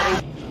doing there,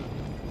 buddy?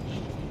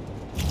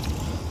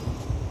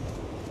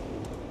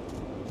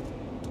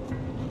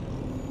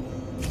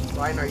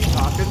 Ryan, are you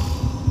talking?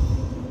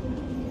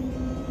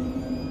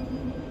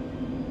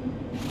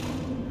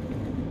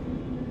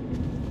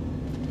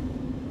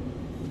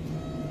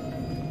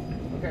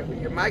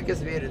 Your mic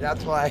is muted.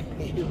 That's why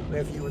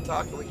if you were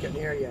talking, we couldn't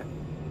hear you.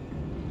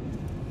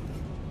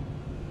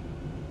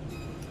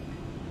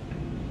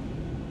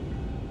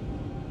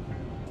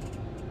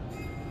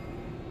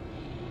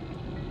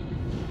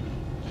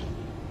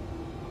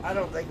 I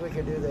don't think we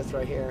can do this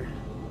right here.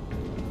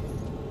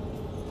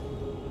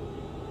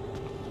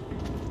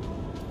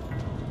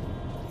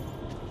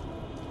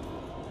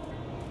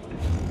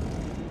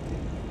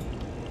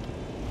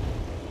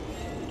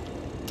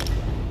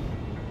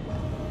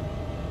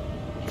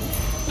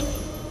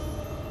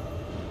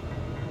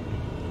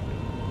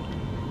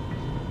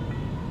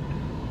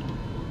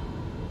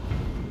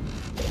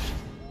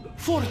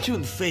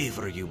 Fortune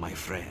favor you, my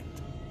friend.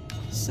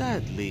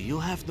 Sadly, you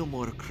have no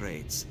more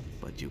crates,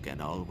 but you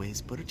can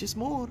always purchase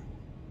more.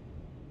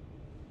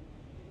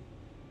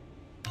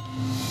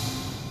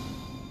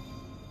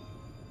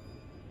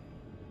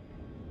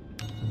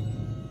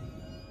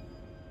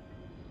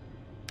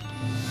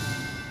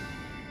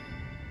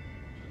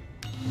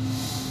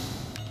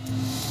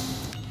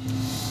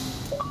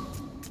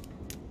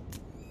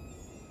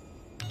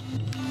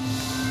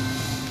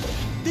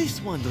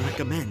 This one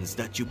recommends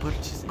that you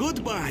purchase.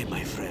 Goodbye,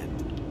 my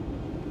friend.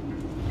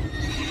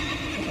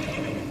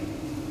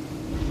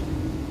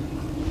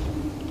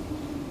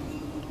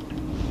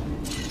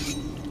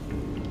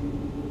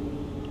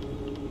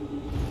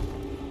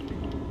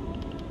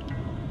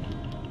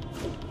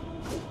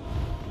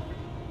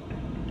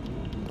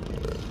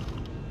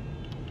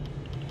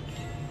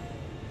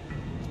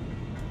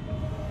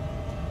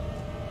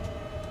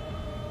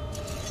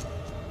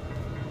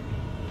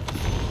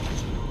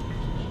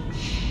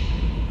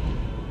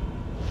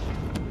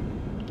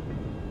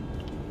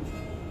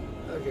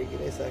 Okay,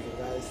 give me a second,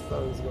 guys.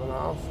 Phone's going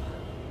off.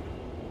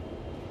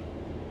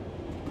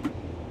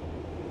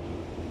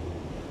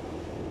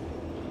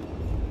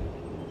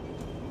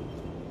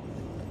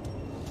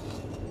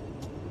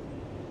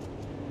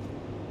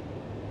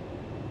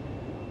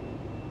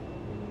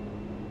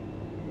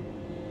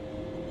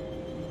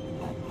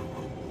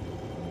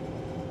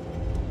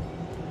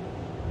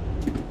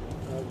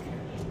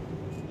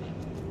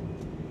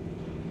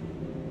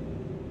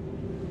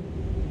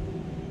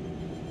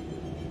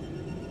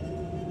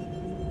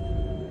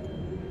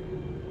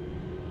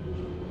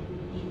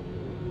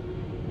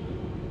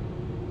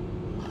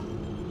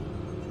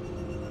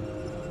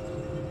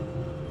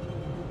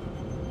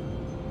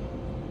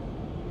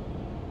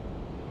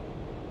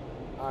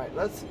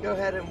 Let's go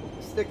ahead and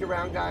stick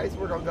around, guys.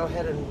 We're gonna go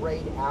ahead and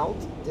raid out.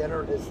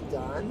 Dinner is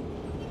done.